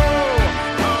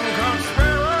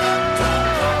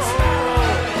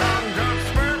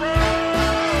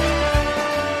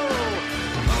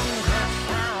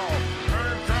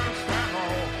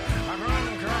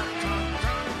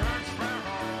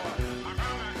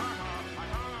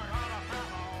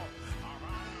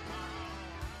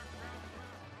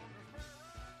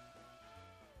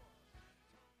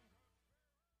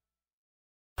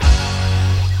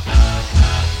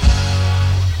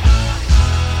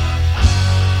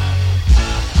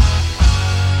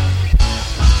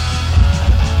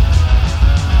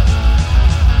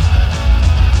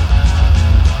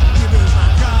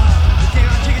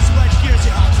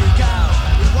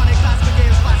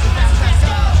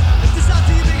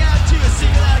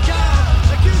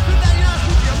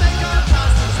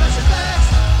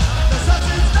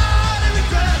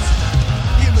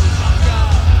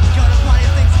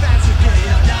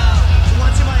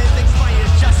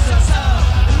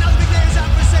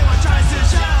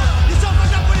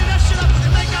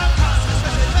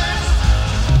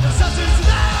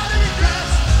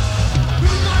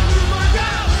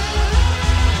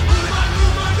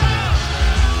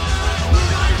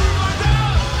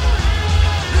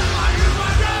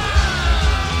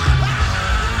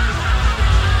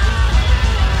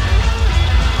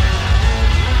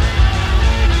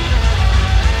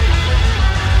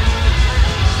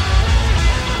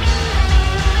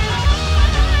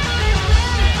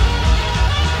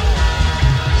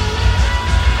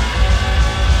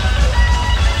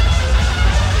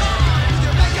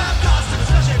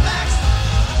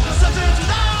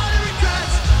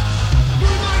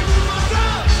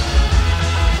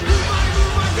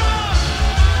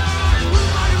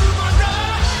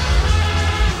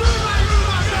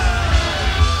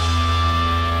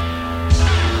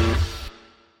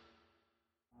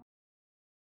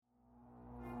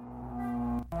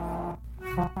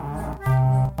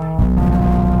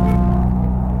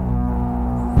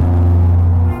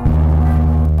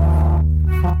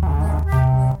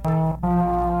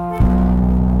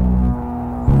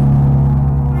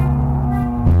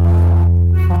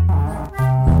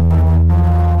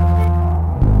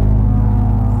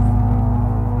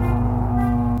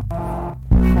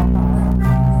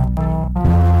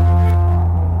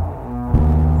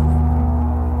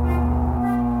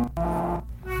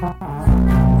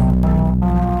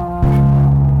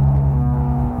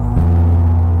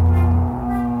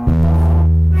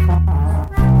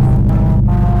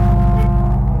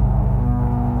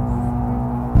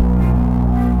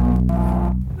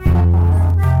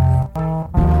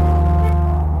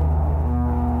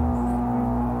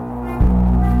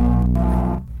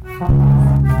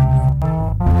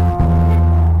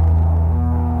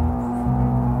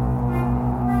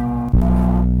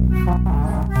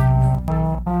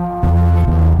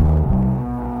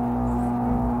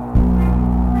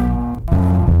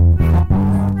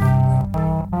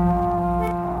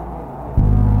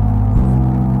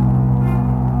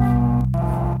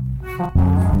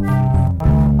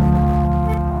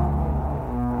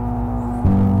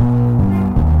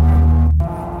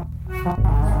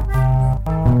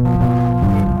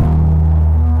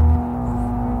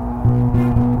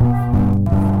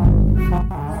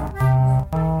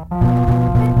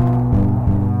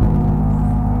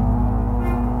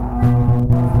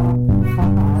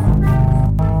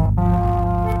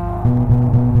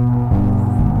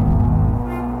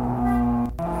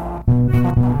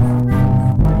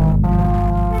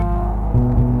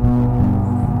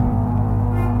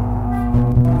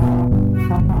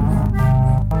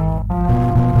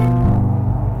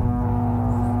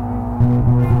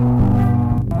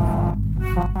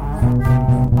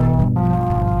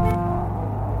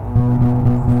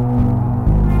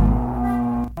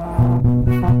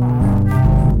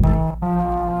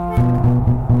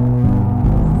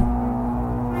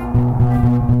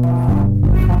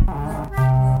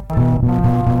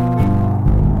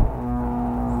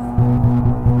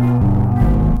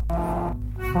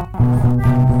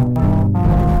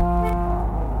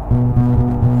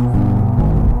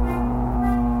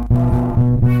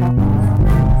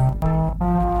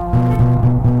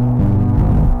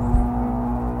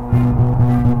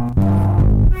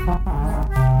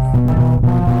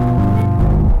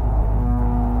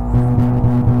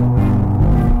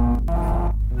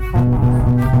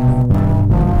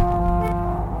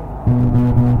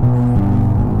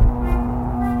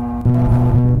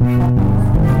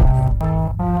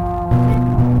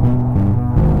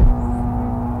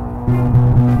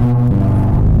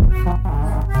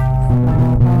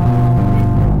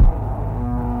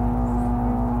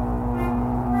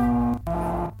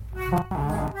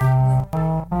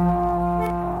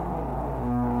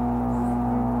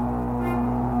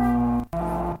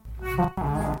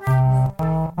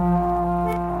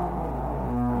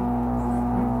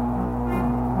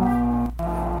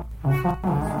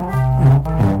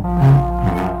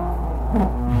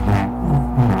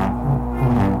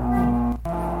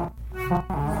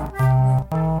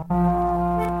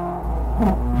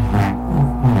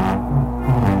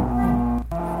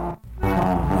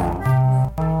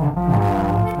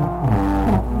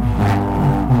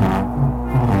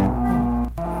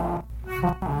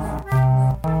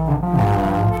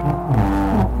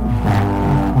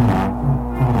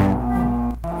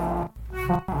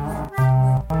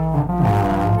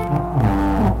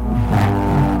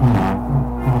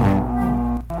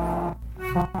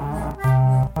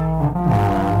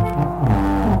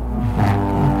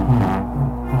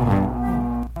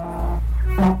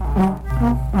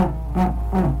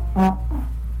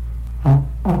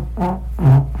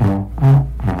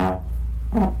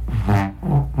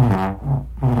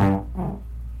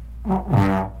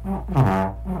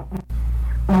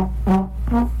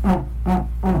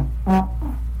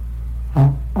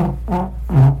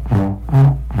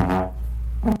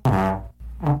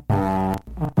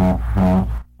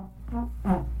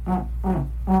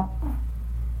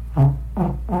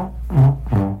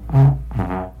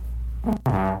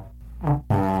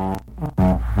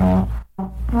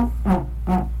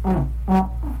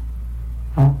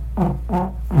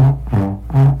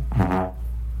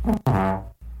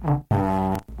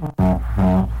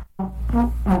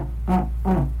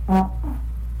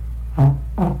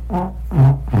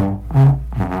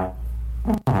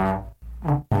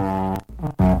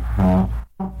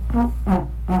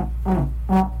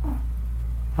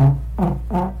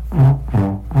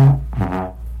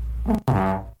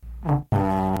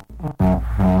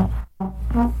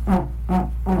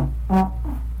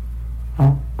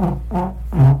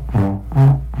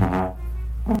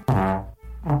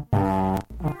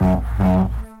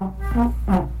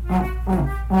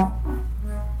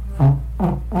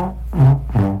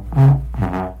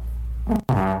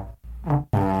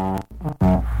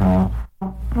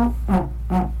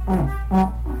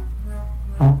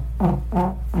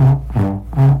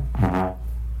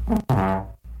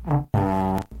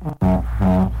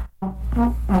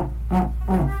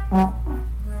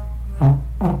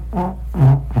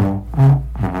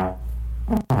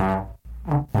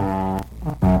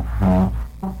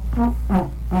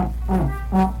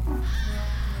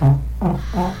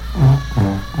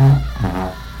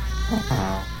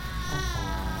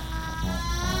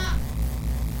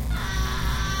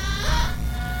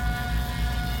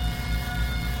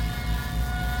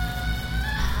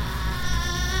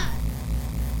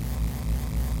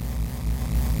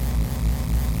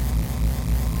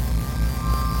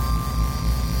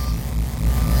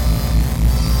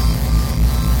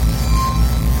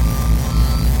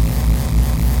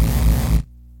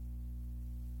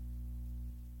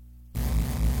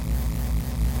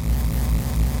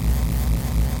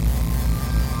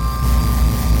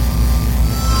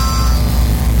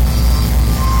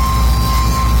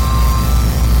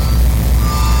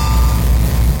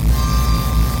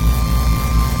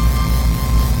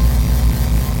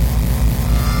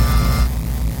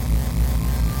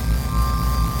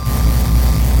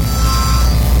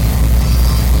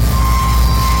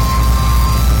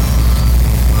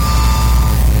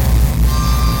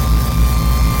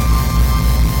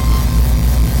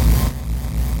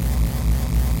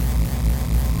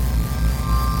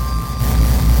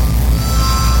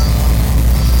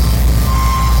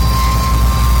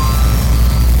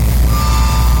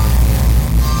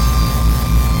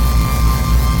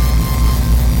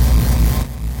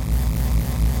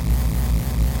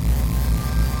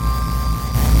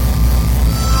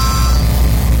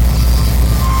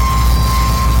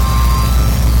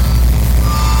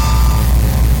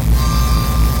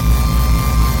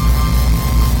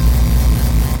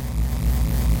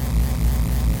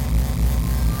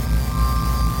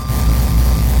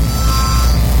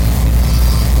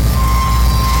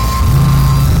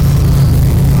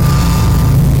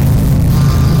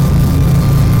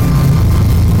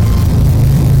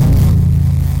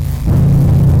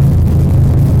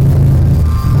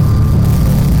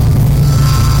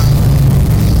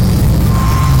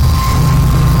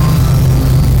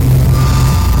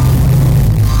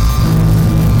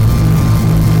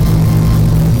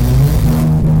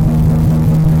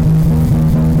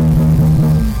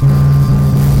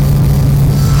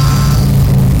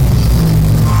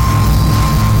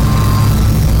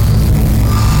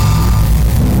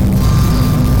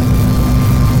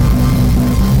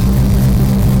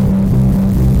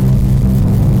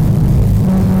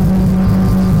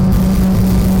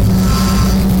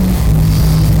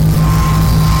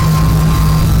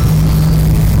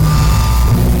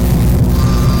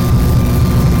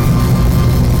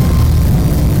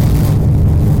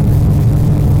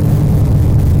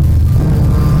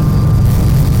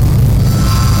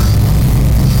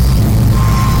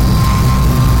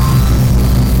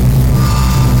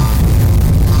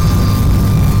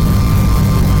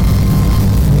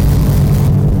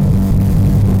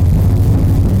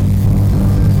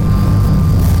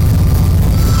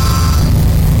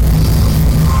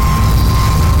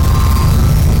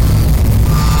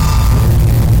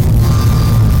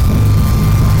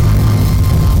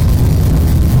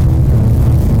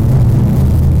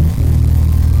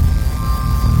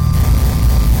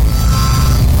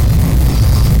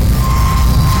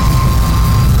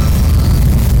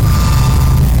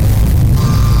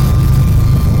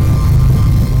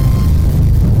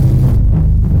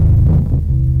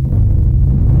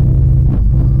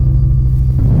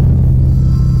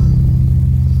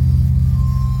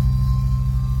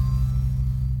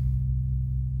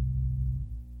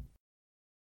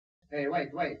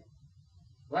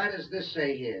 What does this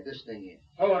say here, this thing here?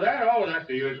 That's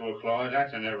the usual clause.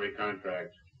 That's in every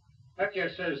contract. That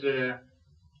just says,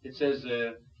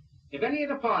 if any of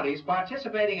the parties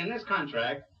participating in this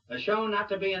contract are shown not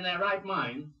to be in their right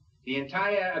mind, the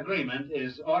entire agreement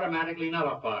is automatically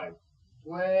nullified.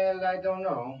 Well, I don't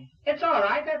know. It's all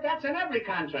right. That's in every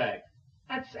contract.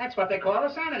 That's what they call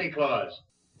a sanity clause.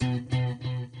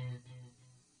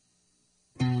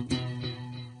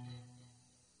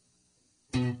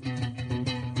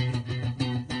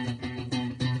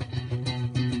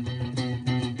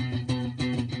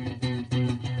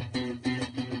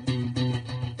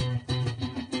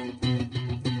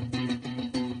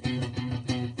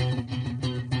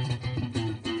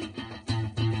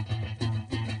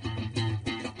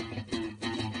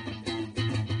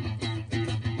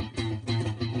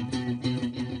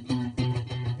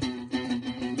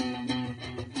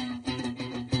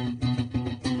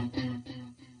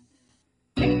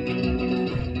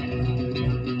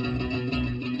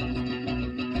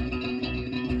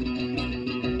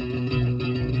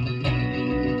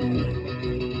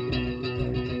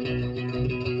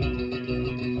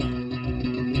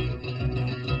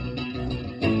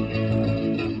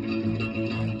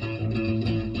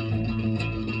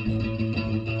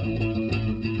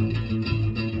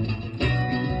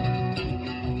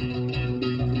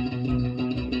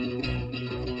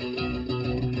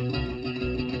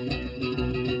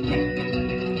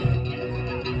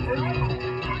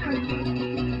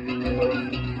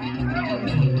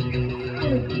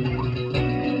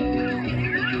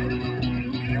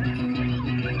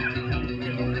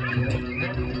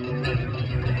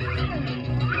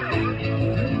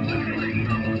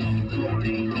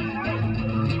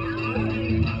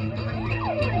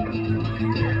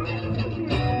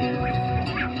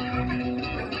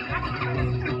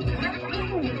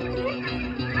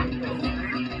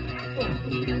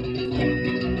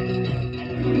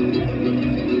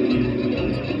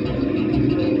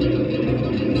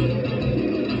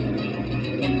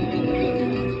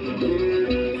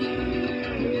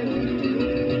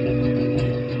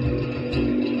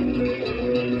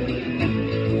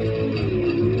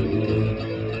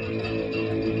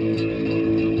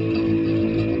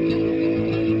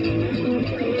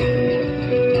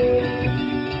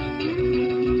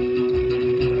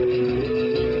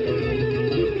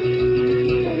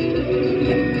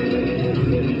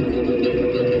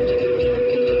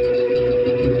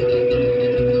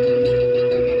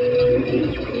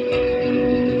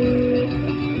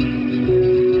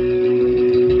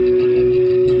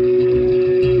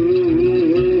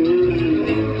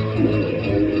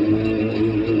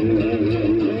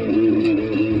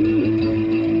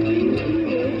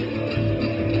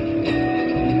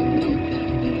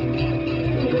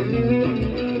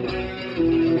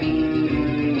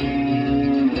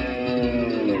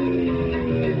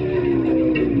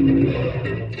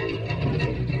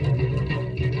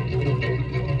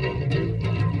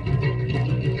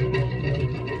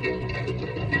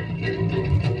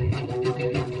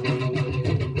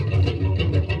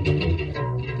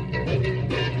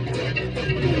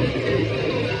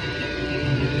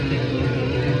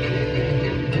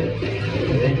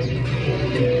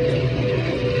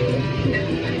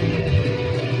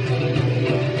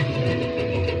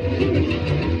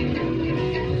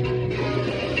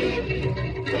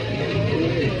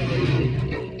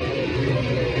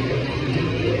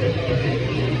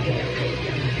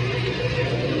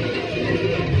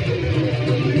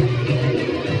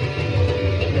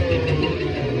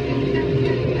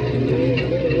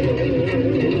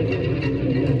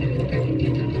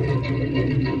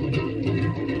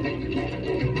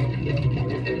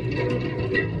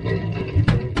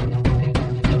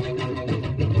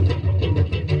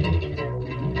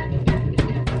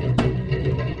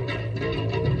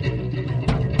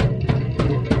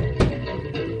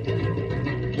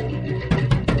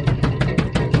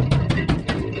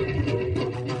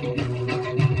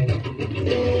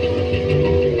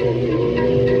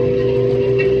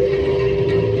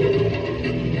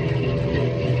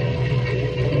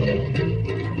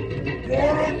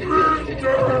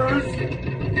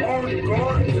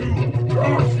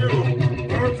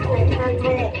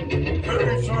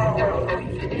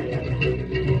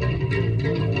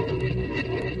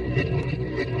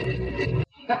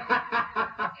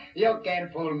 You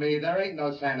can't fool me. There ain't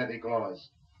no Santa Claus.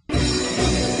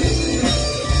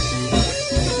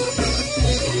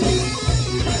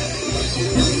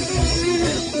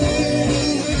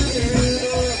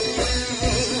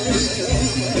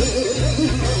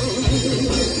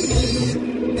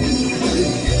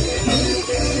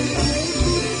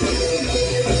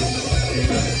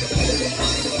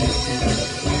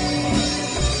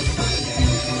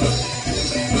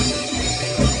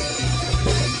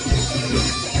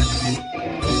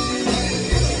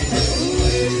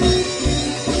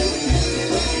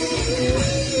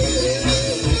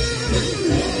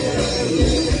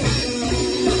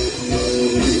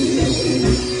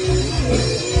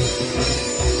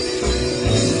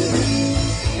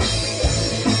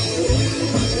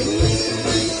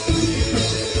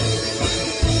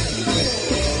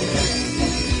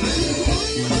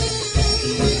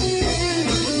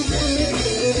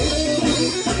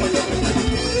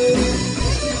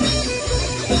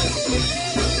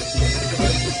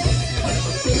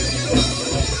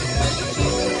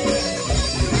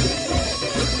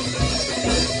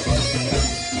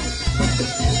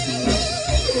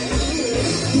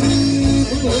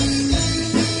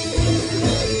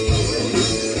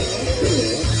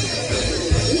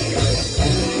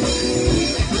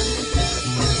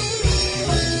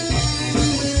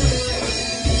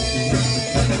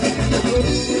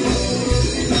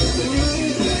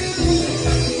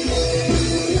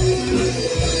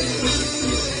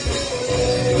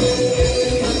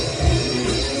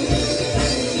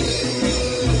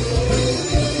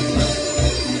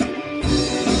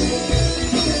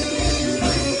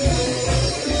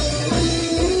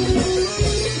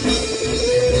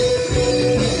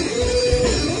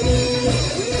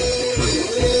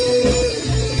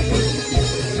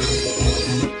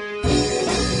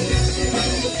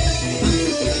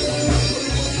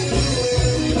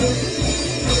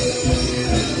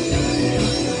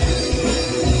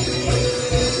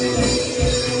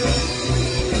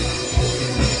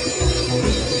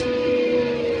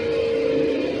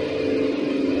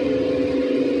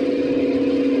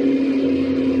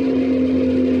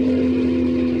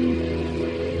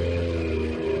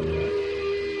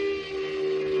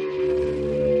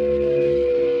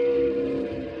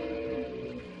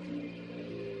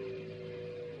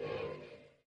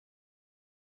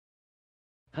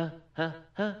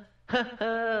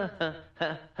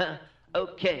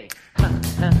 Okay.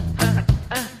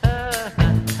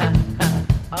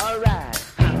 All right.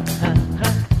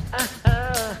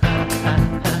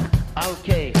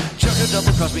 Okay. Sugar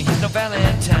double-crossed me, he's no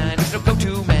Valentine. He's no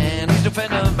go-to man, he's no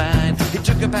friend of mine. He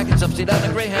took a package upstate on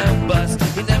a Greyhound bus.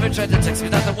 He never tried to text me,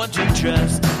 not the one to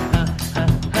trust.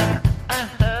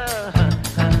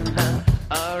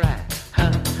 All right.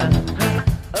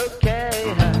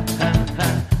 Okay.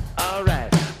 All right.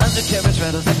 Undercarriage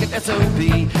rattles like an SOB.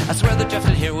 I swear the draft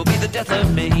in here will be the death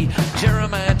of me.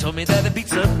 Jeremiah told me that it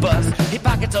beats a bus. He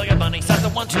pockets all your money, he's not the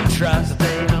one to trust.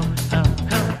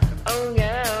 Oh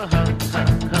yeah.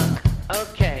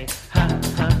 Okay.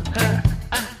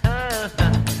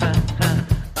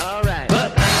 All right.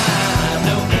 But I'm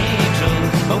no angel,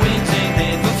 my wings ain't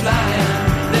made for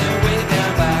flying. They're way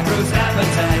down by gross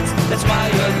appetites. That's why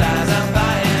your lies I'm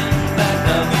buying. Like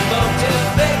the motel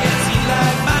Vegas, he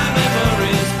like my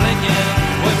memories blinking.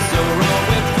 What's so wrong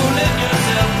with fooling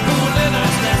yourself? Fooling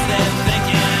us less than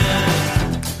thinking.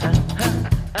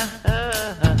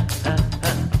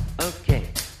 Okay.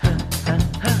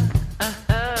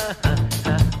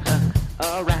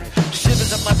 All right.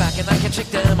 Shivers up my back and I can shake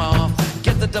them off.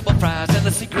 Get the double fries and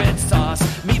the secret sauce.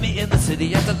 Meet me in the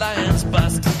city at the Lion's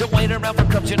Bus. Don't wait around for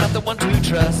crumbs, you're not the one to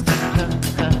trust.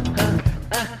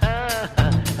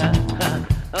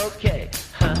 Okay.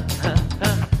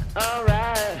 All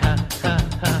right.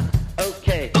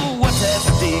 Okay. Ooh, what's at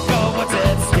stake? Oh, what's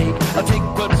at stake? I'll take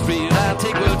what's real, I'll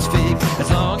take what's fake. As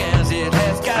long as it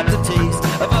has got the taste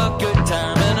of a good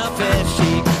time and a fair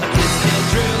shake. A kiss can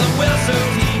drill a well so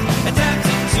deep and taps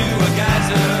into a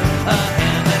geyser. A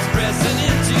hand that's pressing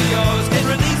into yours can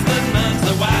release the nuns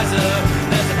the wiser.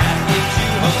 There's a package you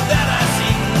hold that I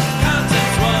see.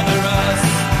 Contents wondrous.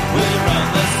 Will you run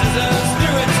the scissors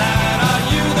through it tight? Are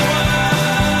you the one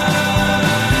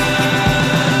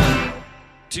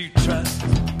to trust?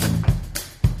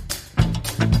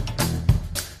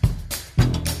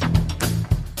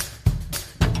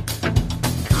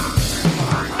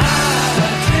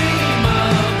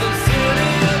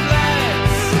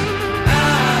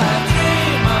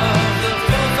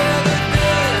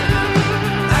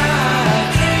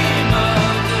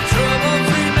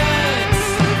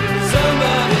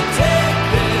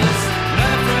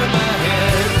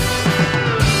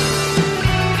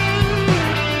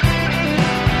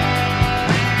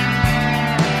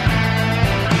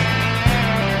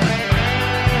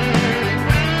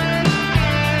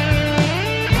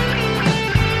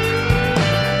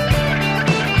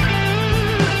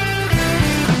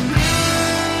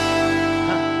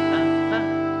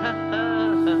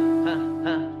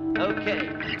 Okay.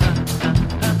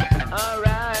 All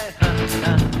right.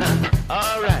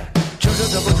 All right. Jojo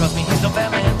double-crossed me, he's no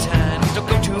Valentine. He's no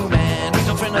go-to man, he's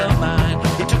no friend of mine.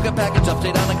 He took a package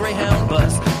upstate on a Greyhound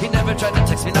bus. He never tried to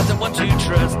text me, not the one to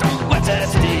trust. What's at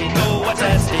stake? Oh, what's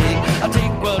at stake? I'll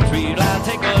take what's real, I'll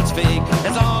take what's fake.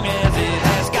 As long as it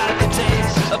has got the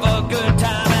taste of a good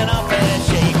time and a fair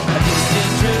shake. A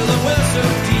distant drill, a well so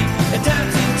deep, it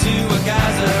taps into a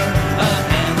geyser. A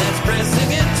hand that's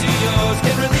pressing into yours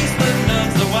can release the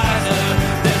nuns the wiser.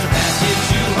 There's a package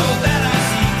you hold that I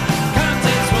see.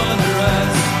 Contents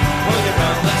wondrous. Will you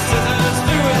run the scissors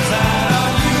through it tight?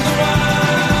 Are you the one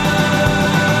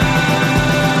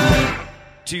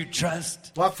to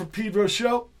trust? Lot for Pedro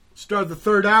Show. Start the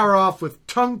third hour off with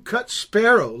Tongue Cut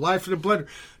Sparrow, Life in a Blender.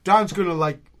 Don's going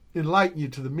to enlighten you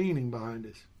to the meaning behind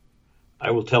this.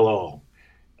 I will tell all.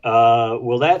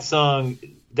 Well, that song,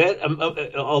 that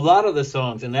a lot of the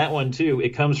songs, and that one too, it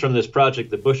comes from this project,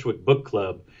 the Bushwick Book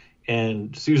Club.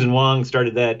 And Susan Wong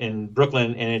started that in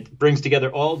Brooklyn, and it brings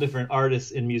together all different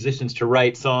artists and musicians to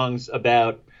write songs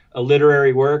about a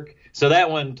literary work. So that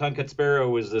one, Tongue Cut Sparrow,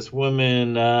 was this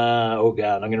woman, I'm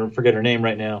going to forget her name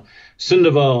right now.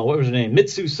 Sundaval, what was her name?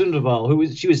 Mitsu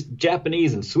Sundaval, she was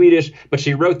Japanese and Swedish, but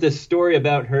she wrote this story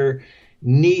about her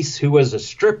niece who was a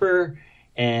stripper,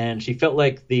 and she felt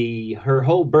like her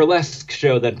whole burlesque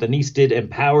show that the niece did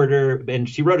empowered her, and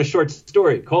she wrote a short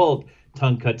story called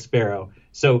Tongue Cut Sparrow.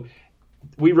 So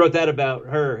we wrote that about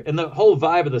her, and the whole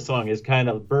vibe of the song is kind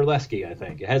of burlesque-y, I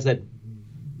think. It has that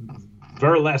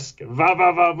burlesque,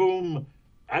 va-va-va-boom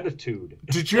attitude.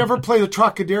 Did you ever play the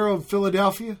Trocadero in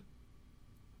Philadelphia?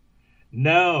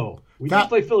 No. We did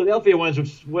play Philadelphia once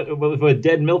with a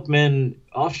Dead Milkmen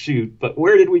offshoot, but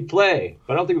where did we play?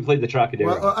 I don't think we played the Trocadero.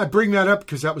 Well, I bring that up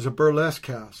because that was a burlesque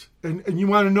house. And you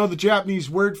want to know the Japanese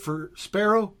word for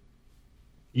sparrow?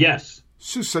 Yes.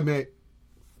 Susame.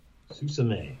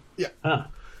 Susame. Yeah. Huh.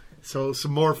 So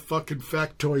some more fucking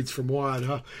factoids from Juan,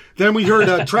 huh? Then we heard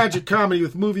a tragic comedy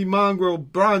with movie mongrel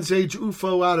Bronze Age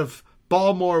UFO out of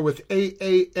Balmore with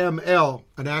AAML,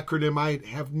 an acronym I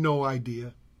have no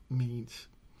idea means.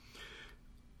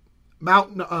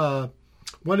 Mountain,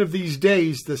 one of these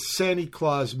days, the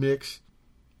Sanityclause mix,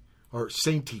 or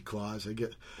Sanityclause, I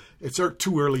guess. It's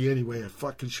too early anyway. I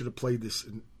fucking should have played this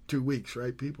in 2 weeks,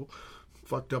 right, people?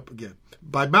 Fucked up again.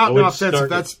 By Mountain Offensive,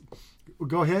 that's...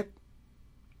 Go ahead.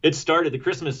 It started. The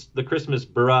Christmas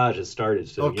barrage has started.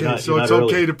 So okay, so it's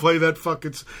okay to play that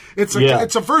fucking...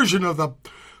 It's a version of the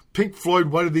Pink Floyd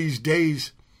One of These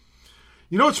Days.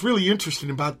 You know what's really interesting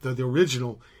about the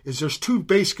original is there's 2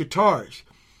 bass guitars.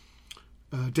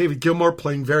 David Gilmour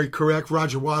playing very correct,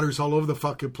 Roger Waters all over the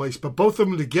fucking place, but both of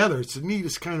them together, it's the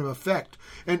neatest kind of effect.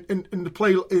 And to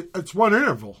play, it's one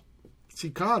interval. It's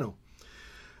Econo.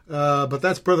 But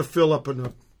that's Brother Phil up in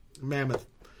the Mammoth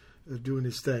doing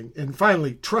his thing. And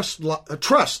finally, Trust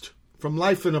from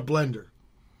Life in a Blender.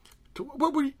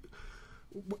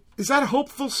 Is that a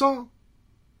hopeful song?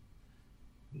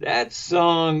 That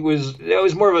song was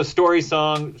more of a story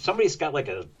song. Somebody's got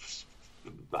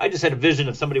I just had a vision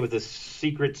of somebody with a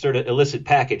secret sort of illicit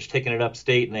package taking it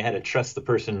upstate, and they had to trust the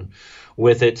person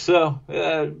with it. So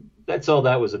that's all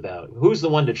that was about. Who's the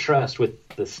one to trust with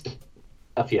the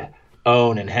stuff you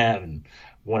own and have and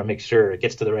want to make sure it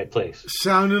gets to the right place?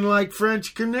 Sounding like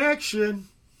French Connection.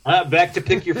 Back to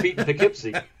Pick Your Feet in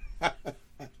Poughkeepsie.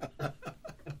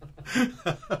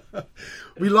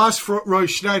 We lost Roy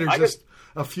Schneider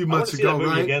a few months ago, that movie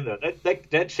right? Again, though.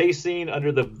 That chase scene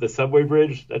under the subway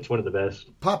bridge, that's one of the best.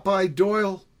 Popeye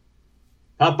Doyle.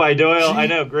 I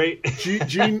know, great.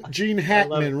 Gene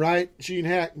Hackman, right? Gene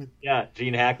Hackman. Yeah,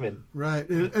 Gene Hackman. Right.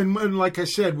 And like I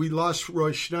said, we lost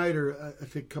Roy Schneider, I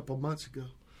think, a couple months ago.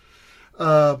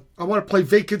 I want to play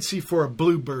Vacancy for a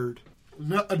Bluebird.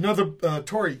 Another,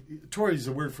 Tory is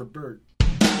a word for bird.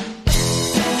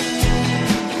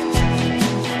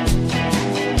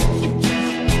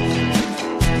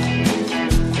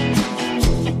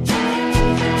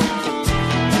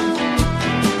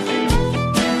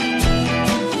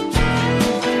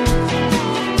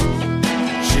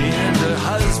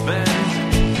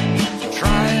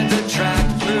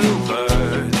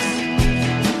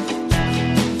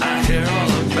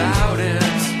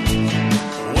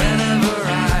 Whenever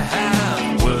I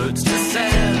have words to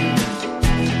send,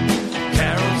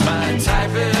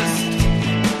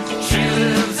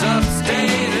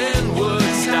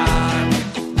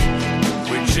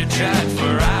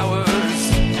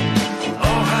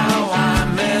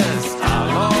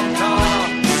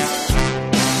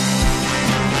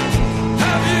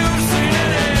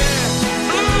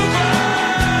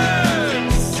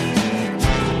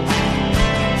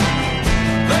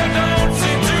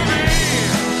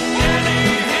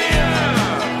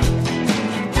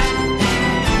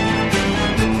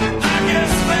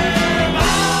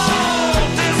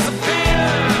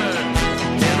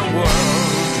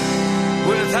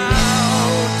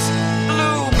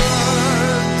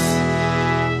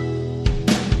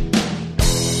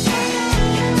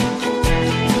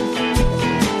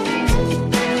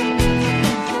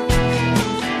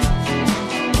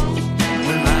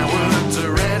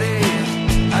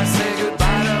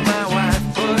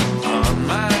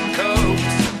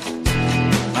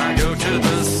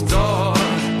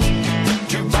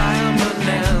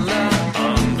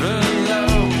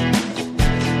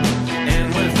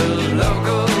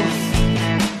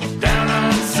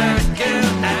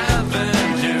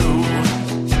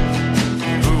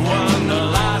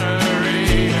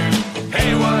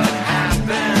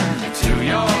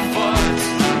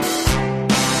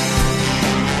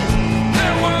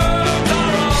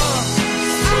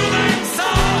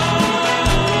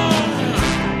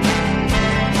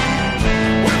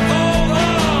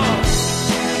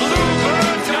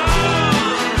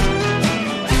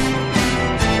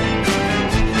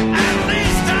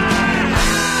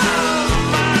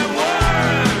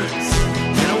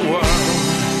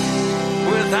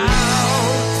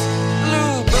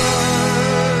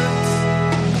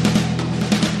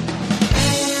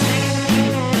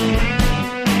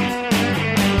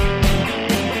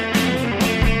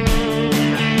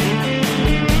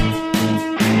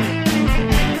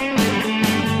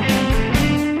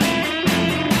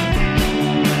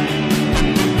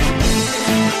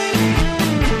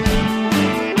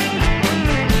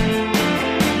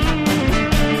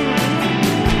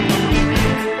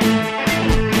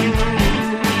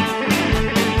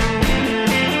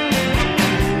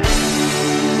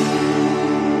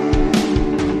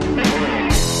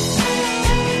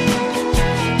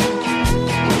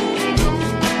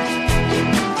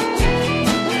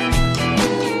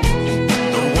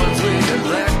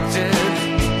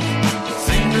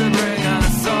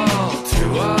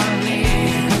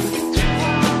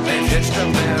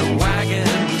 their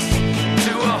wagons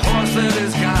to a horse that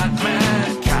has got mad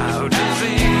cow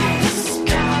disease.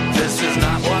 This is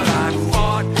not what I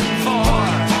fought for,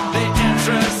 the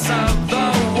interests of the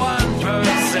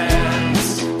 1%.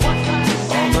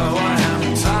 Although I am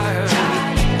tired,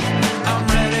 I'm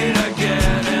ready to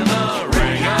get in the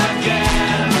ring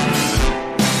again.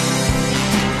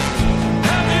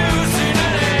 Have you seen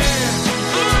any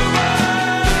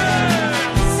bluebirds?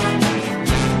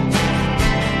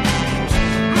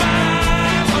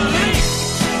 My belief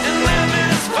in them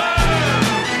is firm.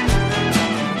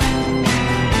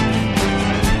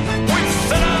 We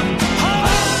set up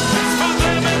homes for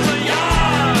them in the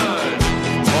yard,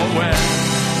 or when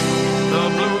the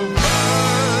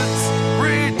bluebirds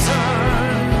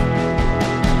return.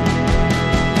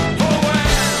 For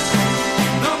when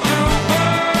the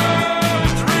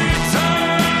bluebirds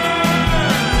return.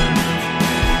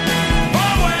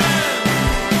 For when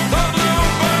the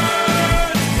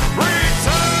bluebirds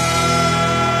return.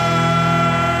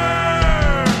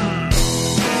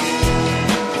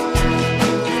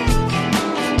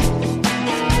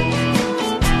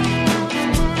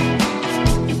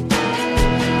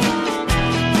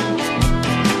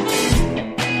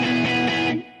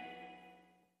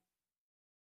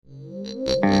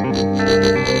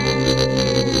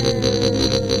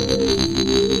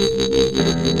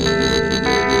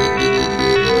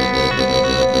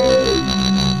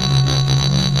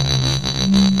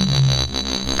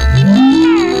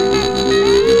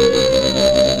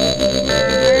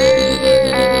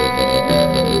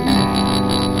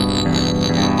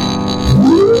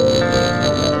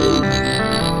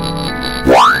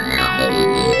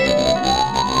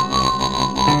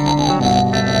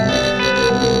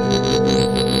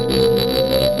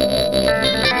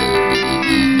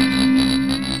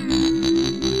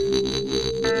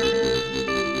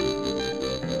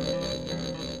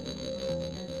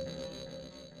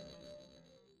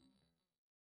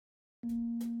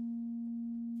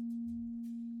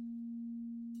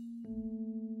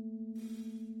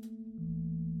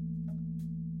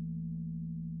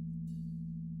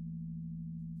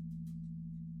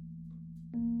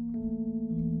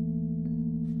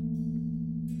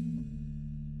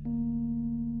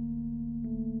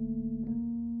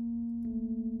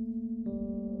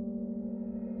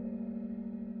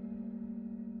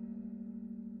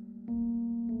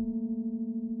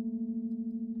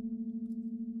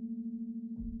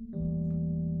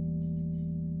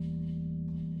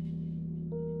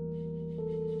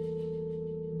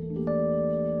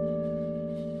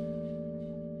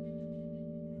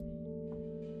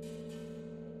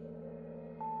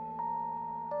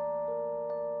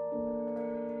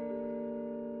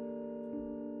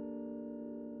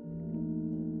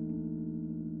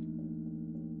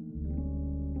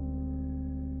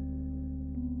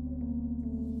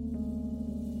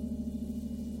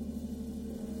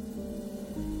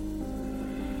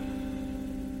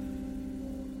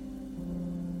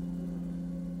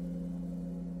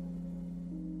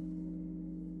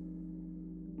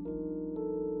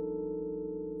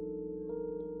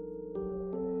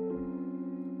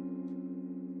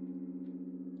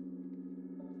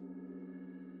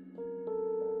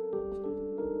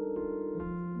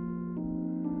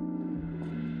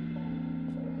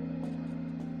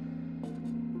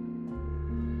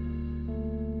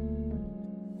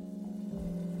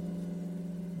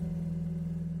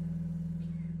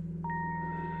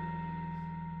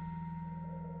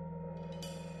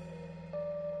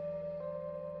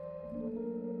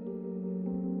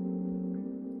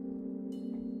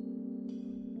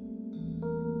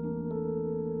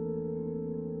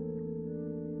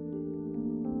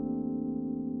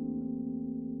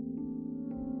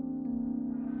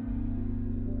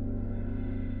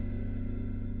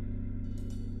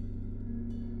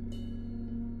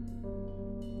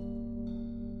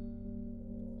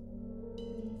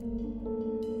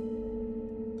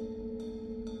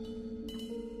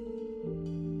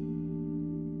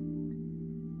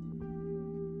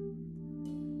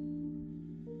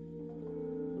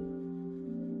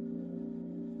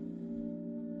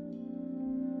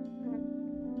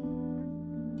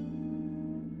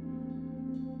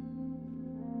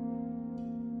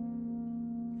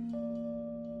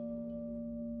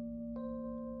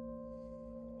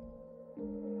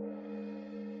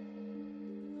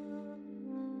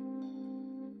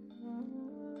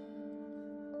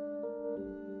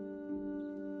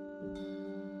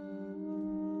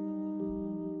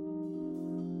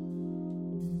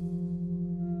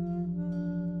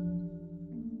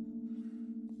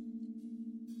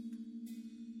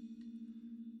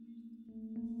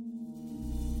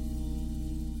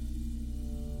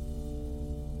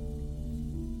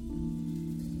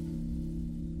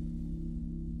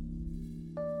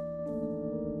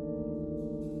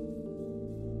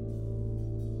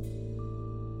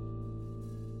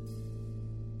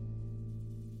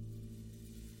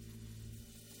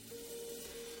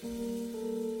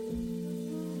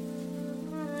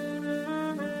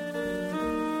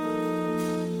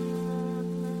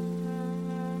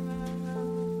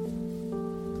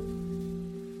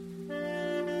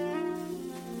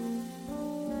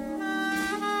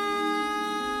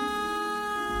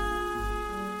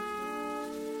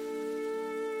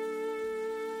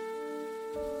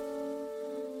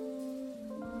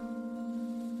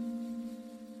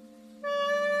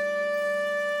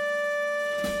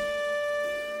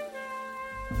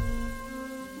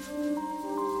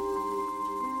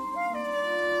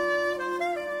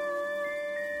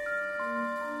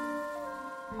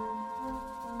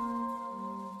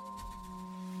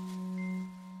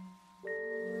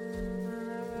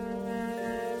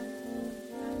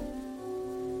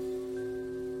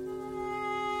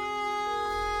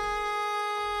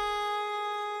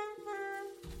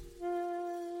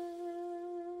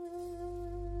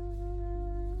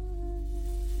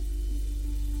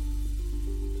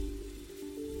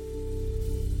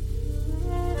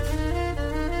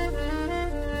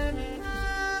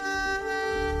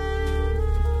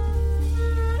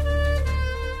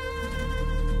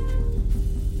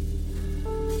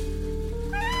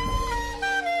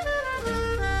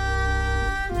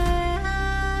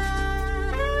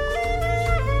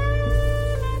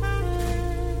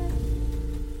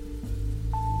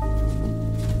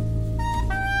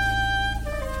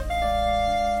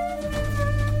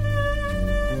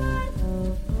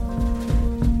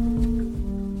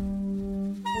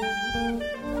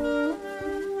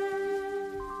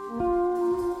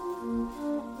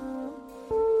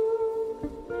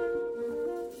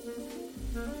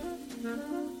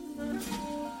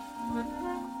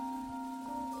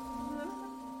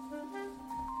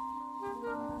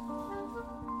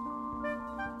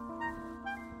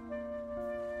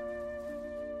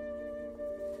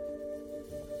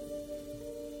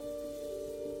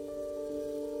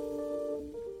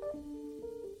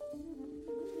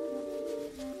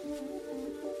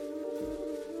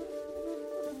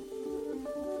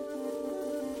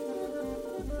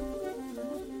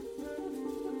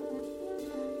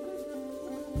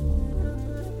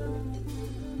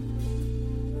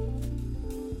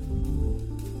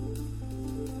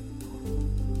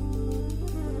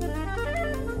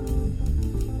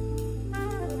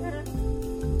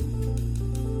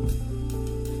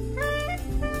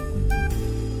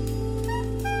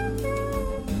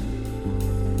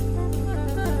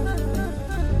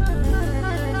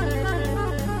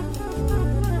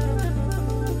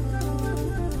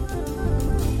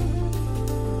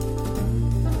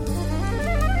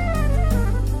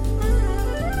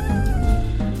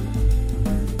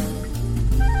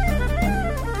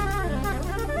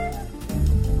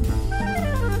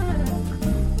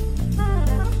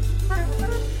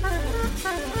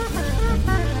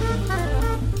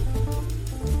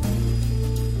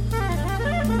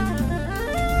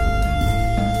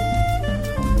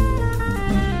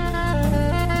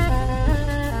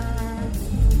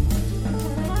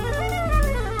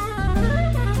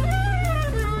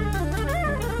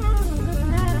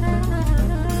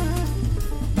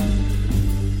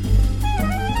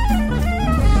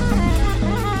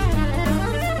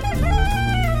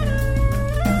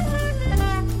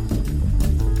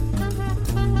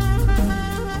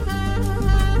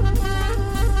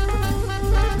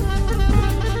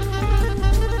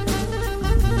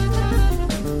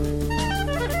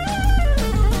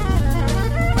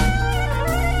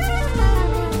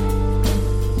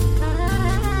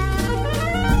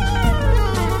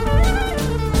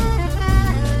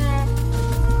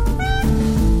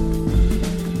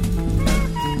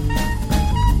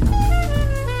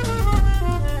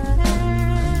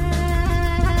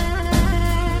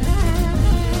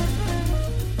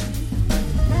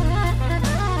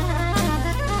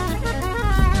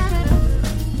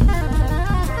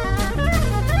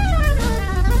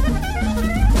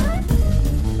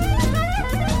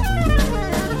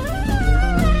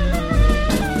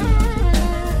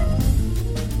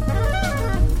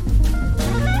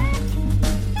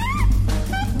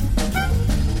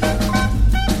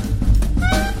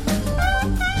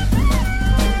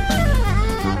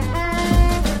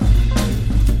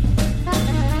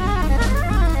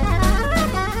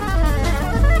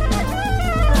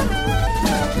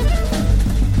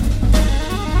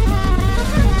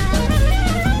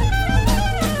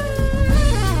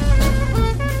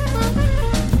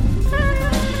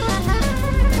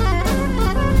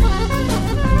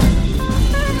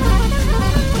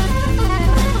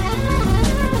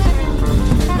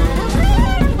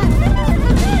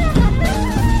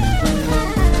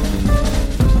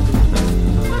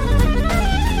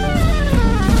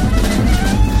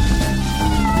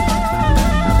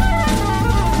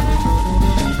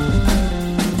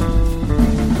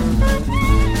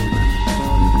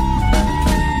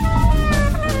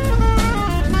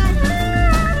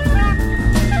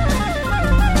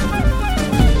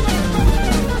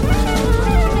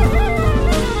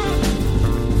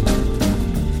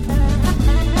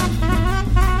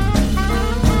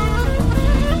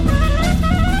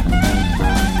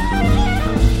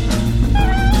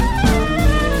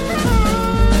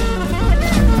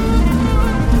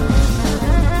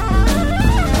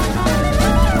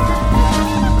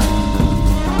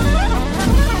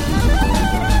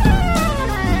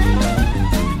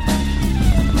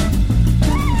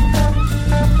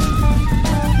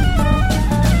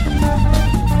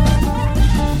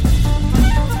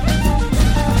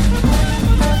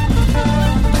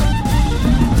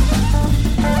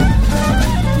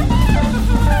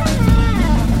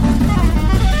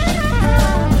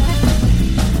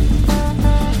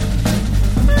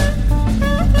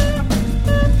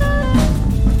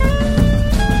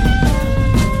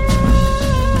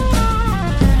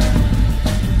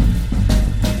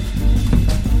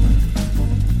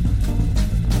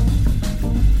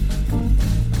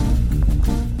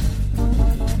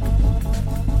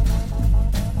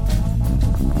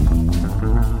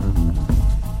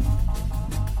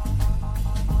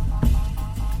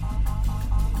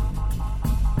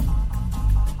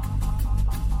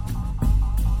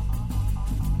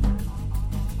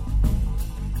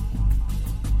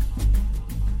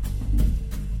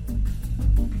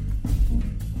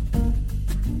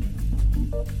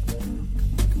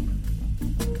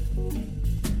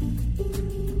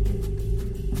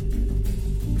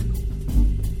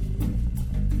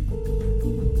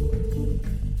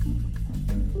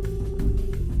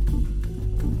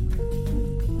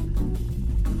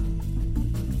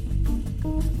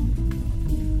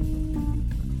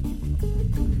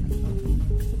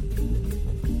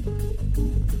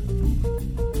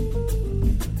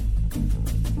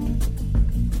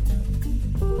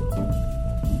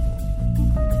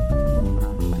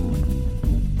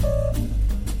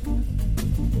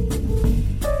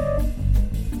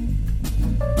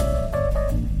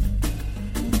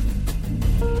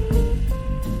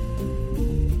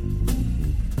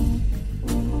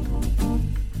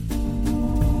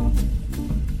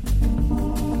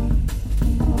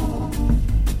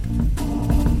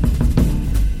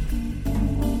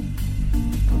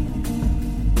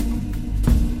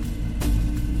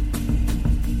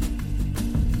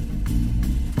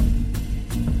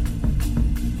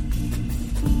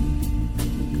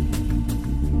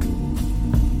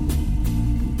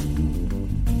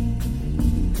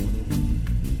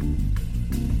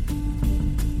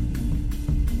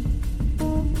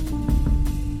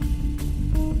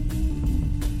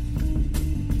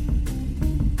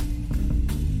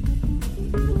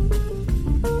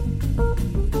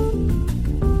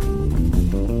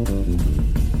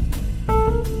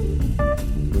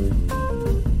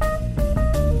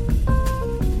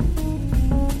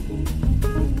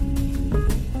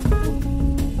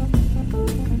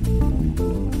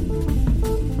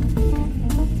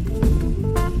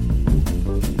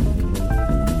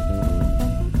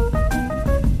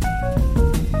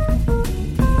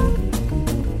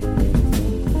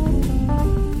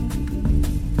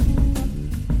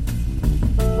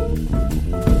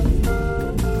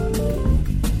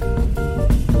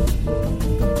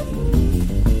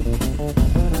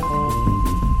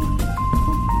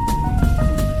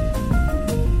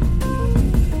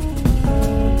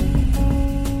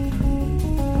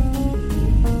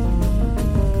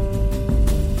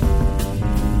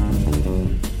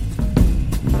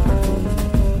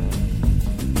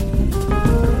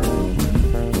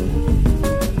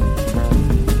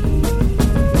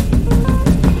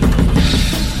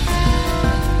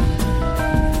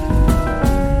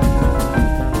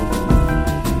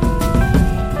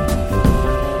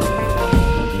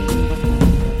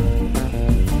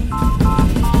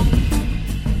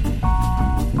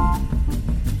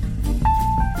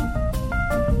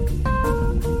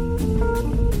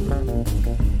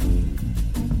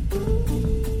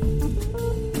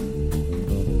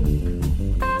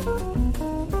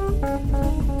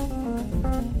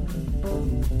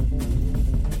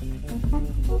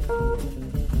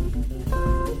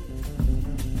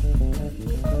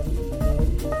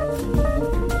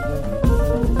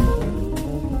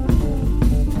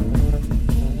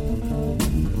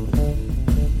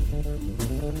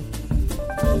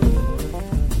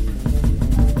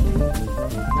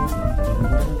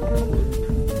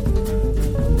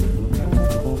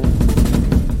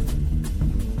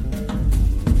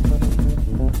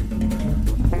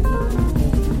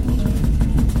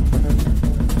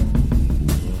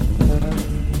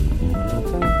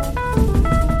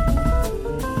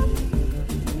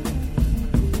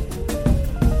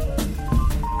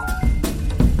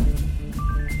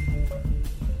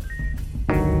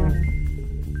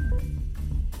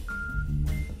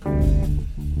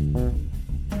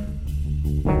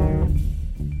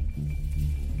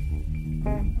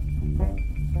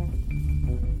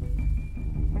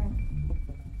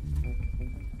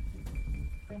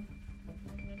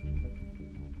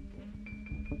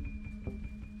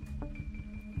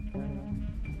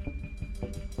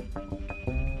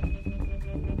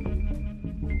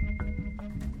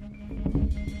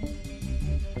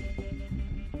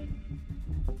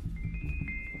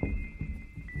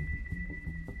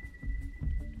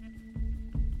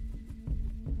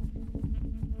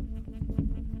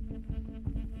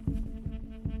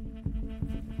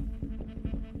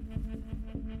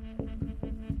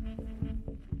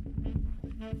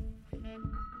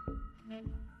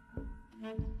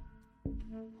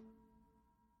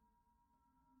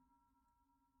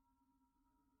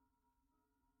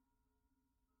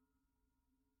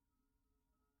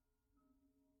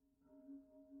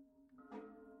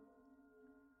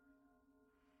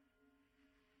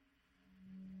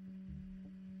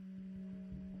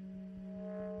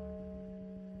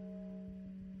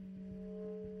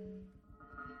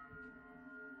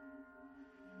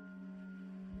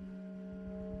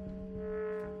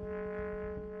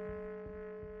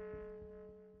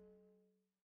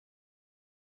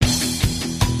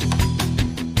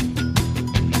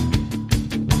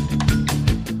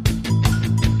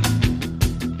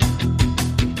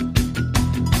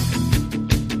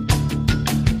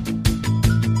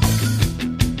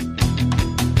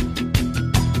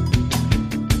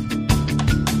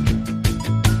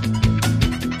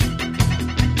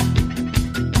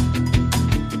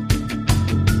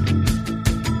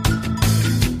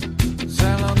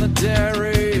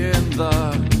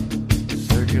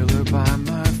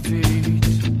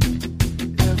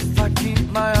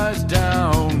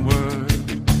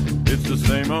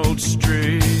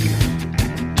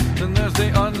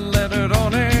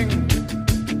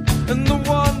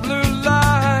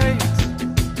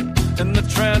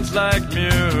 like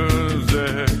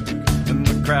music, and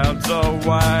the crowds are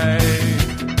wide.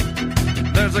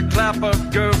 There's a clap of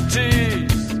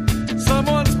goatees,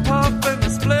 someone's puffing a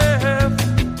spliff.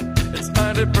 It's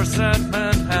 90%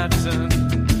 Manhattan.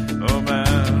 Oh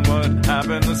man, what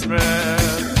happened to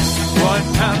Smith? What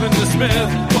happened to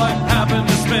Smith? What happened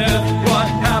to Smith? What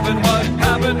happened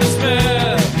to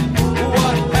Smith?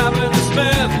 What happened to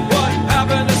Smith? What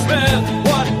happened to Smith?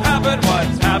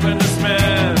 What's happened to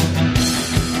Smith?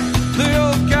 The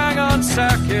old gang on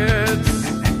Sackets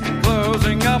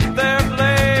closing up their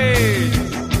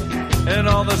blades, and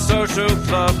all the social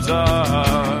clubs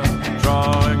are drawn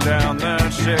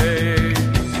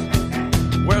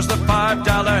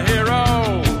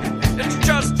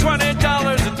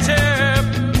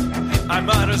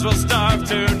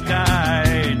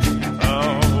tonight.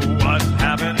 Oh, what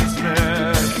happened to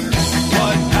Smith?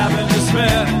 What happened to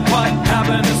Smith? What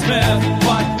happened to Smith?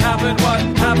 What happened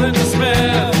to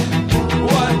Smith?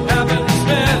 What happened to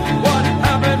Smith? What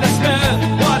happened to Smith?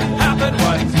 What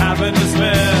happened to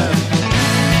Smith?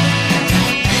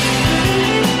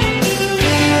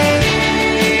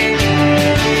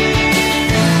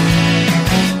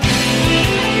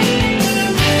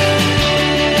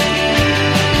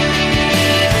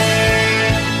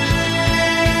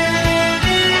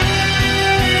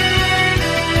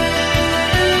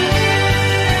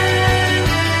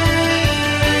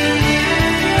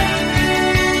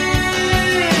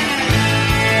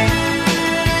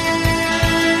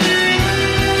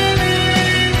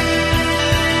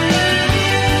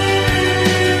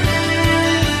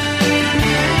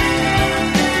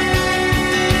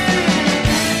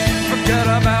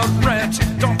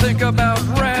 About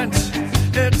rent,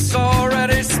 it's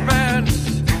already spent.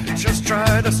 Just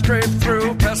try to scrape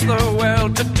through past the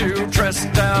well-to-do,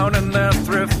 dressed down in their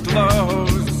thrift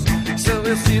clothes. Still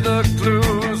you see the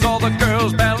clues, all the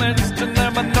girls balanced in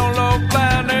their Manolo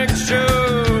Blahnik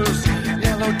shoes.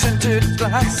 Yellow-tinted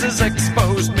glasses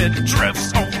exposed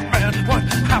mid-drifts. Oh man, what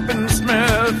happened to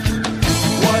Smith?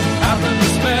 What happened to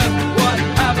Smith? What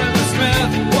happened to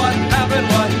Smith? What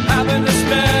happened to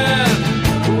Smith?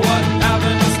 What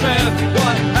happened to Smith?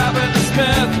 What happened to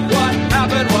Smith?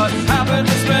 What happened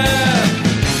to Smith?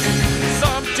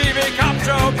 Some TV cop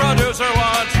show producer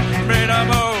once made a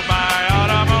move my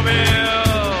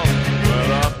automobile.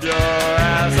 Well, up your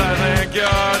ass, I think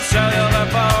your cellular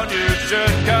phone you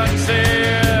should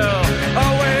conceal.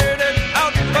 I'll wait it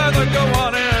out by the go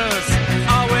on is.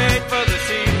 I'll wait for the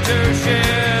scene to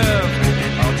shift.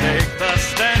 I'll take the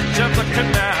stench of the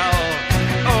canal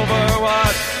over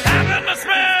what happened to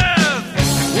Smith.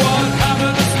 What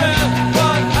happened to Smith?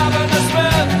 What happened to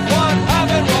Smith? What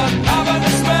happened to Smith? What happened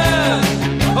to Smith?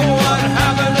 What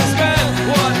happened to Smith?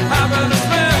 What happened to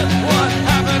Smith? What happened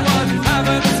to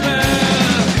Smith?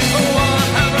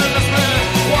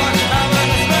 What happened to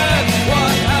Smith? What happened to Smith?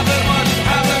 What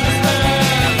happened to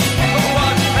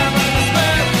Smith?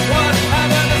 What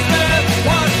happened to Smith?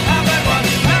 What happened to Smith? What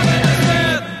happened to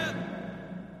Smith?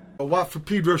 A Waugh for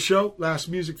Pedro Show, last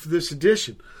music for this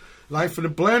edition. Life in a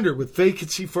Blender with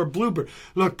Vacancy for a Bluebird.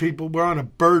 Look, people, we're on a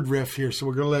bird riff here, so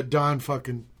we're going to let Don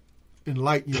fucking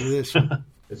enlighten you to this one.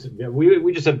 Yeah,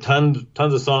 we just have tons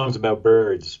of songs about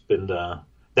birds. And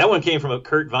that one came from a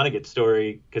Kurt Vonnegut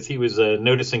story because he was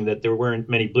noticing that there weren't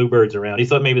many bluebirds around. He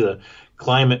thought maybe the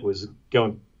climate was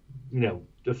going,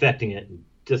 affecting it and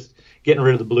just getting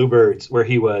rid of the bluebirds where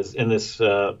he was in this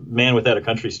Man Without a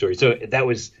Country story. So that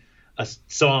was a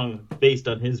song based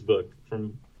on his book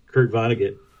from Kurt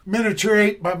Vonnegut. Miniature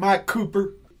 8 by Mike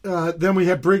Cooper. Then we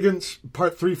had Brigands,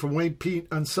 Part 3 from Wayne Pete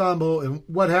Ensemble. And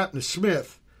What Happened to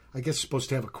Smith? I guess it's supposed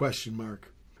to have a question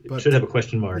mark. But, it should have a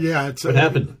question mark. Yeah. What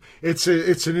happened? It's an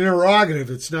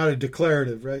interrogative. It's not a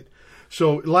declarative, right?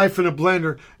 So Life in a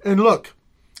Blender. And look,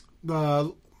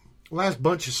 the last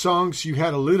bunch of songs, you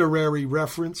had a literary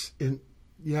reference. And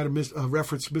you had a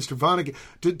reference to Mr. Vonnegut.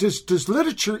 Does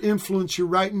literature influence your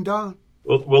writing, Don?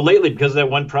 Well, lately, because of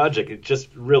that one project, it just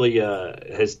really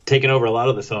has taken over a lot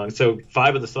of the songs. So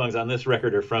 5 of the songs on this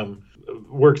record are from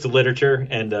works of literature,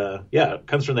 and it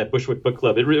comes from that Bushwick Book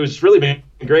Club. It was really been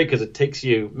great because it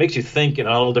makes you think in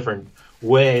a whole different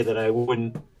way that I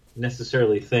wouldn't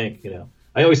necessarily think.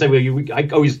 I always say, I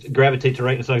always gravitate to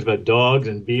writing songs about dogs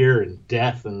and beer and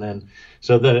death, and then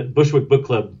so the Bushwick Book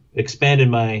Club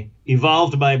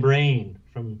evolved my brain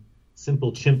from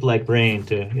simple chimp-like brain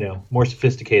to more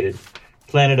sophisticated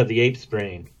Planet of the Apes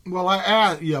brain. Well,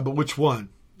 but which one?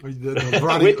 Roddy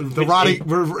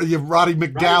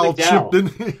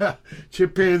McDowell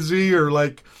chimpanzee, or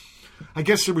like, I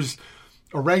guess there was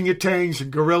orangutans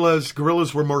and gorillas.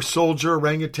 Gorillas were more soldier.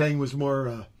 Orangutan was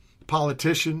more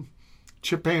politician.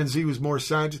 Chimpanzee was more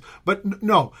scientist. But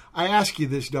no, I ask you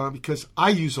this, Don, because I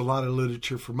use a lot of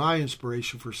literature for my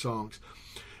inspiration for songs,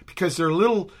 because they're a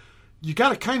little. You got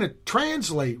to kind of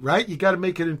translate, right? You got to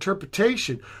make an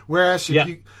interpretation. Whereas if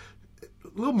you a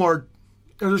little more,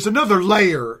 there's another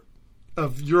layer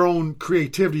of your own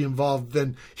creativity involved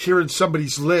than hearing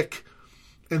somebody's lick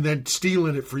and then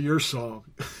stealing it for your song.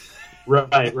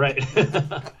 Right.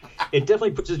 It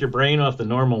definitely pushes your brain off the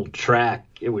normal track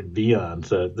it would be on.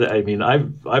 So,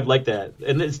 I've liked that.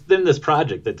 And it's been this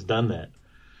project that's done that.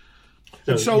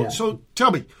 So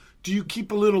tell me, do you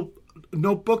keep a little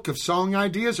notebook of song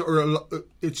ideas, or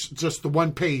it's just the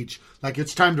one page? Like,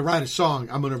 it's time to write a song,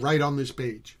 I'm going to write on this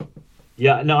page.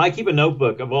 Yeah, no, I keep a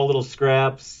notebook of all little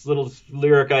scraps, little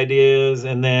lyric ideas,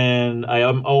 and then I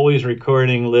am always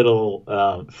recording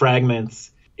little fragments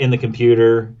in the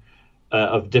computer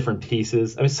of different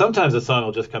pieces. I mean, sometimes a song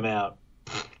will just come out,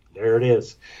 there it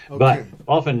is. Okay. But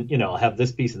often, I'll have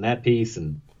this piece and that piece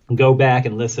and go back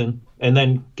and listen, and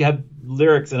then have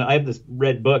lyrics. And I have this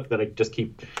red book that I just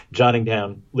keep jotting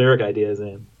down lyric ideas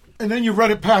in. And then you run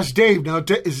it past Dave. Now,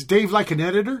 is Dave like an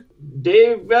editor?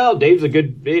 Dave's a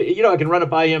good, I can run it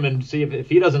by him and see if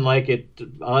he doesn't like it,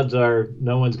 odds are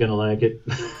no one's going to like it.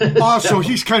 So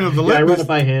he's kind of the I run it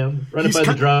by him,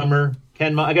 the drummer.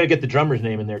 Ken, I got to get the drummer's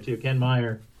name in there too, Ken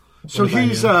Meyer. So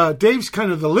he's, Dave's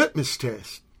kind of the litmus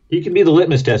test. He can be the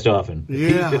litmus test often.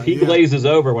 Yeah. If he glazes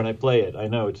over when I play it, I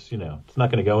know it's, it's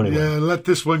not going to go anywhere. Yeah, let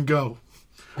this one go.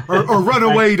 Or run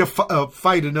away to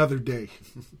fight another day.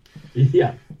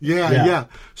 Yeah.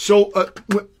 So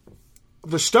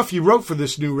the stuff you wrote for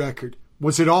this new record,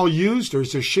 was it all used, or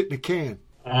is there shit in a can?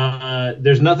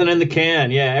 There's nothing in the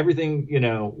can. Yeah, everything,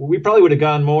 we probably would have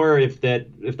gone more if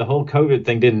the whole COVID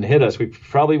thing didn't hit us. We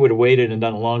probably would have waited and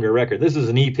done a longer record. This is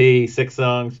an EP, 6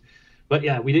 songs. But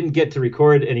yeah, we didn't get to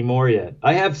record any more yet.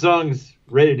 I have songs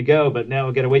ready to go, but now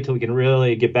we've got to wait till we can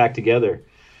really get back together.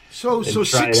 So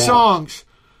 6 songs.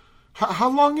 How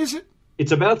long is it?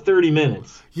 It's about 30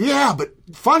 minutes. Yeah, but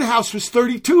Funhouse was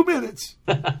 32 minutes.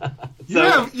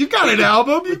 You got an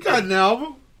album.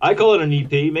 I call it an EP.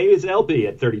 Maybe it's an LP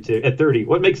at 32. At 30.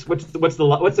 What's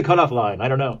the cutoff line? I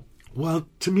don't know. Well,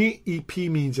 to me, EP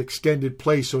means extended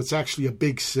play, so it's actually a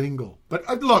big single.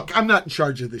 But look, I'm not in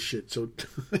charge of this shit, so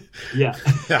yeah.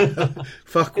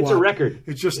 Fuck. It's a record.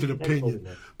 It's just an opinion.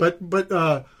 But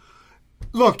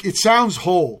look, it sounds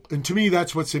whole, and to me,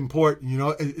 that's what's important.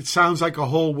 It sounds like a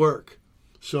whole work.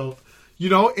 So,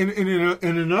 in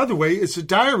another way, it's a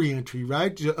diary entry,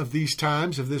 right, of these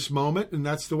times, of this moment, and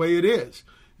that's the way it is.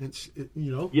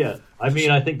 Yeah, I mean,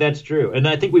 I think that's true, and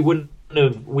I think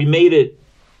we made it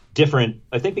different.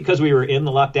 I think because we were in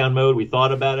the lockdown mode, we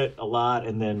thought about it a lot,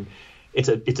 and then it's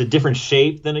a different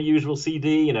shape than a usual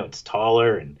CD. It's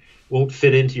taller and won't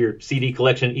fit into your CD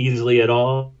collection easily at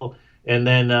all. And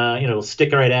then it'll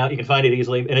stick right out. You can find it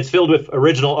easily, and it's filled with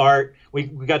original art. We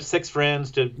got 6 friends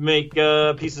to make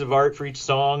pieces of art for each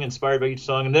song, inspired by each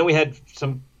song. And then we had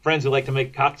some friends who like to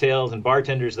make cocktails, and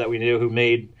bartenders that we knew who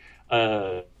made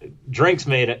drinks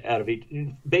made out of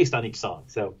based on each song.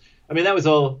 So, I mean, that was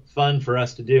all fun for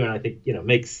us to do, and I think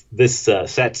makes this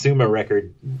Satsuma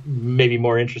record maybe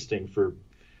more interesting for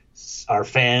our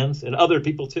fans and other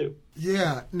people too.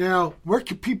 Yeah. Now, where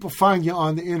can people find you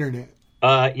on the internet?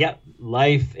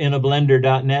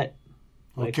 Lifeinablender.net.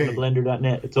 Okay.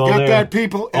 Lifeinablender.net. It's all got there. Got that,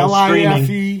 people?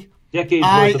 LIFE. Decades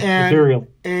worth of material.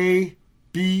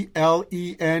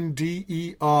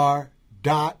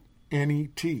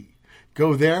 INABLENDER.net.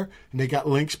 Go there, and they got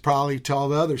links probably to all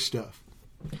the other stuff.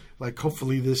 Like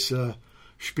hopefully this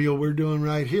spiel we're doing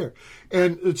right here.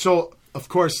 And so, of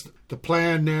course, the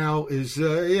plan now is,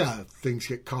 things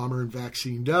get calmer and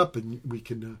vaccinated up, and we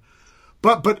can...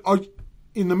 But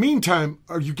in the meantime,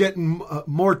 are you getting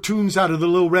more tunes out of the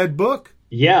little red book?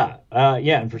 Yeah,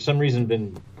 and for some reason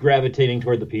been gravitating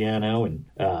toward the piano and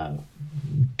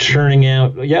churning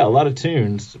out, a lot of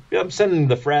tunes. I'm sending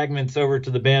the fragments over to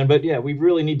the band, but we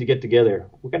really need to get together.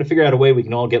 We've got to figure out a way we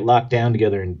can all get locked down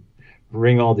together and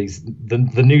bring all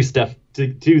the new stuff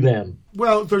to them.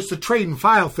 Well, there's the trade and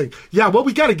file thing. Yeah, what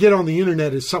we got to get on the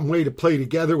internet is some way to play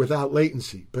together without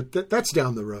latency, but that's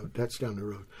down the road.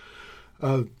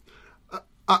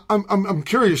 I'm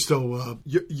curious though.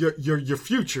 Your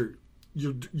future.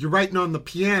 You're writing on the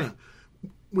piano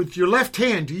with your left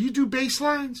hand. Do you do bass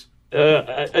lines?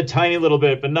 A tiny little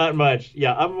bit, but not much.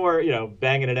 Yeah, I'm more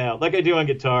banging it out like I do on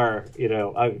guitar.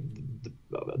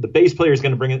 The bass player is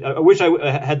going to bring it. I wish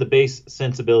I had the bass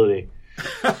sensibility.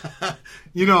 I'm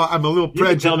a little prejudiced. You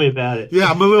can tell me about it. Yeah,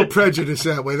 I'm a little prejudiced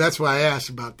that way. That's why I asked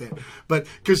about that. But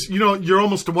because you're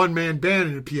almost a one-man band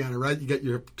in the piano, right? You got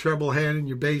your treble hand and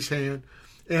your bass hand.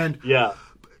 And,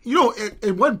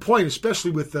 at one point, especially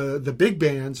with the big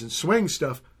bands and swing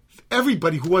stuff,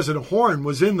 everybody who wasn't a horn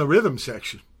was in the rhythm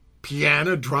section.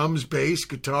 Piano, drums, bass,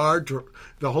 guitar,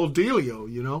 the whole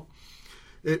dealio,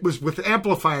 It was with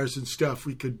amplifiers and stuff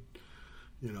we could,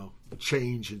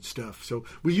 change and stuff. So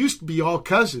we used to be all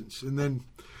cousins, and then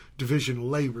division of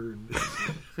labor. And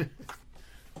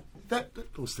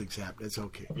those things happen. It's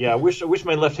okay. Yeah, I wish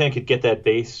my left hand could get that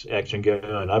bass action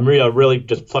going. I'm really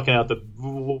just plucking out the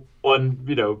one,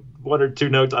 one or two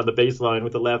notes on the bass line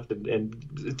with the left, and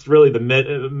it's really the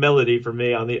melody for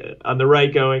me on the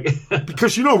right going.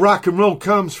 Because rock and roll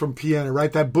comes from piano,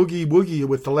 right? That boogie woogie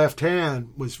with the left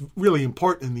hand was really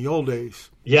important in the old days.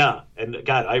 Yeah, and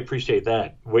God, I appreciate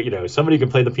that. Somebody who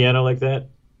can play the piano like that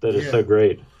is so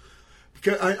great.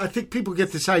 Because I think people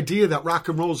get this idea that rock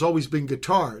and roll has always been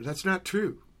guitar. That's not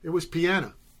true. It was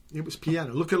piano.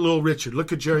 Look at Little Richard.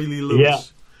 Look at Jerry Lee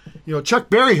Lewis. Yeah.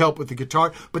 Chuck Berry helped with the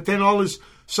guitar, but then all his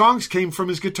songs came from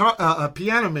his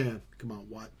piano man. Come on,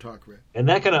 Watt, talk right. And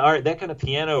that kind of art, that kind of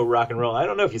piano rock and roll, I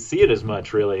don't know if you see it as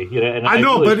much, really. And I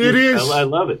know, but it is. I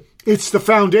love it. It's the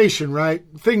foundation, right?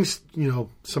 Things,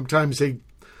 sometimes they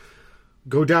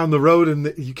go down the road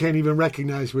and you can't even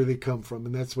recognize where they come from,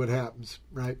 and that's what happens,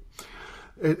 right?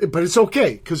 But it's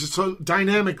okay, because it's a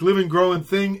dynamic, living, growing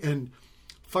thing, and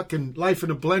fucking life in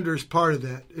a blender is part of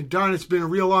that. And Don, it's been a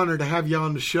real honor to have you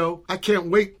on the show. I can't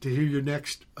wait to hear your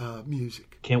next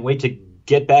music. Can't wait to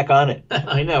get back on it.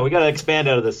 I know. We got to expand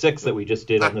out of the 6 that we just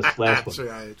did on this last one.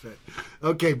 That's right.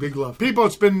 Okay, big love. People,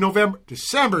 it's been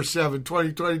December 7,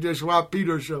 2020,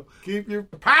 Pedro Show. Keep your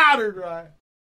powder dry.